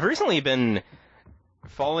 I've recently been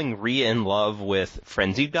falling in love with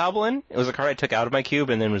Frenzied Goblin. It was a card I took out of my cube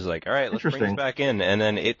and then was like, all right, let's bring this back in. And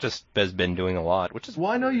then it just has been doing a lot, which is... Well,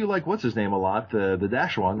 I know you like what's his name a lot, the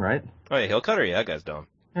Dash one, right? Oh yeah, Hill Cutter. Yeah, that guy's dumb.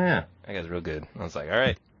 Yeah. That guy's real good. I was like, all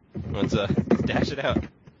right, let's dash it out.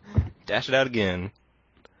 Dash it out again.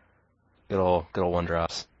 Good old one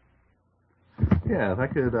drops. Yeah,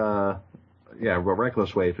 that could, but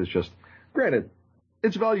Reckless Wave is just, granted,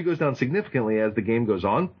 its value goes down significantly as the game goes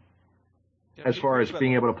on, as far as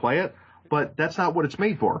being able to play it, but that's not what it's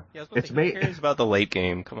made for. Yeah, it's made. Who cares about the late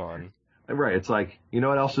game? Come on. Right, it's like, you know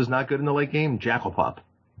what else is not good in the late game? Jackal Pup.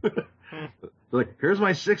 Like, here's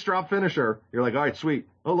my 6-drop finisher. You're like, all right, sweet.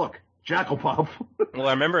 Oh, look, Jackal Pup. Well,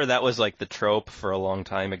 I remember that was like the trope for a long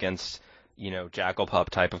time against, Jackal Pup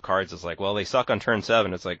type of cards. It's like, well, they suck on turn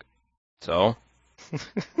 7. It's like, so?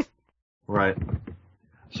 Right.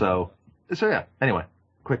 So yeah. Anyway,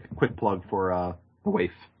 quick plug for the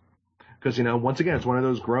Waif, because once again, it's one of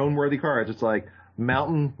those grown-worthy cards. It's like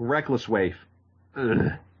Mountain Reckless Waif.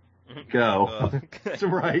 Ugh. Go. It's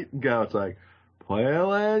right. Go. It's like play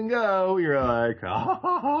and go. You're like,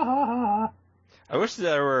 ah. I wish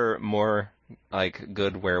there were more like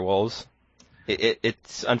good werewolves.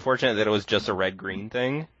 It's unfortunate that it was just a red-green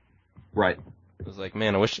thing. Right. It was like,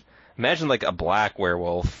 man, imagine like a black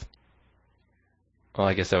werewolf. Well,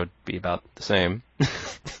 I guess that would be about the same.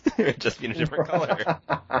 It'd just be in a different color.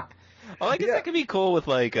 Well, I guess that could be cool with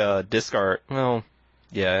like discard. Well,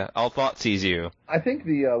 yeah, all thought sees you. I think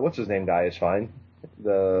the what's his name guy is fine.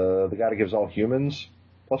 The guy that gives all humans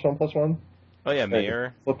 +1/+1. Oh yeah,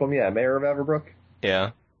 Mayor. Flip him, yeah, Mayor of Averbrook.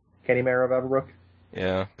 Yeah. Kenny Mayor of Averbrook.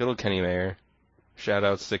 Yeah, good old Kenny Mayor. Shout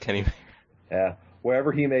outs to Kenny Mayor. Yeah,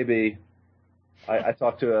 wherever he may be. I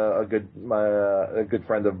talked to a good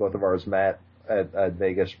friend of both of ours, Matt, at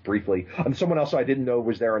Vegas briefly, and someone else I didn't know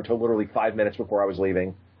was there until literally 5 minutes before I was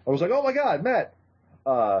leaving. I was like, oh my god, Matt!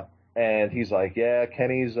 And he's like, yeah,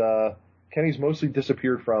 Kenny's mostly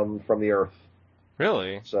disappeared from the earth.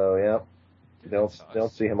 Really? So yeah, they don't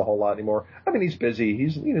see him a whole lot anymore. I mean, he's busy.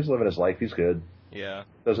 He's living his life. He's good. Yeah.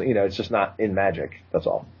 Doesn't it's just not in Magic. That's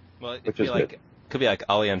all. Well, it could be like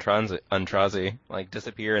Ali Antrazi, like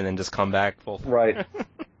disappear and then just come back full. Right.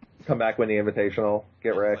 Come back, win the Invitational,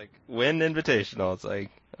 get wrecked. Like, win Invitational. It's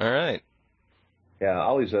like, all right. Yeah,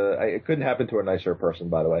 Ollie's it couldn't happen to a nicer person,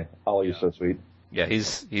 by the way. Ollie is so sweet. Yeah,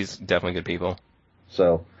 he's definitely good people.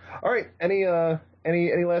 So, all right, any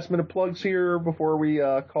last minute plugs here before we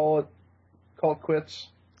call it quits?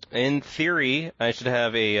 In theory, I should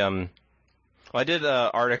have a I did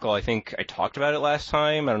an article. I think I talked about it last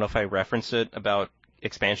time. I don't know if I referenced it about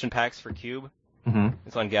expansion packs for Cube. Mm-hmm.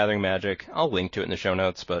 It's on Gathering Magic. I'll link to it in the show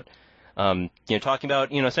notes. But talking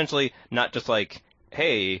about essentially not just like,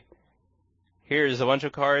 hey, here's a bunch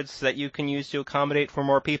of cards that you can use to accommodate for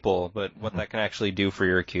more people, but what that can actually do for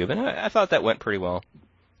your cube. And I thought that went pretty well.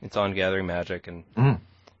 It's on Gathering Magic, and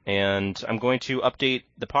I'm going to update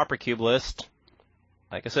the Pauper Cube list.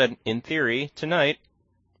 Like I said, in theory, tonight.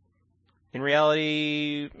 In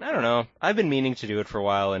reality, I don't know. I've been meaning to do it for a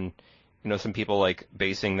while, and some people like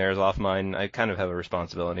basing theirs off mine. I kind of have a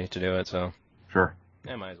responsibility to do it, so sure.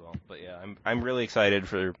 I might as well. But yeah, I'm really excited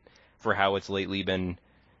for how it's lately been.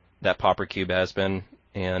 That Pauper Cube has been,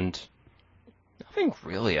 and nothing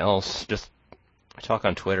really else. Just I talk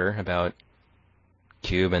on Twitter about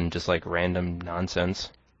Cube and just like random nonsense.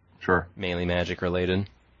 Sure. Mainly Magic related.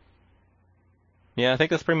 Yeah, I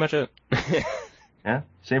think that's pretty much it. Yeah,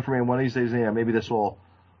 same for me. One of these days, maybe this will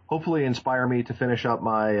hopefully inspire me to finish up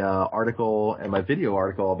my article and my video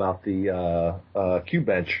article about the Cube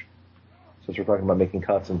Bench, since we're talking about making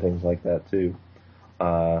cuts and things like that too.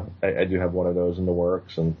 I do have one of those in the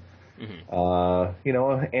works, and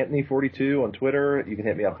Anthony42 on Twitter, you can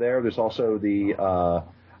hit me up there. There's also the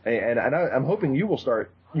I'm hoping you will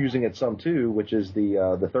start using it some too, which is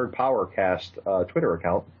the Third Powercast Twitter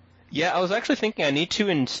account. Yeah, I was actually thinking I need to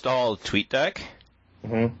install TweetDeck.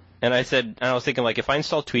 Mm-hmm. And I was thinking, like, if I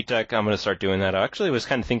install TweetDeck, I'm going to start doing that. I actually was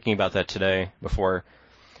kind of thinking about that today before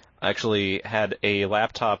I actually had a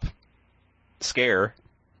laptop scare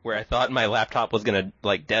where I thought my laptop was going to,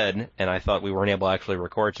 like, dead, and I thought we weren't able to actually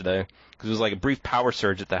record today. Because it was like a brief power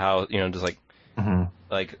surge at the house, just like,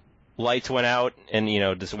 like, lights went out, and,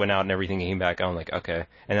 just went out and everything came back on, like, okay.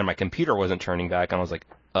 And then my computer wasn't turning back, and I was like,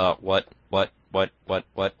 what? And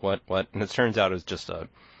it turns out it was just a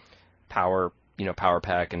power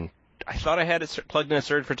pack and I thought I had it plugged in a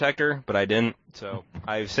surge protector, but I didn't. So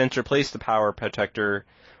I've since replaced the power protector,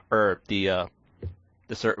 or the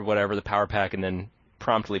power pack, and then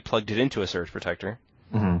promptly plugged it into a surge protector.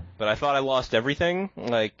 Mm-hmm. But I thought I lost everything,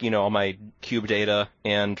 like, all my Cube data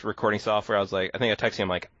and recording software. I was like, I think I texted him,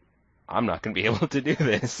 like, I'm not going to be able to do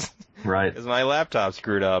this. Right. Because my laptop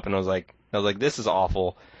screwed up, and I was like, this is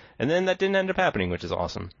awful. And then that didn't end up happening, which is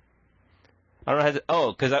awesome. I don't know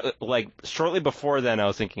how to, because shortly before then I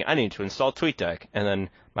was thinking, I need to install TweetDeck, and then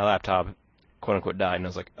my laptop, quote unquote, died, and I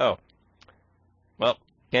was like, oh, well,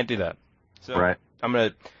 can't do that. So right. I'm going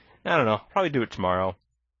to, I don't know, probably do it tomorrow.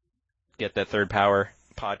 Get that third power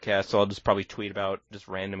podcast, so I'll just probably tweet about just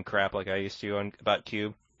random crap like I used to about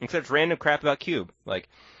Cube. Except random crap about Cube. Like,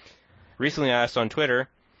 recently I asked on Twitter,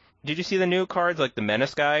 did you see the new cards, like the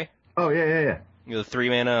Menace guy? Oh, yeah. The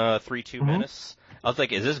 3-mana, 3/2 Menace? I was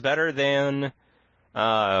like, is this better than,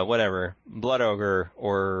 Blood Ogre,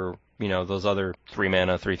 or, those other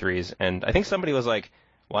 3-mana, 3/3s? And I think somebody was like,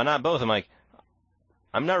 why not both? I'm like,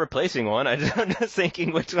 I'm not replacing one, I'm just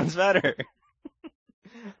thinking which one's better.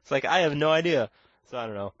 It's like, I have no idea. So I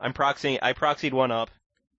don't know. I proxied one up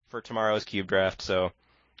for tomorrow's Cube draft, so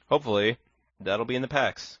hopefully that'll be in the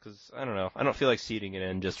packs. Because, I don't know. I don't feel like seeding it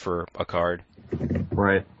in just for a card.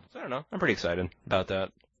 Right. So I don't know. I'm pretty excited about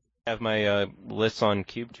that. I have my lists on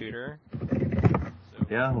Cube Tutor. So.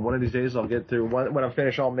 Yeah, one of these days I'll get through. When I'm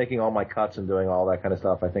finished making all my cuts and doing all that kind of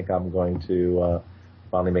stuff, I think I'm going to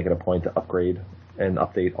finally make it a point to upgrade and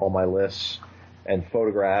update all my lists and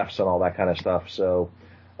photographs and all that kind of stuff. So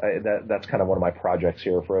that's kind of one of my projects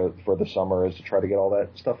here for the summer, is to try to get all that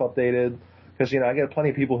stuff updated. Because, I get plenty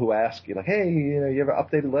of people who ask, like, hey, you have an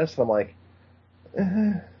updated list? And I'm like,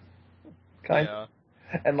 kind of.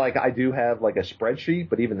 And, like, I do have, like, a spreadsheet,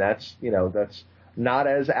 but even that's not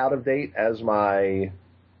as out of date as my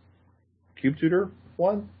Cube Tutor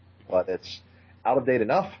one, but it's out of date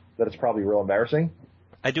enough that it's probably real embarrassing.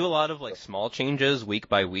 I do a lot of, like, small changes week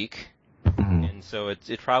by week. And so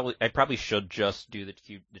I probably should just do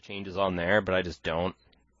the changes on there, but I just don't.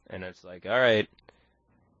 And it's like, all right.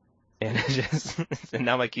 And and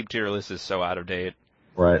now my Cube Tutor list is so out of date.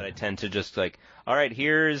 Right. That I tend to just like, all right,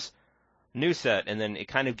 here's new set, and then it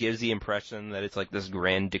kind of gives the impression that it's like this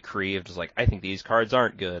grand decree of just like, I think these cards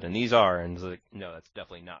aren't good and these are, and it's like, no, that's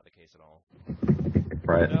definitely not the case at all.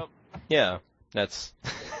 Right. So, yeah, that's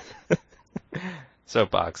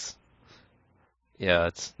soapbox. Yeah,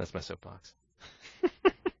 that's my soapbox.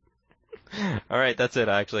 All right, that's it.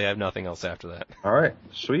 I actually have nothing else after that. All right,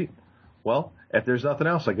 sweet. Well, if there's nothing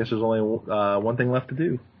else, I guess there's only one thing left to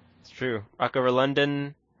do. It's true. Rock over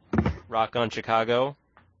London, rock on Chicago.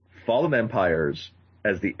 Fallen Empires.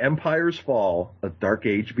 As the empires fall, a dark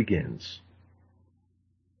age begins.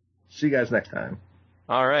 See you guys next time.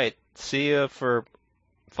 All right. See you for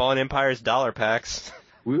Fallen Empires dollar packs.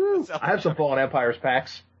 Woo! I have some Fallen Empires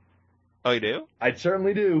packs. Oh, you do? I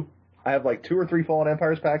certainly do. I have like 2 or 3 Fallen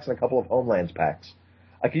Empires packs and a couple of Homelands packs.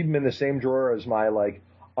 I keep them in the same drawer as my like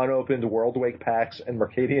unopened Worldwake packs and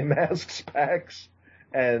Mercadian Masks packs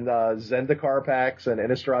and Zendikar packs and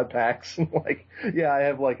Innistrad packs. Like, yeah, I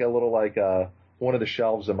have like a little like one of the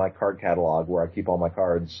shelves in my card catalog where I keep all my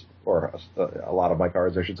cards, or a lot of my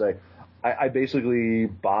cards, I should say. I basically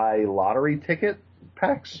buy lottery ticket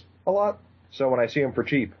packs a lot. So when I see them for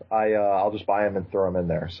cheap, I'll just buy them and throw them in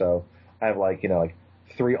there. So I have like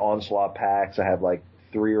 3 Onslaught packs. I have like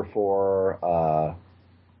 3 or 4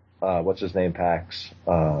 what's his name packs.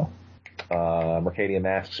 Mercadian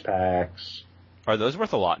Masks packs. Are those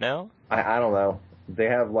worth a lot now? I don't know. They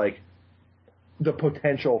have like the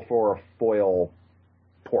potential for foil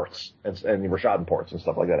ports and Rashadan ports and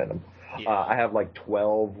stuff like that in them. Yeah. I have like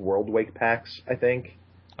 12 Worldwake packs, I think.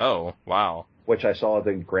 Oh, wow. Which I saw at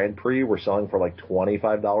the Grand Prix were selling for like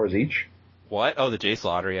 $25 each. What? Oh, the Jace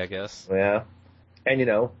Lottery, I guess. Yeah. And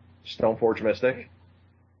Stoneforge Mystic.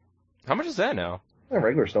 How much is that now?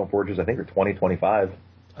 Regular Stoneforges, I think, are $20-25.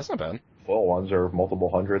 That's not bad. Foil ones are multiple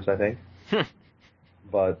hundreds, I think.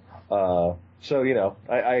 But, so,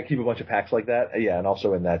 I keep a bunch of packs like that. Yeah, and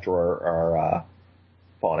also in that drawer are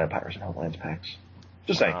Fallen Empires and Homelands packs.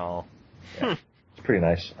 Just saying. Wow. Yeah. It's pretty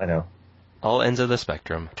nice, I know. All ends of the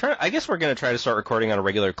spectrum. I guess we're going to try to start recording on a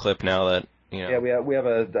regular clip now that, Yeah, we have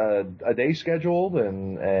a day scheduled,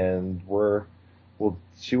 and we'll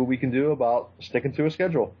see what we can do about sticking to a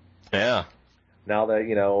schedule. Yeah. Now that,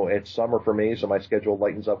 it's summer for me, so my schedule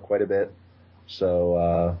lightens up quite a bit.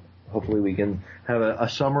 So, hopefully we can have a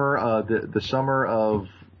summer, the summer of,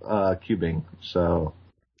 cubing. So.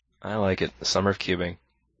 I like it. The summer of cubing.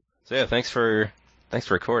 So yeah, thanks for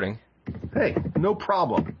recording. Hey, no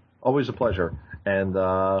problem. Always a pleasure. And,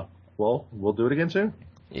 we'll do it again soon.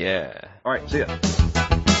 Yeah. All right, see ya.